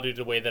intentionality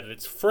to the way that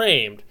it's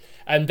framed,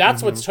 and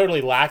that's what's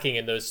totally lacking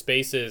in those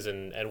spaces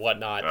and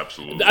whatnot.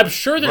 Absolutely, I'm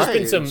sure there's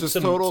been some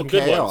total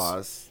good chaos.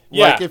 ones.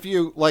 Yeah, like if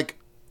you like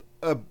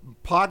a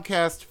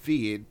podcast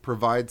feed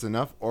provides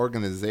enough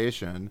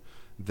organization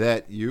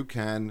that you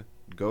can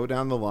go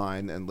down the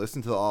line and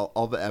listen to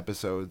all the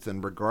episodes,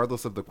 and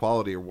regardless of the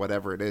quality or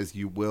whatever it is,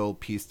 you will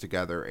piece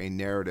together a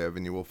narrative,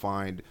 and you will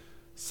find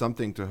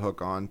something to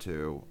hook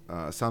onto,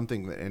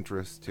 something that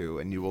interests to,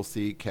 and you will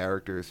see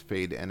characters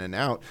fade in and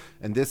out.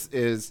 And this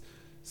is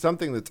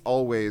something that's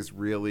always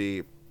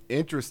really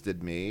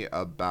interested me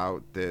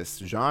about this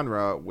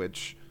genre,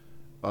 which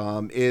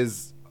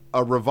is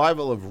a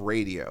revival of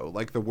radio.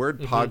 Like, the word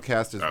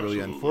podcast is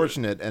really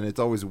unfortunate, and it's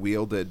always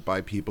wielded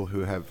by people who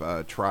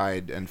have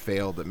tried and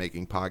failed at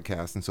making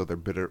podcasts, and so they're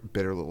bitter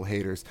little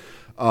haters.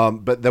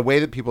 But the way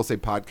that people say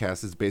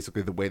podcast is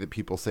basically the way that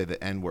people say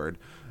the N-word.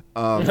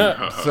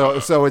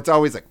 So it's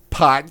always like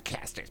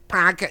podcasters,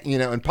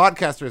 and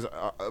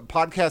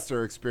podcasts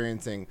are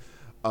experiencing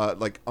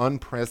like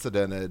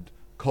unprecedented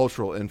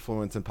cultural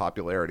influence and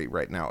popularity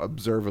right now,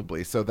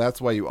 observably. So that's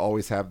why you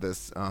always have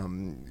this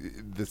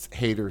this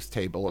haters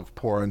table of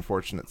poor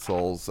unfortunate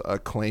souls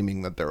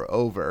claiming that they're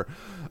over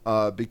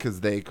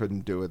because they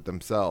couldn't do it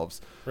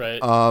themselves. Right.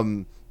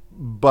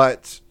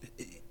 But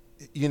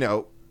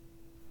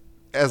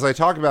as I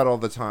talk about all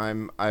the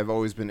time, I've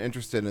always been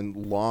interested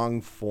in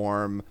long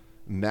form,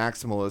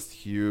 maximalist,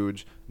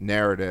 huge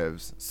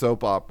narratives,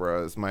 soap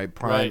operas, my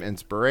prime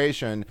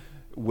inspiration,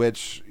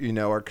 which,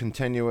 are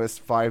continuous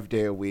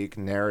 5-day-a-week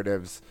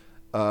narratives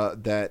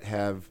that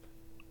have,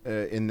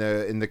 in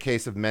the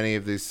case of many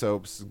of these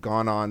soaps,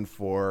 gone on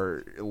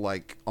for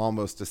like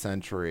almost a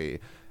century,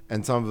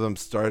 and some of them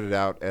started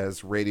out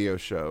as radio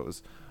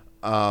shows.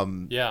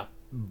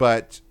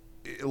 But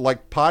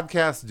like,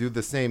 podcasts do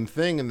the same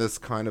thing in this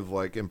kind of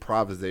like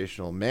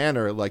improvisational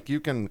manner. Like,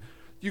 you can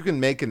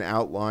make an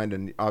outline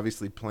and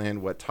obviously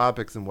plan what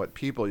topics and what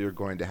people you're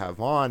going to have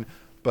on,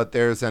 but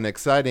there's an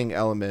exciting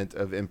element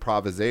of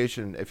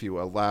improvisation if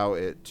you allow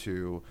it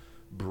to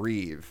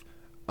breathe,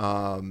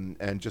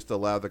 and just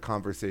allow the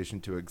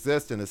conversation to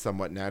exist in a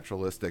somewhat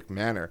naturalistic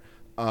manner.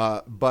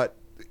 But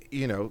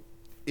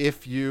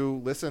if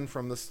you listen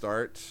from the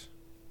start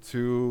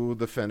to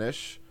the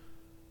finish,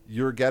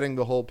 you're getting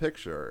the whole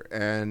picture.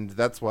 And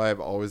that's why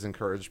I've always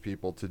encouraged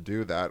people to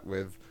do that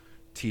with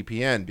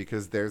TPN,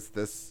 because there's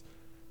this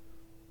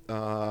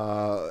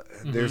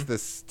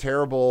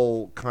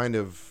terrible kind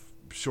of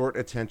short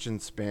attention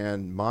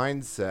span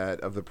mindset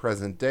of the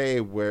present day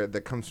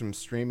that comes from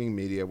streaming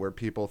media, where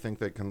people think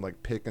they can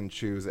like pick and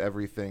choose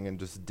everything and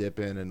just dip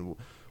in and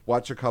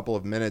watch a couple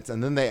of minutes,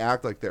 and then they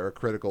act like they're a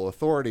critical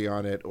authority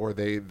on it, or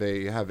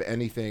they have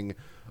anything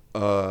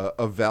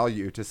of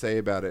value to say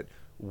about it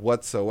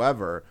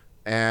whatsoever.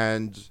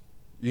 And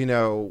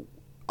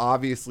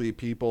obviously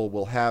people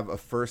will have a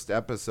first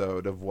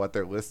episode of what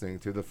they're listening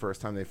to the first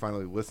time they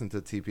finally listen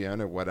to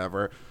TPN or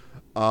whatever,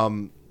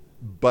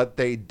 but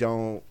they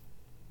don't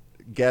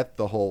get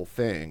the whole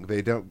thing.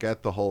 They don't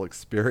get the whole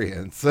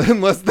experience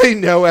unless they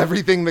know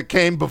everything that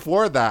came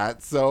before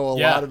that. So a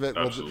lot of it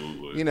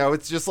will,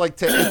 it's just like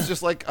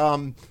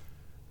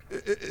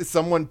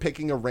someone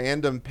picking a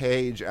random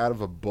page out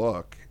of a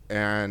book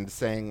and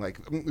saying like,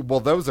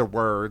 well, those are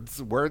word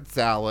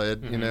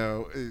salad,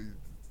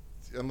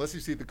 unless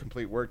you see the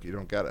complete work, you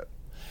don't get it.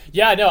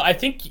 Yeah, no, I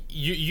think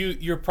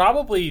you're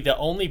probably the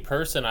only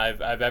person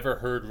I've ever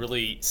heard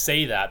really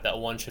say that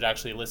one should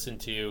actually listen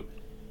to,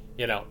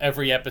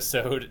 every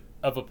episode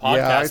of a podcast.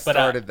 Yeah, I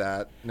started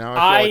that. Now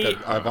I feel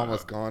like I've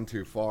almost gone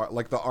too far.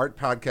 Like the art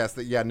podcast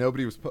that,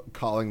 nobody was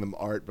calling them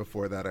art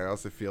before that. I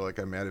also feel like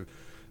I might have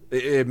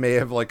it may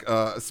have like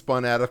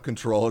spun out of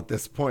control at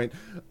this point.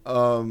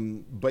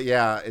 But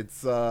yeah,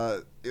 it's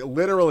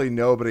literally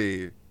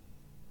nobody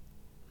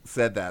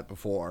said that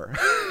before.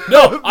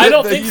 No, I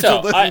don't think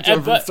so.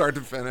 From start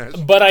to finish.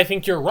 But I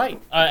think you're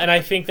right, and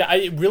I think that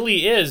it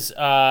really is.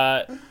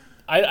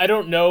 I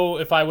don't know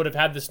if I would have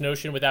had this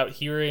notion without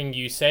hearing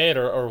you say it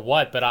or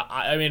what, but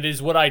I mean, it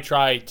is what I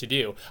try to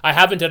do. I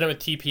haven't done it with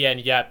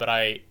TPN yet, but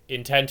I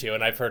intend to,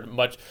 and I've heard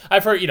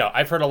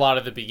a lot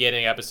of the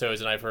beginning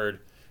episodes, and I've heard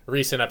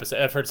recent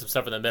episodes. I've heard some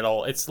stuff in the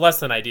middle. It's less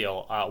than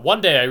ideal.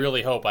 One day, I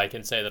really hope I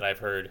can say that I've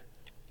heard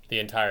the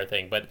entire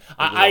thing, but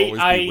I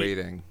always be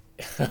waiting.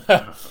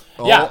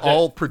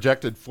 all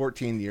projected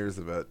 14 years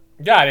of it.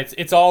 Yeah,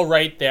 it's all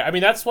right there. I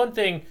mean, that's one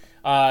thing.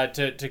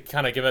 To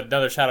kind of give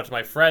another shout out to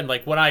my friend,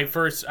 like when I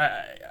first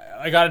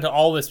I got into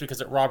all this because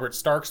of Robert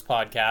Stark's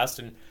podcast,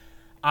 and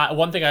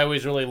one thing I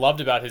always really loved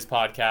about his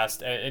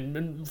podcast,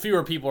 and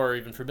fewer people are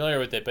even familiar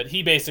with it, but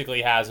he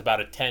basically has about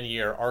a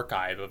 10-year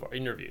archive of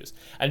interviews,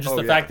 and just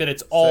fact that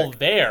it's all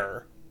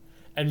there,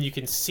 and you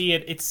can see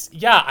it.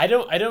 I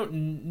don't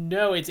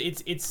know. It's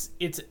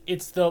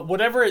the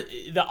whatever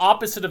the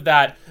opposite of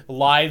that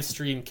live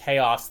stream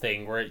chaos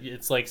thing where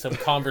it's like some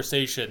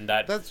conversation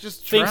that that's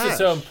just thinks trash. it's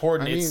so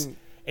important.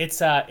 It's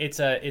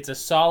a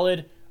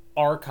solid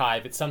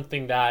archive. It's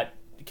something that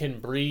can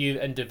breathe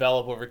and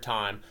develop over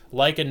time,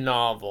 like a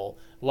novel,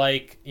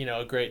 like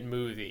a great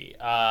movie.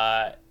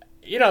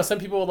 Some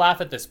people will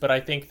laugh at this, but I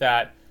think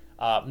that.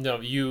 No,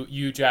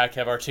 you, Jack,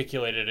 have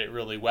articulated it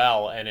really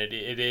well, and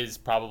it is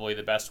probably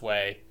the best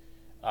way.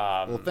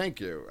 Well, thank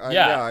you.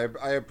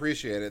 I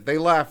appreciate it. They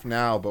laugh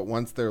now, but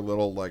once their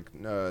little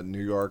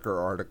New Yorker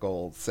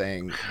article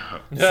saying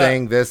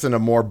this in a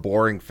more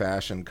boring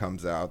fashion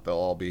comes out, they'll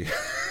all be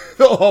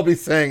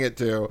saying it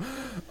too.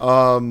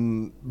 But,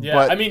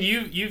 I mean,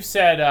 you've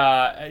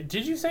said,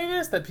 did you say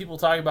this, that people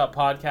talk about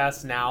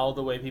podcasts now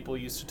the way people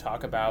used to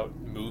talk about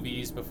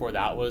movies before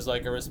that was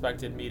like a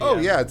respected medium? Oh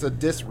yeah, it's a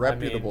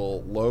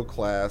disreputable,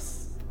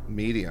 low-class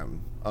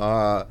medium.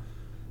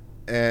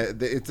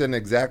 And it's in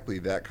exactly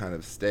that kind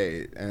of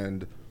state,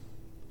 and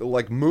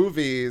like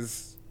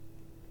movies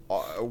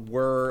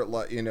were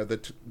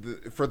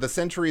for the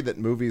century that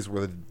movies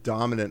were the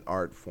dominant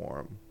art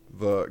form,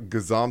 the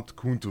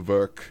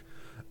Gesamtkunstwerk,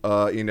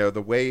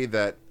 the way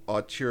that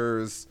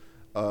auteurs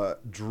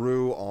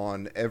drew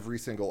on every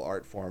single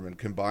art form and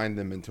combined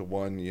them into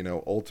one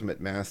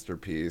ultimate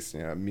masterpiece,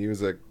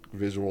 music,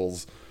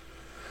 visuals,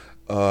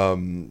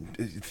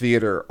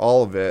 theater,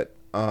 all of it.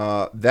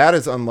 That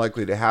is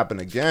unlikely to happen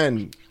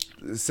again,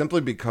 simply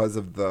because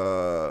of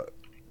the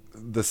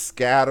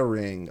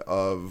scattering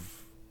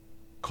of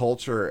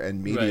culture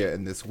and media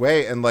in this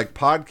way. And like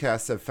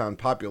podcasts have found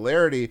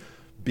popularity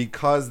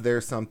because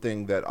they're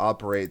something that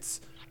operates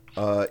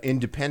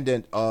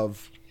independent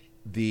of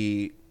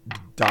the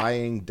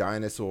dying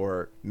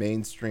dinosaur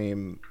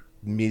mainstream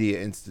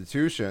media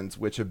institutions,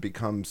 which have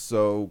become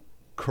so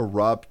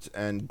corrupt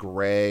and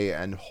gray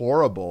and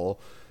horrible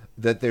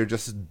that they're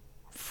just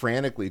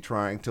frantically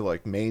trying to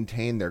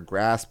maintain their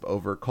grasp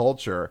over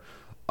culture.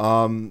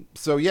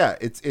 So yeah,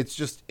 it's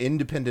just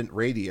independent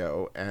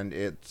radio, and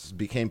it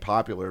became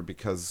popular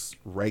because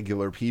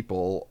regular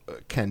people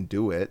can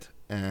do it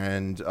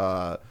and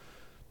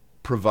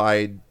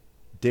provide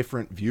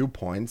different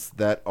viewpoints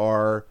that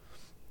are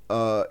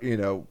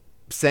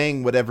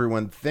saying what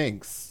everyone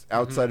thinks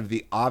outside of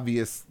the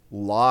obvious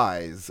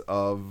lies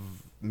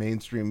of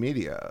mainstream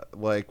media,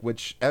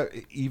 which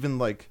even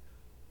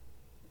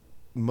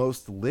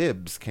most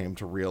libs came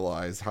to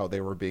realize how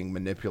they were being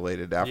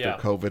manipulated after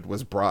COVID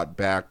was brought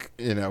back,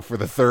 for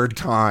the third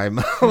time.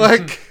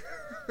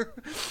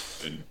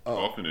 And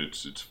often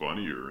it's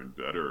funnier and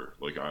better.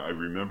 I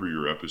remember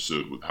your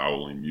episode with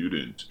Howling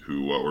Mutant,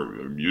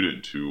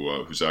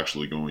 who's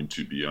actually going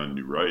to be on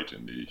New Right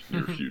in the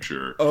near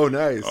future. Oh,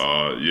 nice.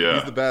 Yeah,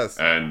 he's the best.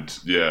 And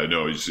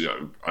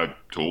I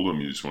told him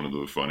he's one of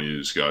the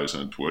funniest guys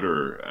on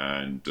Twitter,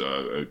 and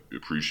I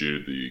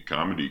appreciated the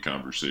comedy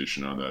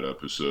conversation on that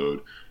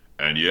episode.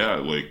 And yeah,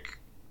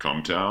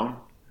 Cumtown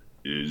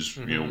is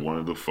one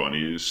of the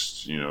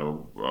funniest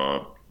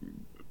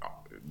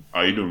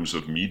items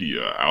of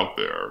media out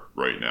there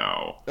right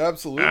now.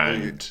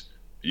 Absolutely.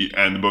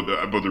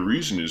 But the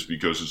reason is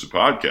because it's a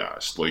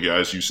podcast.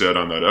 As you said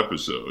on that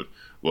episode,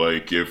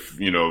 if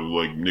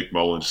Nick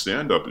Mullen's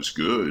stand-up is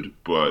good,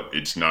 but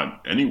it's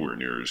not anywhere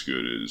near as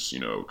good as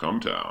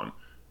Cumtown,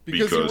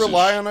 because you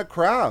rely on a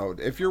crowd.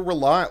 If you're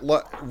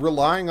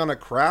relying on a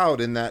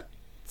crowd in that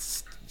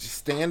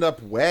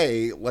stand-up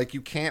way,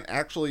 you can't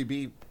actually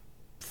be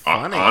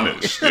funny.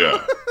 Honest,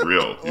 yeah,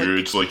 real.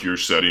 It's you're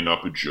setting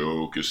up a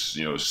joke,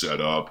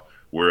 set up.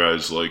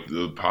 Whereas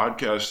the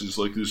podcast is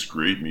this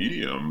great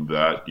medium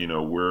that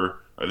we're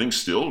I think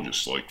still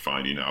just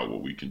finding out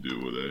what we can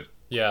do with it.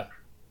 Yeah.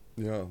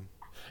 Yeah.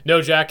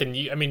 No, Jack, and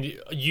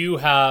you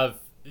have,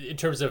 in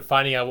terms of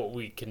finding out what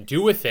we can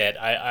do with it,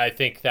 I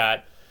think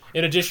that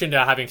in addition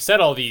to having said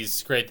all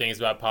these great things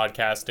about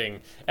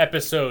podcasting,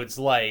 episodes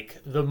like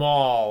The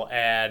Mall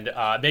and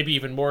maybe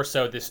even more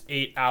so this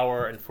 8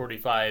 hour and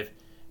 45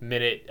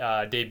 minute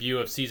debut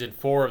of season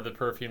 4 of the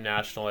Perfume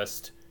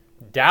Nationalist.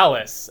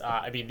 Dallas.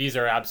 I mean, these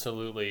are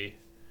absolutely.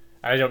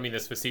 I don't mean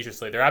this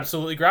facetiously. They're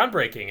absolutely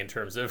groundbreaking in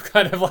terms of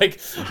kind of like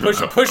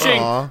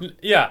pushing.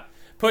 Yeah,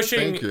 pushing.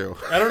 Thank you.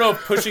 I don't know if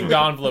pushing the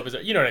envelope is.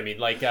 You know what I mean?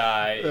 Like,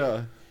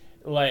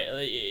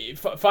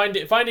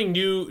 finding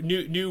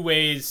new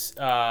ways.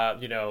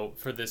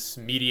 For this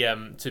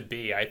medium to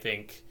be. I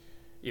think,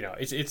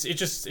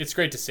 it's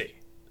great to see.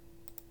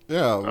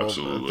 Yeah, well,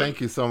 absolutely.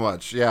 Thank you so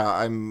much. Yeah,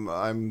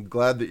 I'm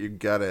glad that you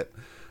get it,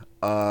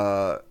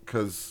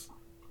 because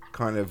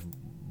kind of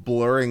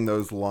blurring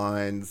those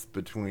lines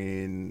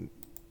between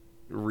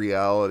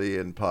reality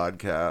and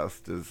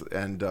podcast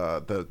and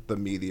the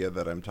media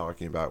that I'm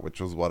talking about,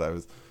 which was what I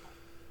was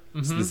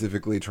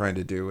specifically trying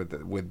to do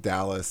with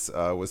Dallas,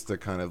 was to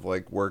kind of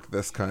like work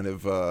this kind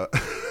of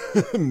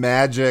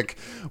magic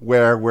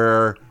where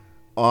we're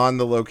on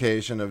the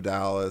location of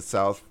Dallas,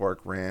 South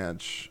Fork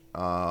Ranch,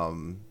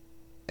 and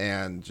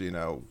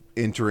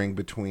entering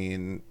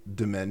between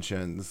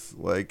dimensions,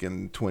 like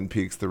in Twin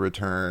Peaks: The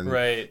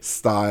Return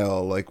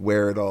style, like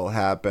where it all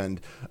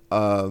happened.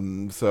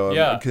 I'm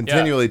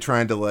continually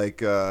trying to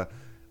like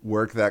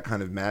work that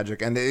kind of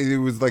magic, and it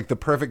was like the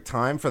perfect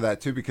time for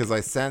that too, because I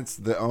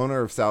sensed the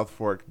owner of South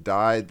Fork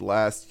died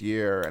last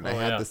year, and I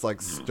had this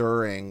like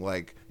stirring,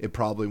 like it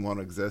probably won't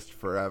exist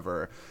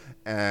forever.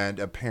 And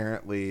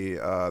apparently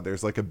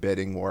there's like a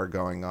bidding war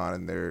going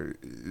on,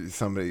 and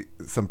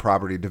some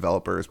property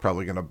developer is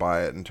probably going to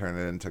buy it and turn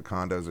it into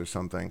condos or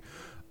something.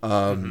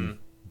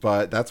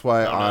 But that's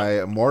why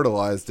I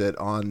immortalized it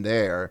on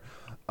there.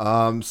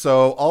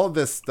 So all of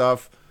this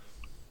stuff,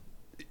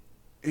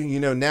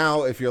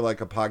 now if you're like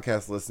a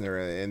podcast listener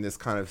in this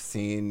kind of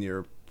scene,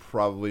 you're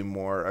probably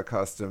more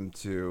accustomed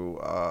to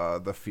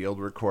the field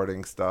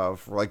recording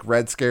stuff. Like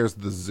Red Scares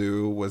the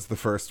Zoo was the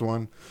first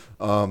one.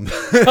 I'm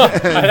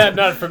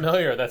not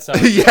familiar. That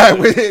sounds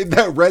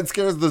that Red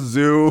Scares the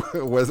Zoo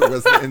was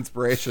the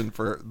inspiration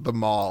for the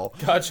mall.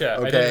 Gotcha.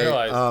 Okay? I didn't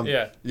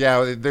realize.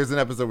 Yeah. There's an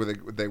episode where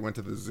they went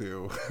to the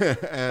zoo.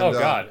 And,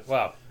 God!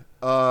 Wow.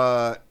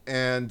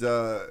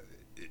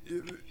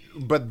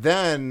 But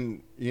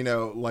then,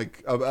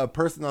 like a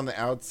person on the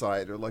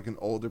outside, or like an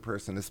older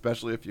person,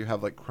 especially if you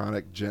have like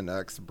chronic Gen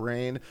X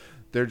brain,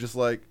 they're just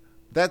like,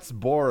 that's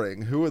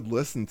boring. Who would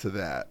listen to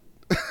that?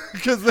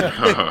 Because they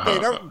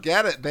don't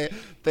get it.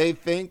 They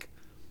think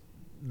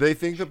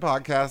the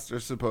podcasts are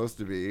supposed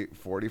to be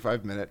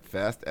 45-minute,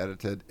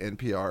 fast-edited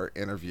NPR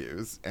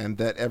interviews, and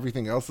that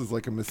everything else is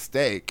like a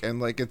mistake. And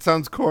like, it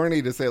sounds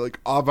corny to say like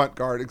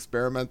avant-garde,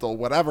 experimental,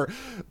 whatever,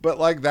 but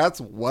like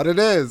that's what it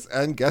is.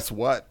 And guess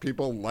what?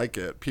 People like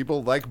it.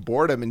 People like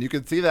boredom, and you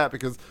can see that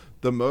because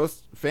the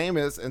most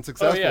famous and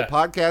successful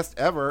podcast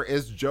ever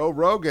is Joe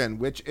Rogan,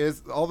 which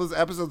is all those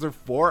episodes are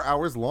 4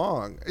 hours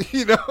long.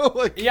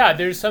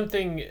 There's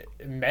something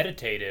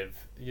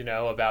meditative,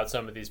 about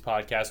some of these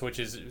podcasts, which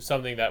is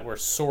something that we're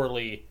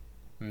sorely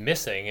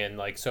missing in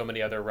like so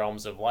many other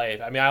realms of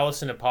life. I mean, I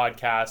listen to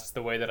podcasts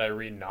the way that I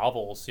read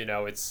novels.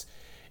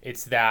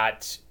 It's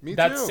that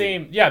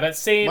same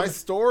my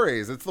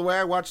stories. It's the way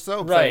I watch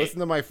soaps. Right. I listen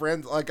to my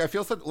friends. Like I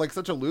feel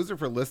such a loser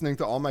for listening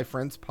to all my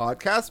friends'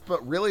 podcasts,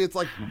 but really it's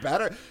like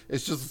better.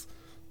 It's just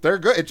they're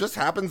good. It just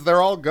happens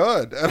they're all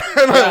good, and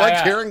I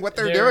like hearing what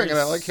they're doing, and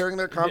I like hearing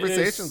their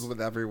conversations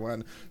with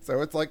everyone.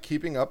 So it's like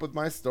keeping up with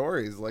my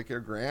stories, like your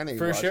granny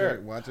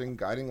watching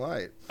Guiding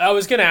Light. I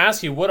was going to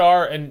ask you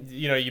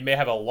you may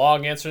have a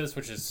long answer to this,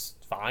 which is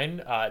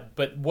fine.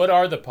 But what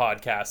are the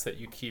podcasts that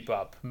you keep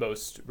up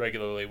most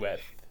regularly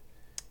with?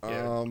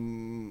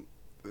 I'm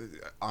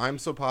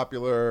So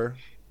Popular,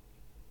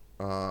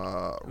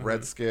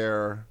 Red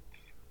Scare,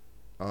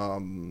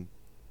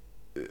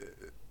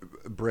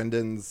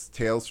 Brendan's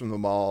Tales from the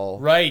Mall.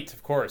 Right,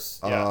 of course.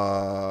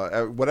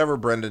 Yeah. Whatever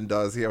Brendan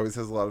does, he always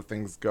has a lot of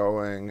things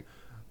going.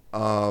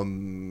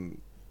 My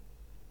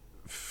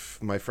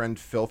friend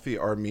Filthy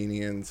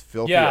Armenian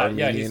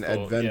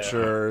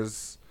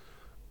Adventures.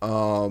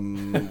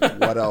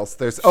 What else?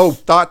 There's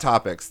Thought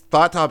Topics.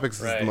 Thought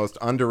Topics is the most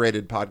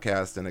underrated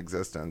podcast in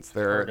existence.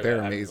 They're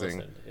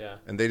amazing.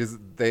 And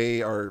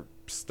they are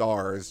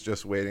stars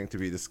just waiting to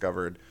be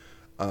discovered.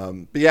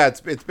 But yeah,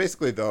 it's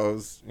basically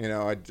those.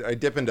 I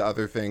dip into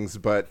other things,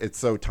 but it's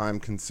so time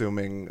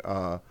consuming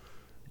to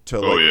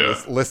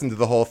listen to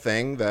the whole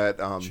thing that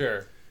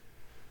sure.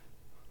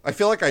 I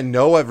feel like I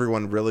know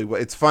everyone really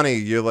well. It's funny,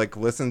 you like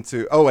listen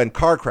to and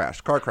Car Crash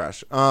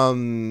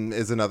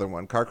is another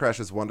one. Car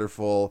Crash is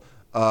wonderful.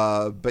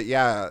 But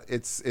yeah,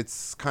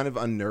 it's kind of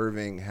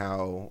unnerving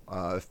how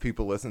if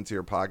people listen to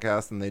your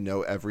podcast and they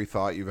know every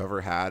thought you've ever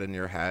had in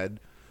your head,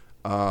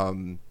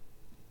 because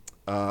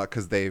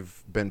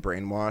they've been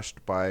brainwashed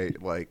by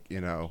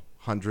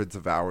hundreds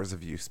of hours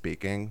of you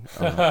speaking.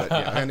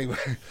 Anyway,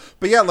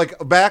 but yeah, like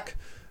back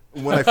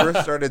when I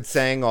first started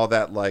saying all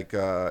that,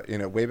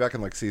 way back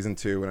in season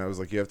 2, when I was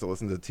like, you have to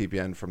listen to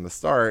TPN from the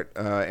start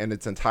in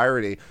its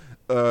entirety.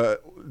 The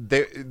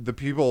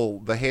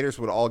haters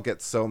would all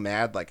get so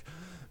mad, like,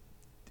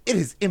 it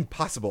is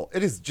impossible.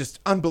 It is just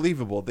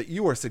unbelievable that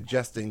you are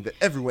suggesting that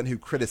everyone who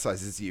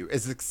criticizes you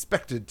is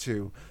expected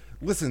to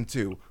listen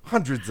to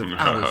hundreds of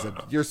hours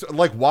of your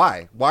like.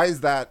 Why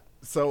is that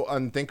so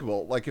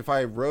unthinkable? Like, if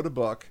I wrote a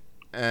book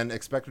and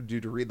expected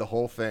you to read the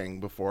whole thing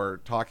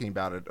before talking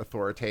about it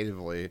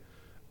authoritatively,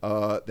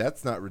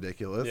 that's not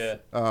ridiculous. Yeah,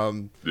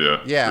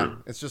 true.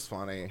 It's just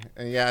funny.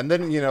 And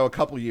then a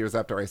couple years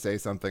after I say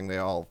something, they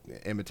all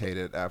imitate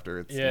it after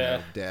it's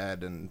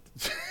dead and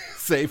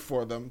safe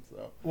for them.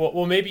 So.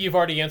 Well, maybe you've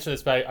already answered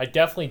this, but I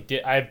definitely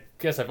did. I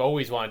guess I've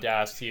always wanted to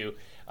ask you,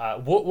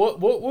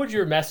 what would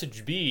your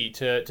message be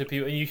to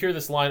people? And you hear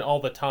this line all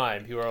the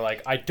time. People are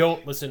like, I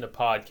don't listen to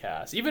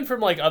podcasts, even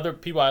from like other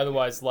people I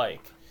otherwise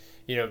like.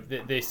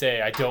 They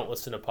say I don't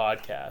listen to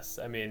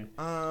podcasts. I mean,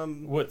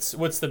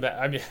 what's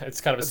the? I mean, it's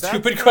kind of a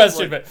stupid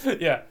question,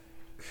 but yeah.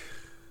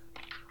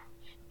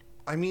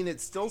 I mean, it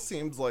still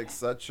seems like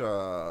such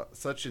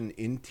an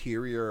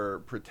interior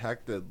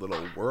protected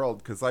little world,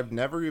 because I've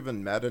never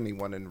even met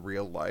anyone in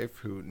real life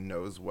who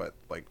knows what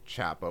like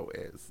Chapo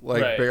is.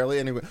 Like right. Barely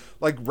anyone.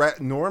 Like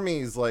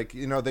normies, like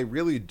they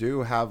really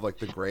do have like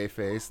the gray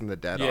face and the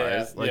dead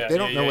eyes. Like they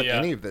don't know what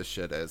any of this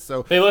shit is.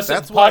 So they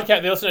listen to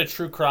podcast. They listen to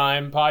true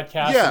crime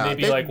podcasts. And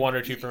maybe like one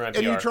or two from NPR.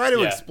 And you try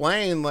to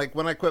explain, like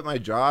when I quit my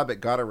job, it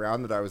got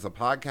around that I was a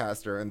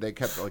podcaster, and they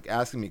kept like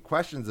asking me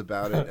questions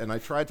about it, and I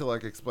tried to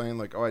like explain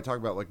like, I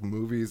talk about like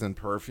movies and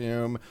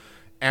perfume,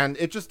 and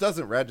it just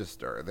doesn't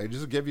register. They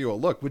just give you a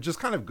look, which is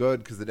kind of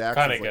good because it acts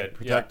as like a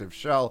protective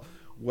shell,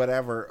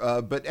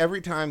 whatever. But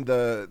every time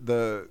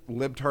the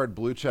libtard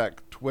blue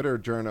check Twitter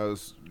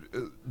journos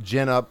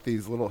gin up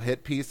these little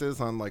hit pieces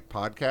on like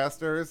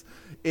podcasters,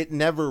 it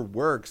never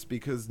works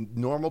because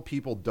normal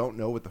people don't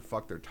know what the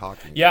fuck they're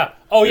talking about.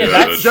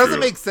 That doesn't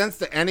make sense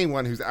to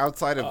anyone who's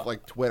outside of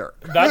like Twitter.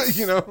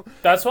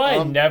 That's why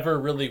I never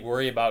really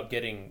worry about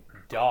getting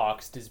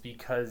doxxed, is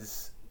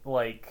because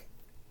like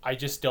I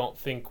just don't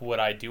think what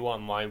I do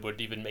online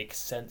would even make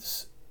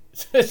sense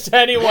to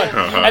anyone.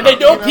 And they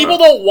don't. People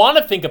don't want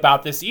to think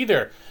about this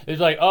either.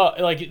 It's like,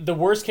 like the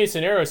worst case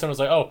scenario, someone's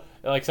like,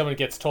 like someone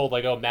gets told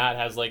like, Matt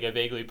has like a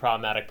vaguely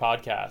problematic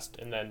podcast,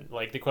 and then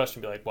like the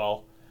question would be like,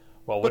 well,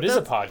 what is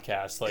a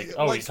podcast? Like,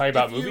 he's talking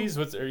about movies.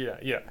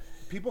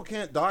 People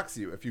can't dox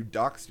you if you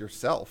dox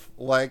yourself.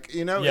 Like,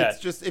 it's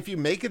just, if you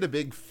make it a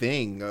big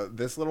thing,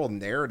 this little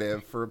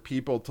narrative for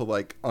people to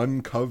like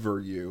uncover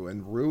you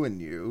and ruin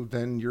you,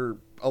 then you're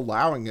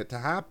allowing it to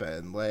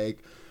happen. Like,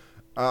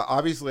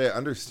 obviously I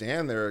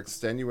understand there are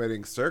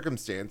extenuating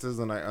circumstances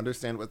and I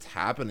understand what's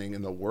happening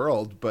in the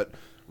world, but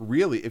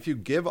really, if you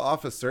give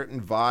off a certain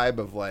vibe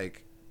of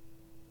like,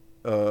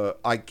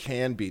 I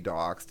can be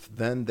doxxed,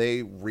 then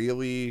they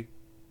really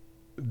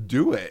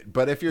do it.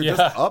 But if you're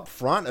just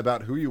upfront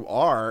about who you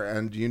are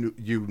and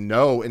you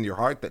know in your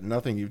heart that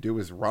nothing you do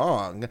is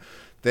wrong,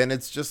 then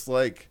it's just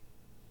like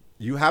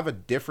you have a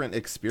different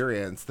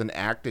experience than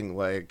acting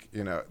like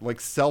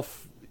like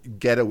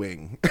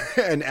self-ghettoing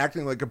and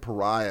acting like a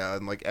pariah,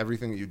 and like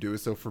everything that you do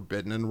is so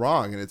forbidden and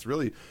wrong, and it's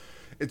really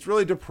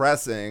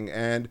depressing.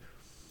 And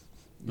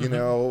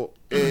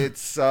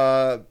it's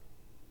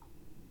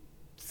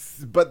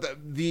but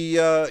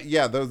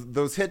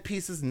those hit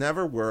pieces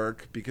never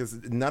work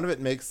because none of it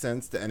makes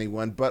sense to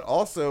anyone. But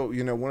also,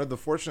 one of the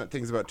fortunate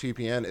things about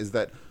TPN is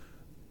that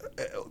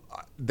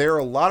there are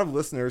a lot of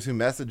listeners who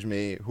message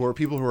me who are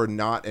people who are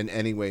not in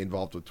any way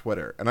involved with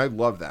Twitter, and I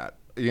love that.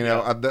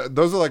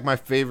 Those are like my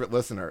favorite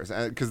listeners,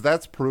 because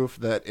that's proof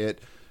that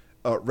it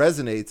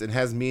resonates and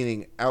has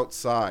meaning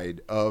outside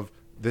of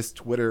this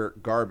Twitter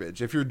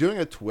garbage. If you're doing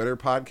a Twitter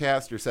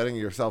podcast, you're setting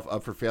yourself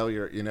up for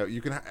failure.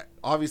 You can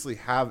obviously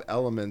have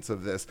elements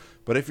of this,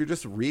 but if you're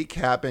just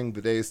recapping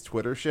the day's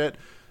Twitter shit,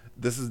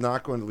 this is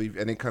not going to leave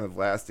any kind of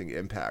lasting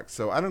impact.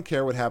 So I don't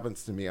care what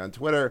happens to me on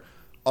Twitter.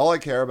 All I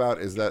care about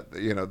is that,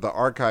 the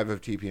archive of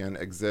TPN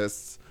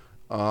exists.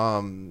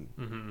 And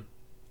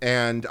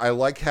I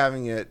like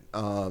having it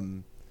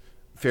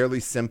fairly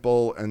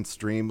simple and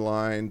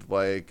streamlined.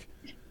 Like,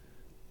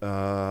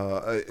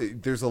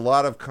 there's a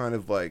lot of kind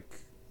of like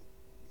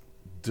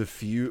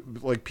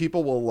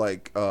people will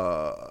like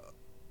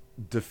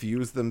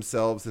diffuse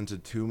themselves into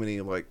too many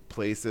like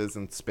places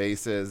and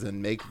spaces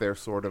and make their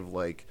sort of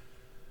like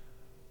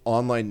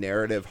online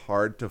narrative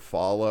hard to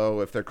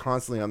follow if they're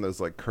constantly on those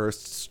like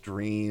cursed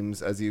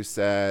streams, as you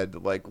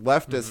said. Like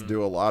leftists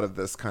do a lot of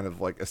this kind of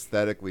like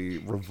aesthetically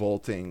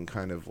revolting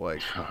kind of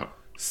like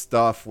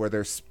stuff where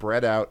they're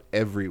spread out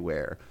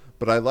everywhere.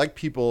 But I like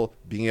people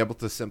being able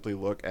to simply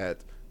look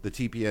at the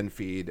TPN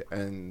feed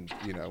and,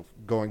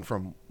 going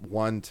from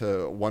 1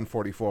 to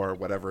 144,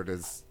 whatever it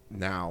is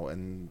now,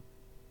 and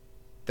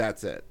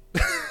that's it.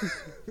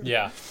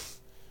 Yeah.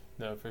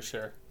 No, for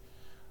sure.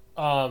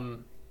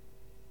 Kind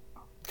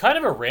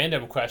of a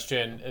random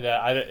question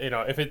that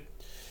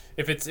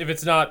if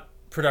it's not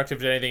productive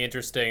to anything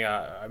interesting,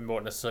 I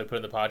won't necessarily put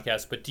in the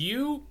podcast. But do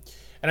you?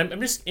 And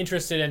I'm just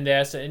interested in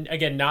this, and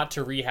again, not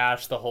to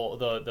rehash the whole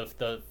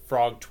the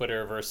frog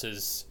Twitter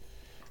versus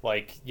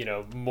like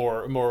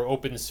more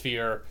open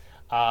sphere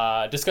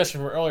discussion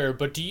from earlier.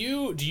 But do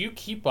you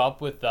keep up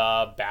with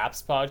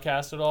BAP's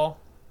podcast at all?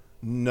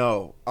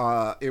 No,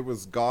 it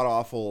was god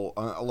awful,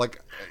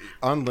 like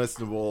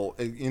unlistenable.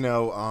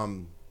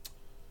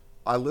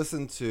 I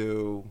listened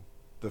to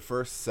the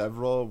first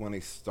several when he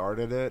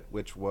started it,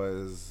 which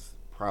was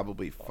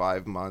probably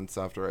 5 months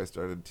after I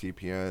started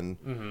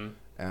TPN,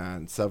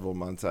 and several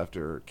months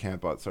after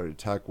Campbot started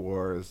Tech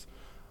Wars.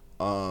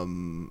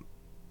 And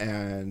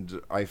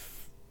I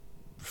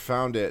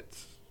found it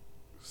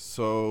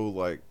so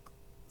like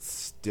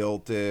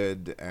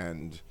stilted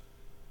and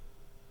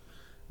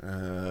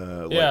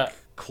like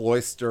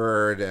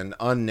cloistered and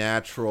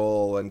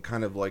unnatural and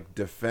kind of like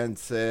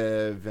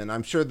defensive, and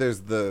I'm sure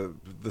there's the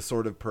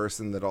sort of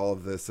person that all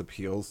of this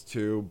appeals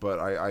to, but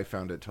I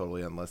found it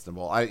totally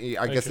unlistenable.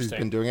 I guess he's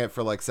been doing it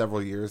for like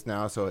several years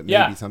now, so it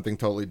may be something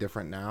totally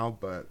different now,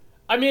 but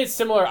I mean, it's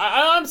similar.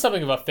 I'm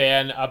something of a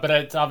fan, but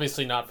it's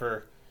obviously not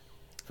for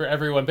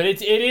everyone, but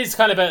it is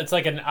kind of it's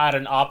like at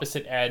an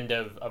opposite end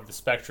of the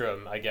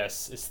spectrum, I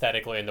guess,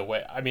 aesthetically, in the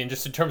way, I mean,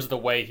 just in terms of the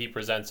way he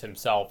presents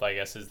himself, I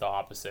guess, is the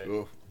opposite.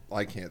 Ooh,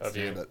 I can't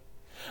stand it.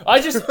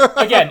 I just,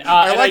 again,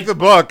 I like the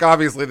book,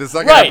 obviously. The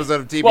second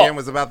episode of TPN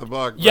was about the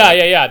book.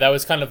 Yeah. That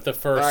was kind of the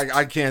first.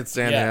 I can't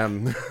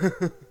stand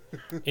him.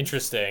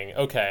 Interesting.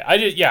 Okay. I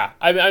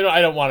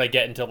don't want to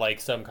get into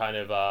like some kind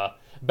of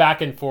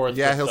back and forth.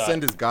 Yeah, he'll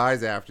send his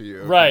guys after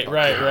you. Right.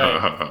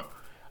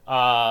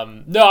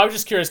 No, I was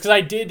just curious because I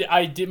did.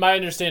 My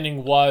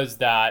understanding was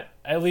that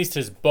at least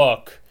his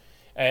book,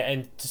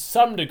 and to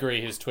some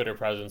degree his Twitter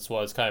presence,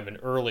 was kind of an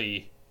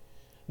early,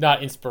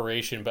 not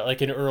inspiration, but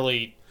like an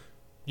early,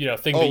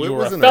 thing that you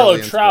were a fellow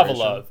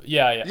travel of.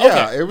 Yeah.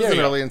 Yeah, okay. It was an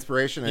early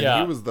inspiration,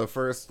 and he was the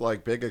first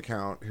like big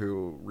account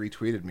who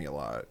retweeted me a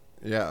lot.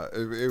 Yeah,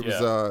 it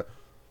was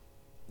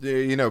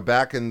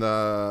back in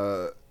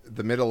the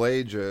Middle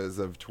Ages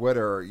of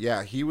Twitter.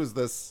 Yeah, he was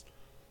this.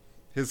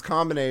 His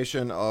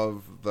combination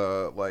of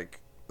the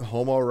like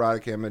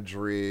homoerotic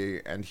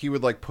imagery, and he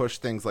would like push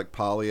things like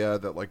Polya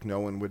that like no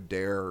one would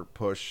dare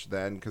push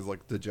then, because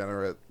like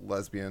degenerate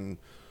lesbian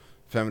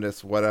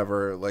feminists,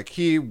 whatever. Like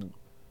he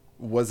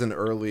was an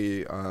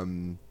early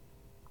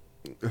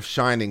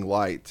shining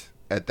light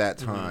at that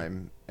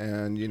time,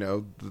 and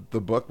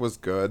the book was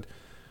good,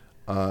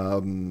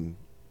 and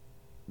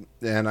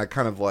I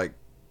kind of like,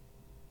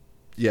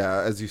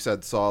 as you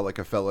said, saw like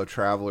a fellow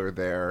traveler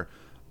there.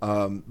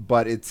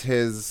 But it's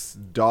his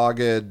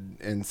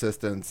dogged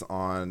insistence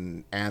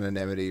on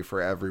anonymity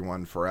for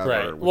everyone forever.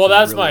 Right. Well,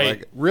 that's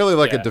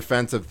really a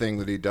defensive thing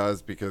that he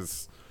does,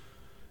 because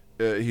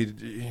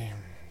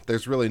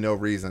there's really no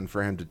reason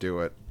for him to do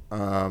it.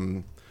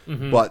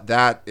 But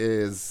that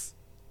is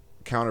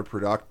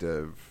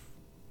counterproductive.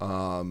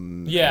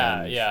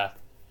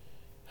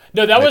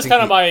 No, that was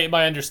kind of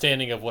my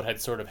understanding of what had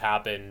sort of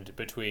happened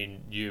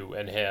between you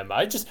and him.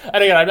 And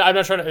again, I'm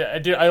not trying to. I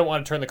don't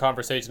want to turn the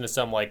conversation to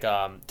some like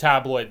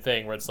tabloid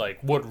thing where it's like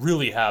what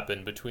really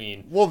happened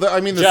between. Well, the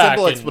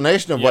simple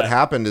explanation of what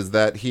happened is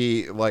that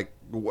he like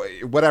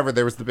whatever.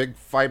 There was the big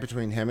fight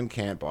between him and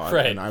Campbot,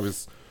 and I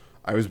was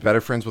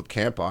better friends with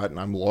Campbot, and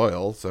I'm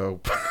loyal,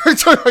 so I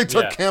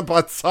took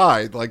Campbot's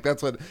side. Like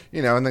that's what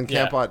and then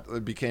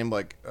Campbot became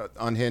like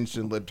unhinged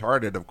and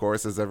libtarded, of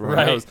course, as everyone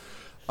knows.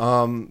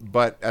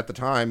 But at the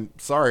time,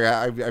 sorry,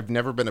 I've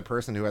never been a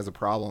person who has a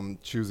problem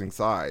choosing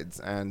sides,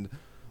 and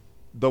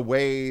the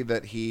way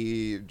that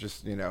he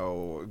just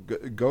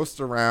ghosts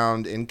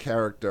around in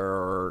character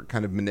or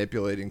kind of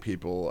manipulating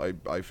people,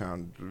 I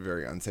found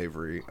very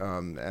unsavory.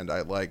 And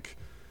I liked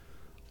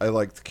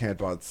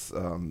Cantbot's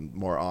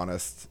more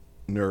honest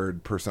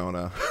nerd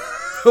persona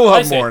a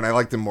lot more, and I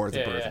liked him more as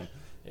a person.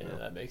 Yeah,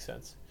 that makes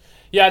sense.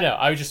 Yeah, no,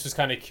 I was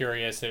kind of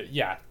curious.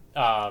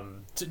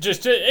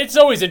 It's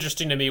always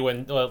interesting to me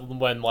when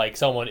like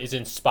someone is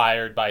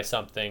inspired by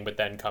something but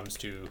then comes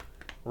to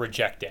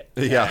reject it.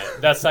 Yeah,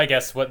 that's I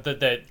guess what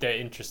the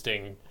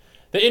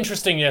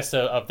interestingness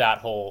of that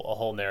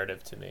whole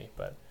narrative to me.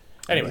 But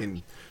anyway, I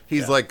mean,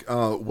 he's like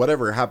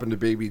whatever happened to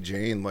Baby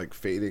Jane, like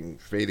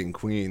fading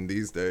queen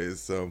these days.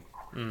 So.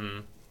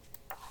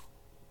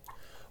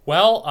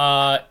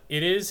 Well,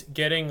 it is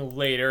getting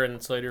later, and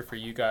it's later for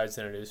you guys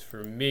than it is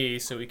for me,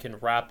 so we can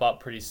wrap up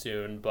pretty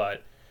soon.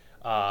 But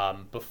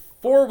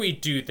before we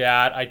do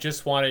that, I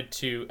just wanted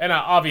to, and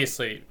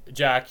obviously,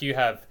 Jack, you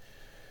have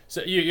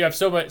so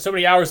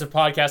many hours of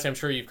podcasting. I'm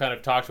sure you've kind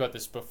of talked about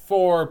this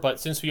before, but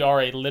since we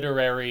are a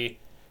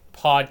literary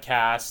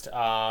podcast,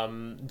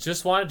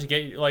 just wanted to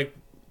get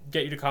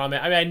you to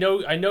comment. I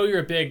mean, I know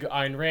you're a big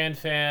Ayn Rand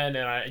fan,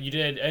 and you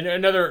did. And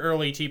another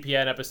early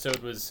TPN episode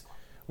was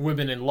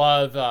Women in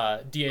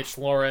Love, D.H.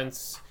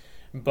 Lawrence.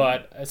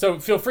 But so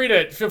feel free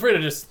to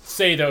just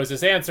say those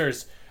as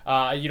answers.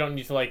 You don't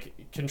need to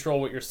like control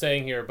what you're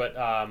saying here, but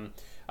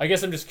I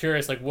guess I'm just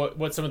curious, like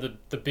what some of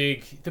the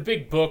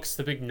big books,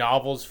 the big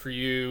novels for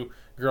you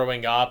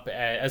growing up,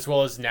 as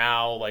well as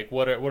now, like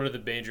what are the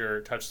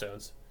major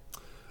touchstones?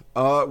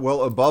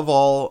 Well, above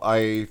all,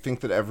 I think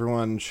that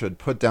everyone should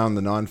put down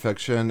the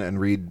nonfiction and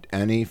read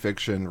any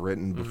fiction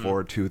written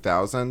before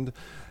 2000,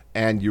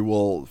 and you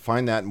will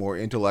find that more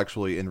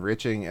intellectually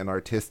enriching and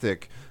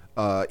artistic.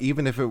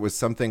 Even if it was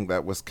something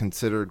that was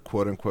considered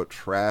quote-unquote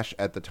trash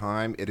at the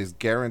time, it is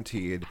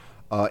guaranteed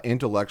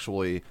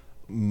intellectually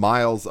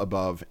miles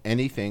above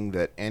anything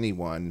that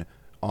anyone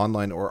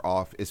online or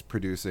off, is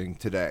producing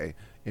today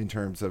in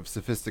terms of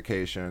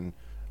sophistication,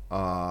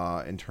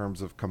 in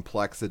terms of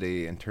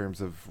complexity, in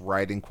terms of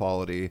writing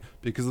quality,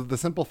 because of the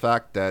simple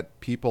fact that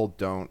people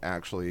don't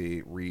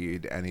actually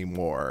read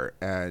anymore.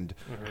 And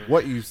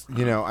what you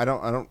know, I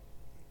don't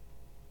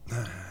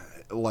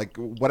like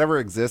whatever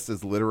exists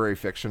as literary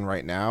fiction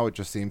right now. It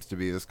just seems to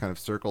be this kind of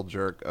circle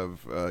jerk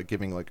of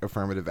giving like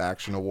affirmative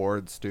action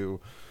awards to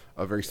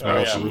a very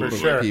small group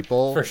of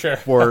people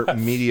for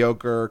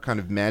mediocre kind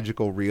of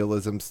magical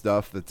realism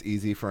stuff that's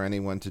easy for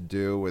anyone to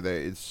do. Where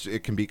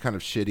it can be kind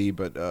of shitty,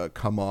 but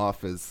come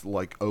off as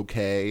like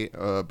okay.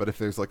 But if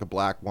there's like a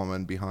black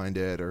woman behind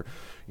it, or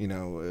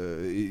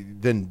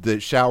then they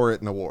shower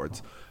it in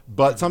awards.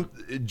 But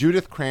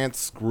Judith Krantz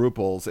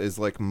Scruples is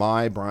like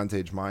my Bronze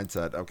Age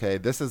mindset. Okay,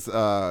 this is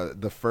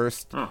the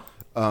first,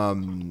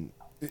 one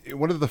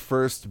of the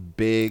first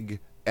big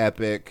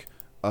epic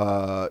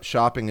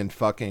shopping and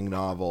fucking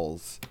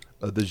novels,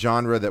 the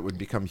genre that would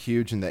become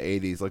huge in the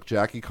 80s, like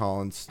Jackie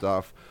Collins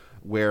stuff,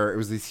 where it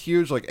was these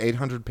huge like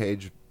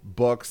 800-page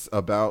books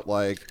about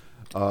like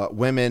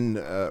women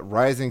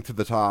rising to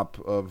the top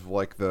of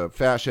like the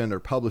fashion or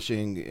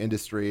publishing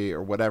industry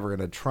or whatever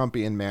in a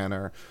Trumpian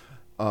manner.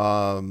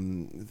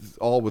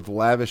 All with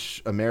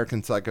lavish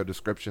American Psycho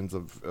descriptions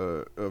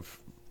of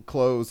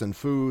clothes and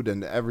food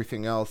and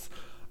everything else.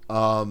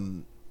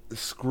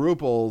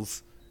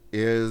 Scruples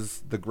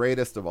is the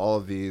greatest of all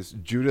of these.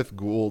 Judith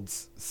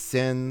Gould's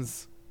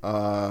Sins,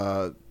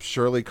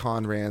 Shirley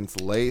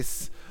Conran's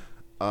Lace.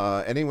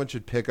 Anyone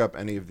should pick up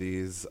any of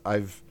these.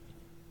 I've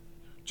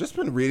just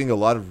been reading a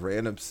lot of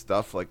random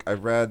stuff. Like I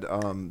read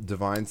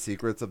Divine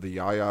Secrets of the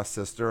Yaya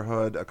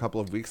Sisterhood a couple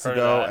of weeks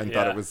ago and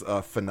thought it was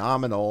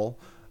phenomenal.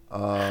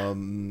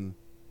 Any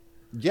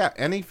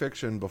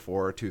fiction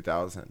before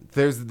 2000.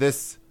 There's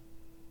this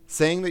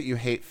saying that you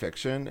hate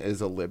fiction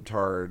is a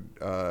libtard,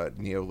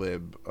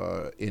 neolib,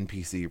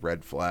 NPC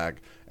red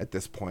flag at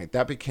this point.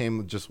 That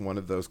became just one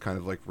of those kind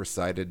of like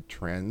recited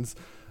trends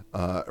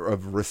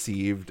of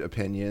received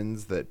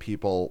opinions that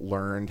people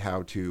learned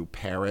how to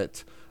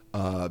parrot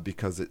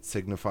because it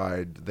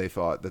signified they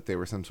thought that they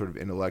were some sort of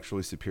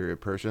intellectually superior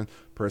person.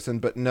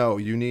 But no,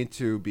 you need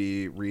to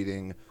be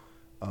reading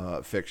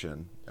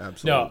fiction.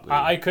 Absolutely. No,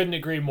 I couldn't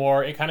agree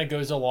more. It kind of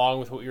goes along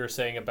with what you were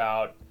saying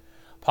about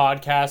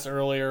podcasts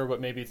earlier, but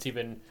maybe it's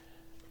even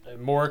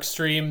more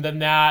extreme than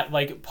that.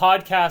 Like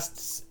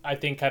podcasts, I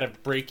think, kind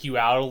of break you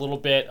out a little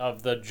bit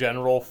of the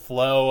general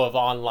flow of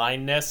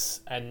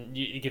onlineness, and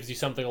it gives you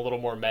something a little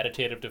more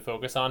meditative to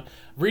focus on.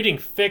 Reading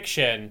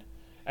fiction,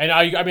 and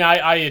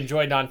I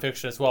enjoy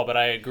nonfiction as well, but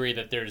I agree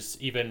that there's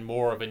even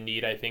more of a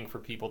need, I think, for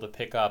people to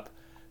pick up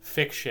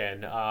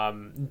fiction.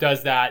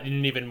 Does that in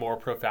an even more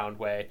profound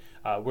way.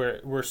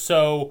 We're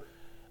so,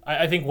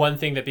 I think one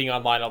thing that being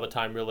online all the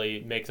time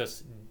really makes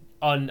us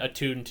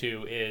unattuned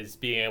to is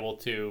being able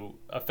to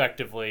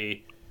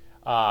effectively,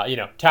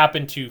 tap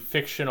into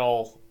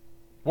fictional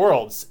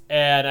worlds.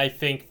 And I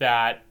think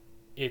that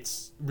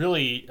it's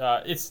really,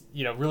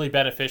 really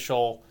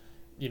beneficial,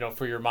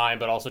 for your mind,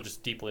 but also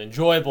just deeply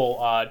enjoyable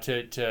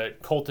to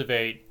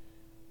cultivate,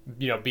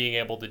 being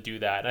able to do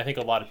that. And I think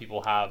a lot of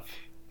people have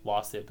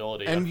lost the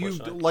ability. And you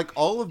like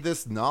all of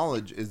this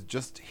knowledge is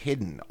just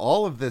hidden.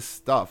 All of this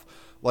stuff,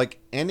 like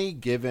any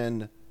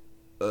given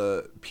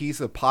piece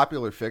of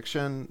popular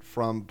fiction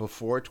from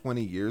before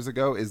 20 years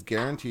ago is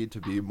guaranteed to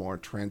be more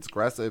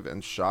transgressive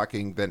and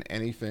shocking than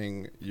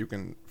anything you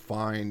can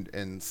find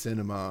in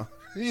cinema,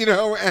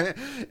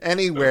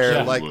 anywhere.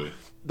 Absolutely.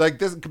 Like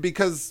this,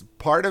 because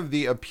part of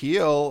the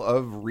appeal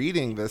of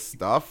reading this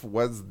stuff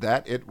was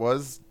that it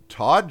was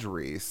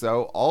tawdry.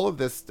 So all of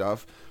this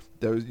stuff,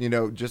 those,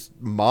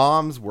 just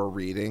moms were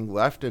reading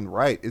left and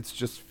right. It's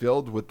just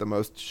filled with the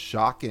most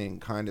shocking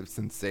kind of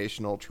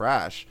sensational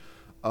trash.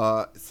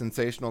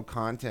 Sensational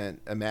content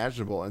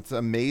imaginable. It's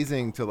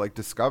amazing to like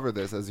discover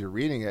this as you're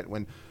reading it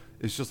when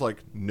it's just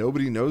like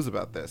nobody knows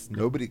about this,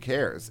 nobody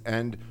cares.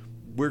 And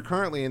we're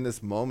currently in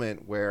this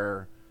moment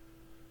where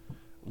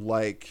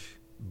like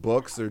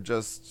books are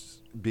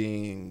just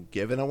being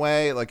given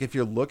away. Like if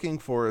you're looking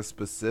for a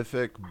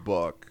specific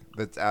book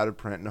that's out of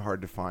print and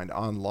hard to find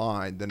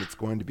online, then it's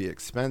going to be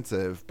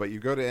expensive. But you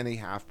go to any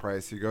half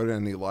price, you go to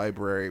any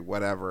library,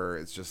 whatever,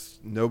 it's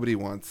just nobody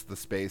wants the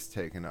space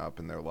taken up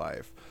in their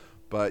life.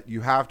 But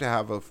you have to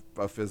have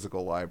a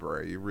physical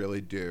library. You really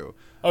do.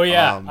 Oh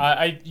yeah,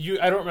 I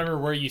don't remember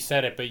where you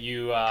said it, but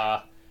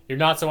you're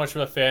not so much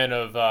of a fan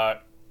of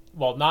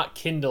not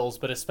Kindles,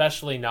 but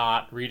especially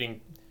not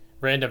reading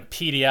random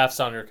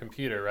PDFs on your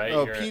computer, right?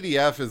 Oh,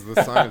 PDF is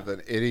the sign of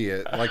an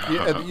idiot. Like,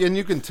 and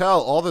you can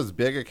tell all those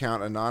big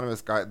account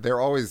anonymous guys.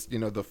 They're always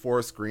the 4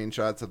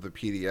 screenshots of the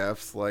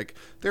PDFs. Like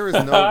there is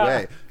no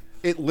way.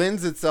 It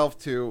lends itself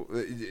to,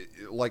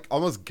 like,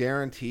 almost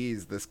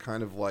guarantees this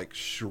kind of, like,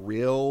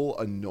 shrill,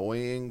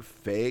 annoying,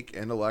 fake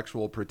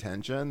intellectual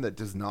pretension that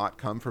does not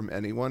come from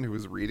anyone who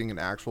is reading an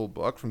actual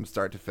book from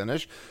start to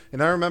finish.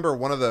 And I remember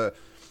one of the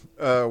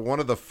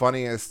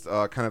funniest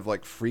kind of,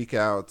 like,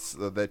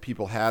 freakouts that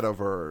people had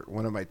over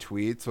one of my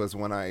tweets was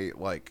when I,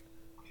 like,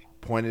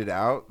 pointed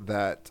out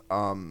that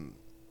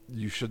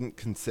you shouldn't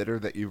consider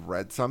that you've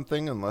read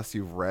something unless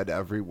you've read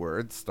every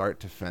word start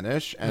to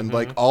finish. And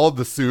like all of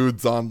the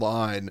Suds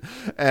online,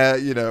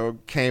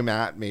 came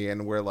at me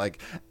and were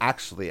like,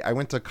 actually, I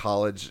went to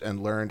college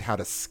and learned how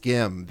to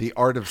skim, the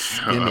art of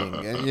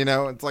skimming. And,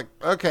 it's like,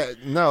 okay,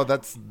 no,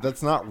 that's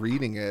not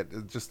reading it.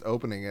 It's just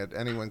opening it.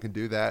 Anyone can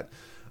do that.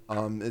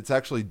 It's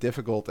actually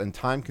difficult and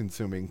time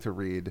consuming to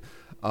read.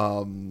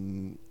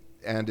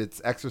 And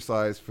it's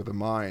exercise for the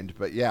mind.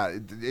 But yeah,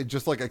 it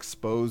just like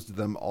exposed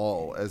them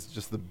all as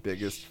just the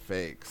biggest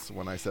fakes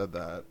when I said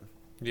that.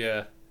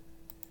 Yeah.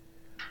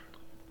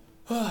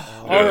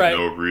 All right.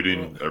 No,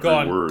 reading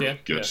every word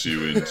gets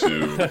you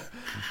into.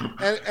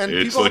 and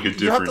it's people, like a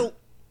different.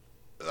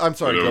 I'm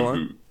sorry. Go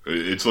on.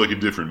 It's like a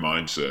different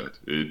mindset.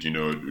 It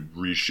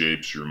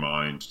reshapes your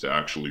mind to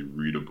actually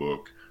read a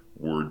book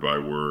word by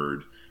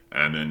word.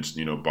 And then,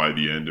 by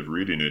the end of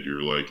reading it,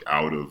 you're like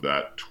out of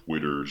that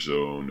Twitter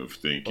zone of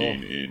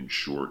thinking in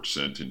short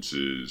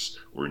sentences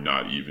or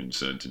not even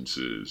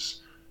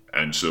sentences.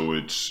 And so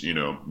it's,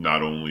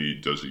 not only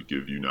does it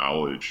give you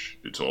knowledge,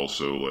 it's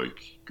also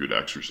like good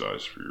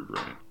exercise for your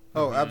brain.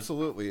 Oh,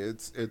 absolutely.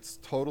 It's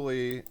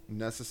totally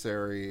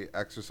necessary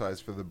exercise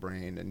for the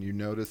brain, and you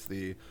notice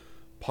the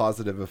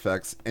positive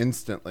effects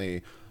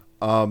instantly.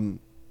 But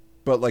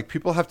like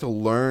people have to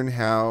learn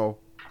how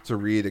to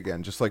read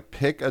again. Just like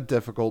pick a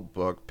difficult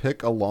book,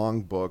 pick a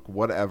long book,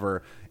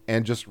 whatever,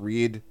 and just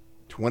read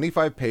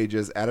 25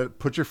 pages at it.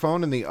 Put your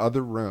phone in the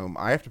other room.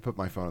 I have to put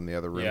my phone in the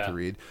other room to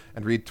read,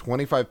 and read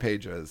 25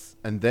 pages,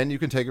 and then you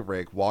can take a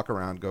break, walk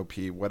around, go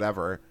pee,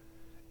 whatever,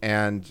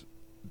 and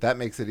that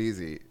makes it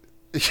easy.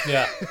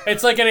 Yeah,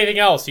 it's like anything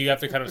else. You have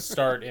to kind of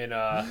start in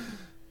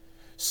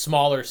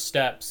smaller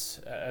steps,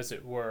 as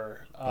it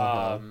were.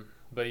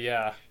 But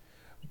yeah,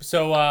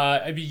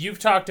 so you've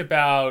talked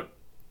about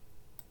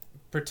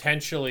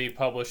potentially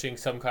publishing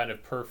some kind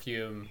of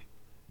perfume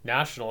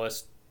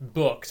nationalist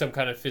book, some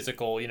kind of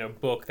physical,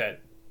 book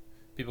that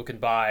people can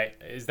buy.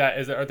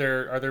 Are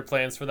there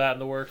plans for that in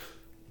the work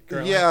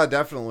currently? Yeah,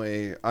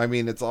 definitely. I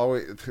mean,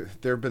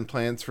 there have been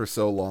plans for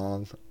so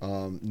long.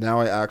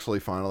 Now I actually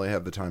finally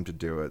have the time to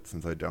do it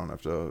since I don't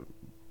have to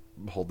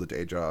hold the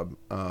day job.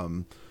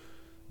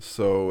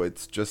 So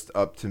it's just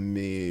up to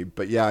me.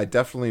 But yeah, I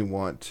definitely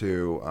want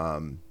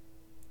to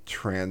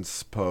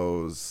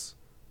transpose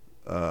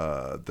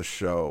the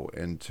show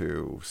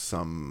into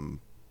some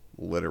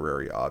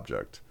literary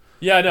object.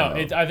 Yeah, no,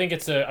 I think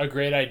it's a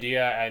great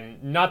idea,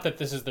 and not that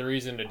this is the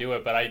reason to do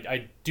it, but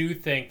I do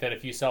think that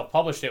if you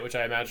self-published it, which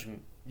I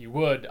imagine you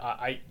would,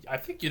 I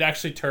think you'd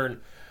actually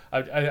turn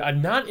a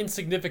not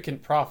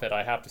insignificant profit,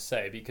 I have to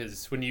say,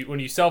 because when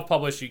you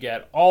self-publish, you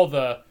get all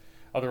the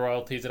other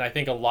royalties, and I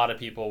think a lot of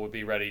people would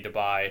be ready to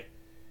buy.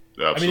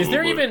 Absolutely.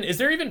 I mean, is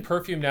there even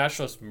Perfume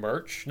Nationalist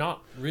merch?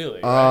 Not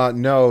really. Right?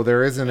 No,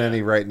 there isn't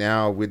any right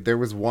now. There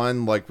was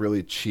one like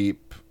really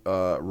cheap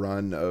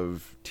run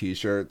of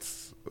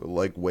T-shirts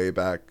like way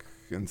back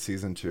in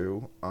season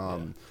 2.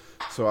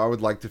 So I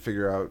would like to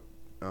figure out,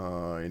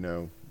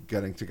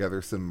 getting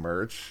together some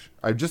merch.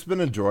 I've just been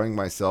enjoying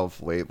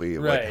myself lately,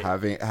 like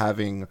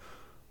having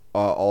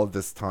all of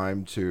this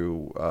time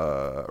to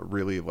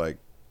really like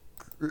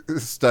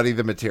study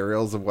the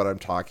materials of what I'm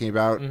talking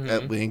about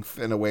at length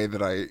in a way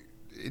that I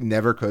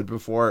never could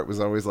before. It was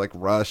always like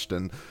rushed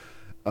and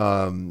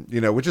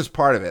which is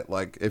part of it.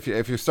 Like if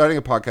you're starting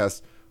a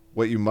podcast,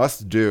 what you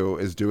must do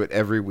is do it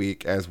every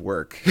week as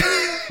work.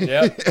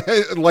 Yeah.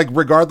 Like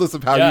regardless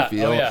of how you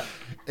feel. Oh, yeah.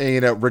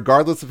 And,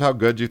 regardless of how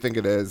good you think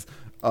it is,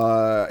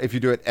 if you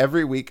do it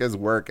every week as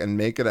work and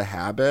make it a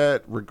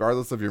habit,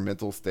 regardless of your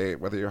mental state,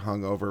 whether you're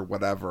hungover,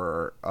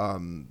 whatever,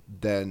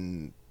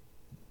 then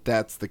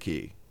that's the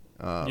key.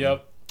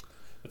 Yep.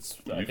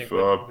 I think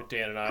what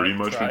Dan and I pretty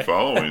much been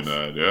following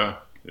that. Yeah.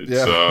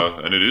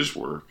 And it is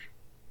work,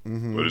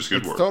 but it's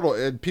good work.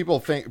 Total.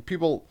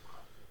 People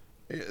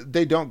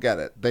they don't get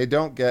it.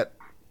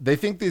 They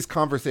think these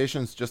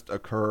conversations just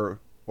occur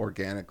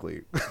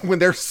organically when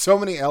there's so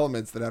many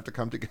elements that have to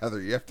come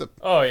together. You have to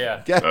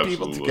get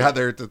people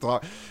together to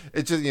talk.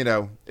 It's just,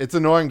 it's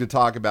annoying to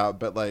talk about,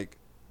 but like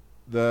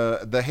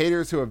the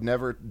haters who have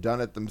never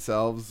done it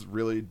themselves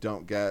really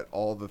don't get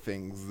all the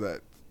things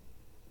that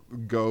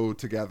go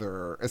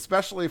together,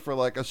 especially for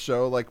like a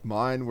show like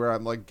mine where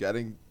I'm like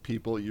getting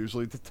people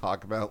usually to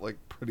talk about like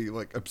pretty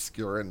like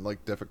obscure and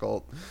like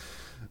difficult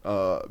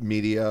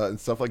media and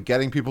stuff, like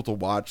getting people to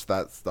watch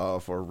that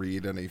stuff or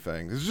read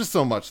anything. There's just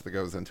so much that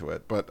goes into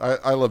it, but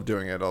I love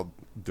doing it. I'll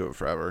do it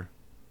forever.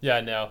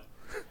 Yeah, no,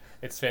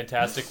 it's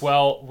fantastic.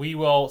 Well, we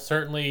will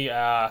certainly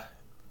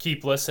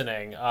keep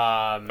listening.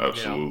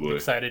 Absolutely.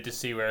 Excited to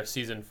see where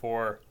season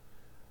 4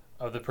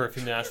 of the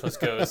Perfume Nationalist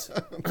goes.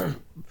 The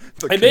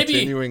and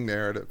continuing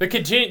narrative.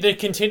 The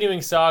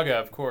continuing saga,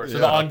 of course. Or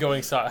the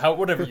ongoing saga.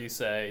 Whatever you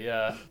say,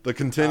 yeah. The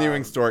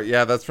continuing story.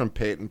 Yeah, that's from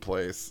Peyton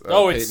Place.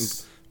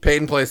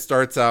 Peyton Place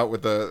starts out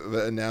with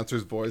the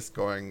announcer's voice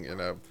going,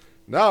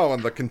 now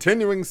on the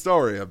continuing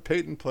story of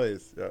Peyton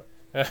Place.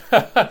 Yeah.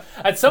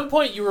 At some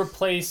point, you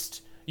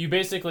replaced you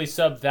basically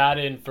subbed that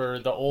in for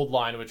the old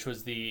line, which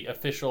was the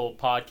official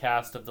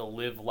podcast of the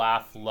Live,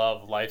 Laugh,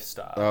 Love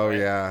lifestyle. Oh right?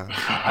 yeah,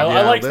 I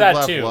liked Live, that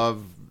Laugh, too.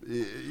 Love.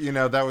 You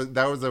know, that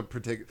was a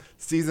particular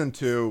season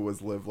 2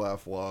 was Live,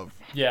 Laugh, Love.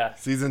 Yeah.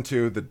 Season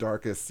 2, the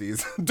darkest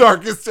season,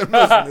 darkest and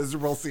most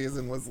miserable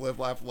season was Live,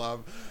 Laugh,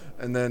 Love,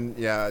 and then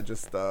I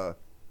just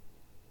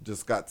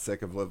got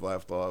sick of Live,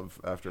 Laugh,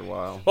 Love after a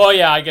while. Well,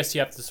 yeah, I guess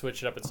you have to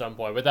switch it up at some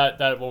point, but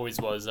that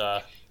always was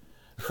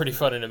pretty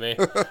funny to me.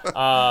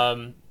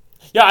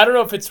 Yeah, I don't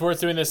know if it's worth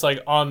doing this like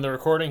on the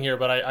recording here,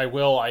 but I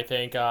will. I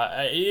think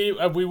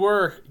we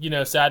were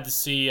sad to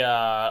see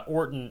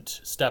Orton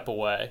step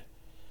away.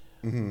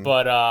 Mm-hmm.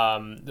 But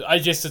I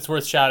guess it's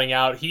worth shouting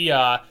out. He,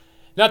 not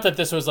that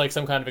this was like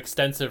some kind of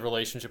extensive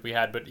relationship we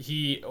had, but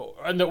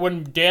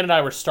when Dan and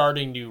I were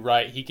starting to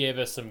write, he gave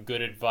us some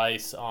good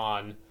advice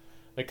on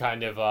the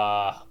kind of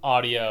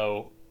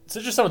audio.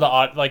 So just some of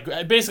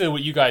the basically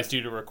what you guys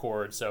do to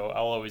record. So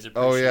I'll always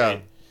appreciate. Oh yeah,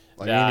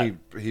 I that. mean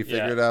he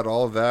figured out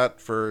all of that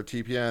for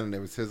TPN, and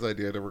it was his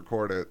idea to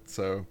record it.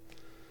 So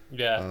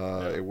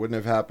it wouldn't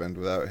have happened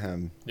without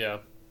him. Yeah.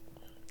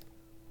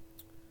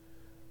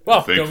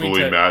 Well,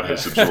 thankfully, Matt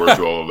has absorbed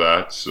all of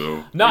that.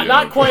 So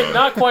not quite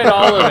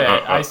all of it.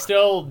 I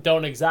still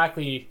don't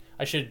exactly.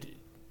 I should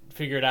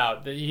figure it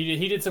out.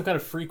 He did some kind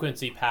of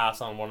frequency pass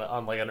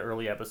on like an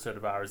early episode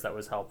of ours that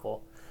was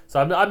helpful. So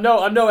I'm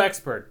no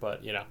expert,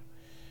 but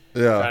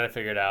trying to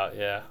figure it out.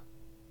 Yeah.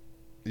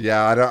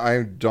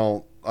 Yeah,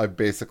 I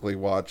basically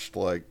watched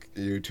like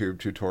YouTube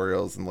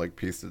tutorials and like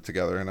pieced it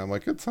together, and I'm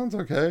like, it sounds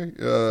okay.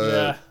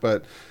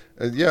 But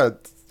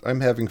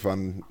I'm having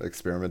fun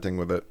experimenting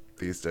with it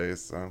these days.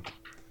 So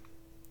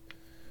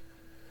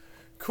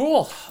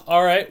cool.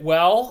 All right.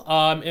 Well,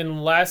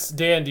 unless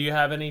Dan, do you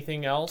have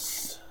anything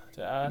else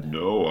to add?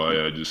 No,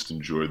 I just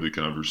enjoyed the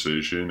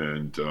conversation,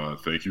 and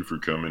thank you for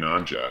coming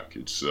on, Jack.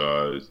 It's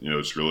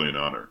it's really an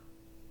honor.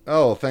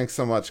 Oh, thanks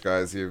so much,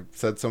 guys. You've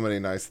said so many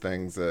nice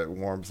things. It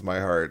warms my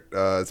heart.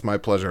 It's my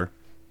pleasure.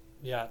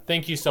 Yeah.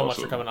 Thank you so much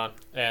for coming on,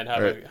 and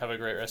have a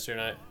great rest of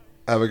your night.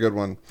 Have a good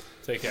one.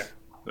 Take care.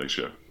 Thanks,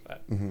 Jeff. Bye.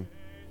 Mm-hmm.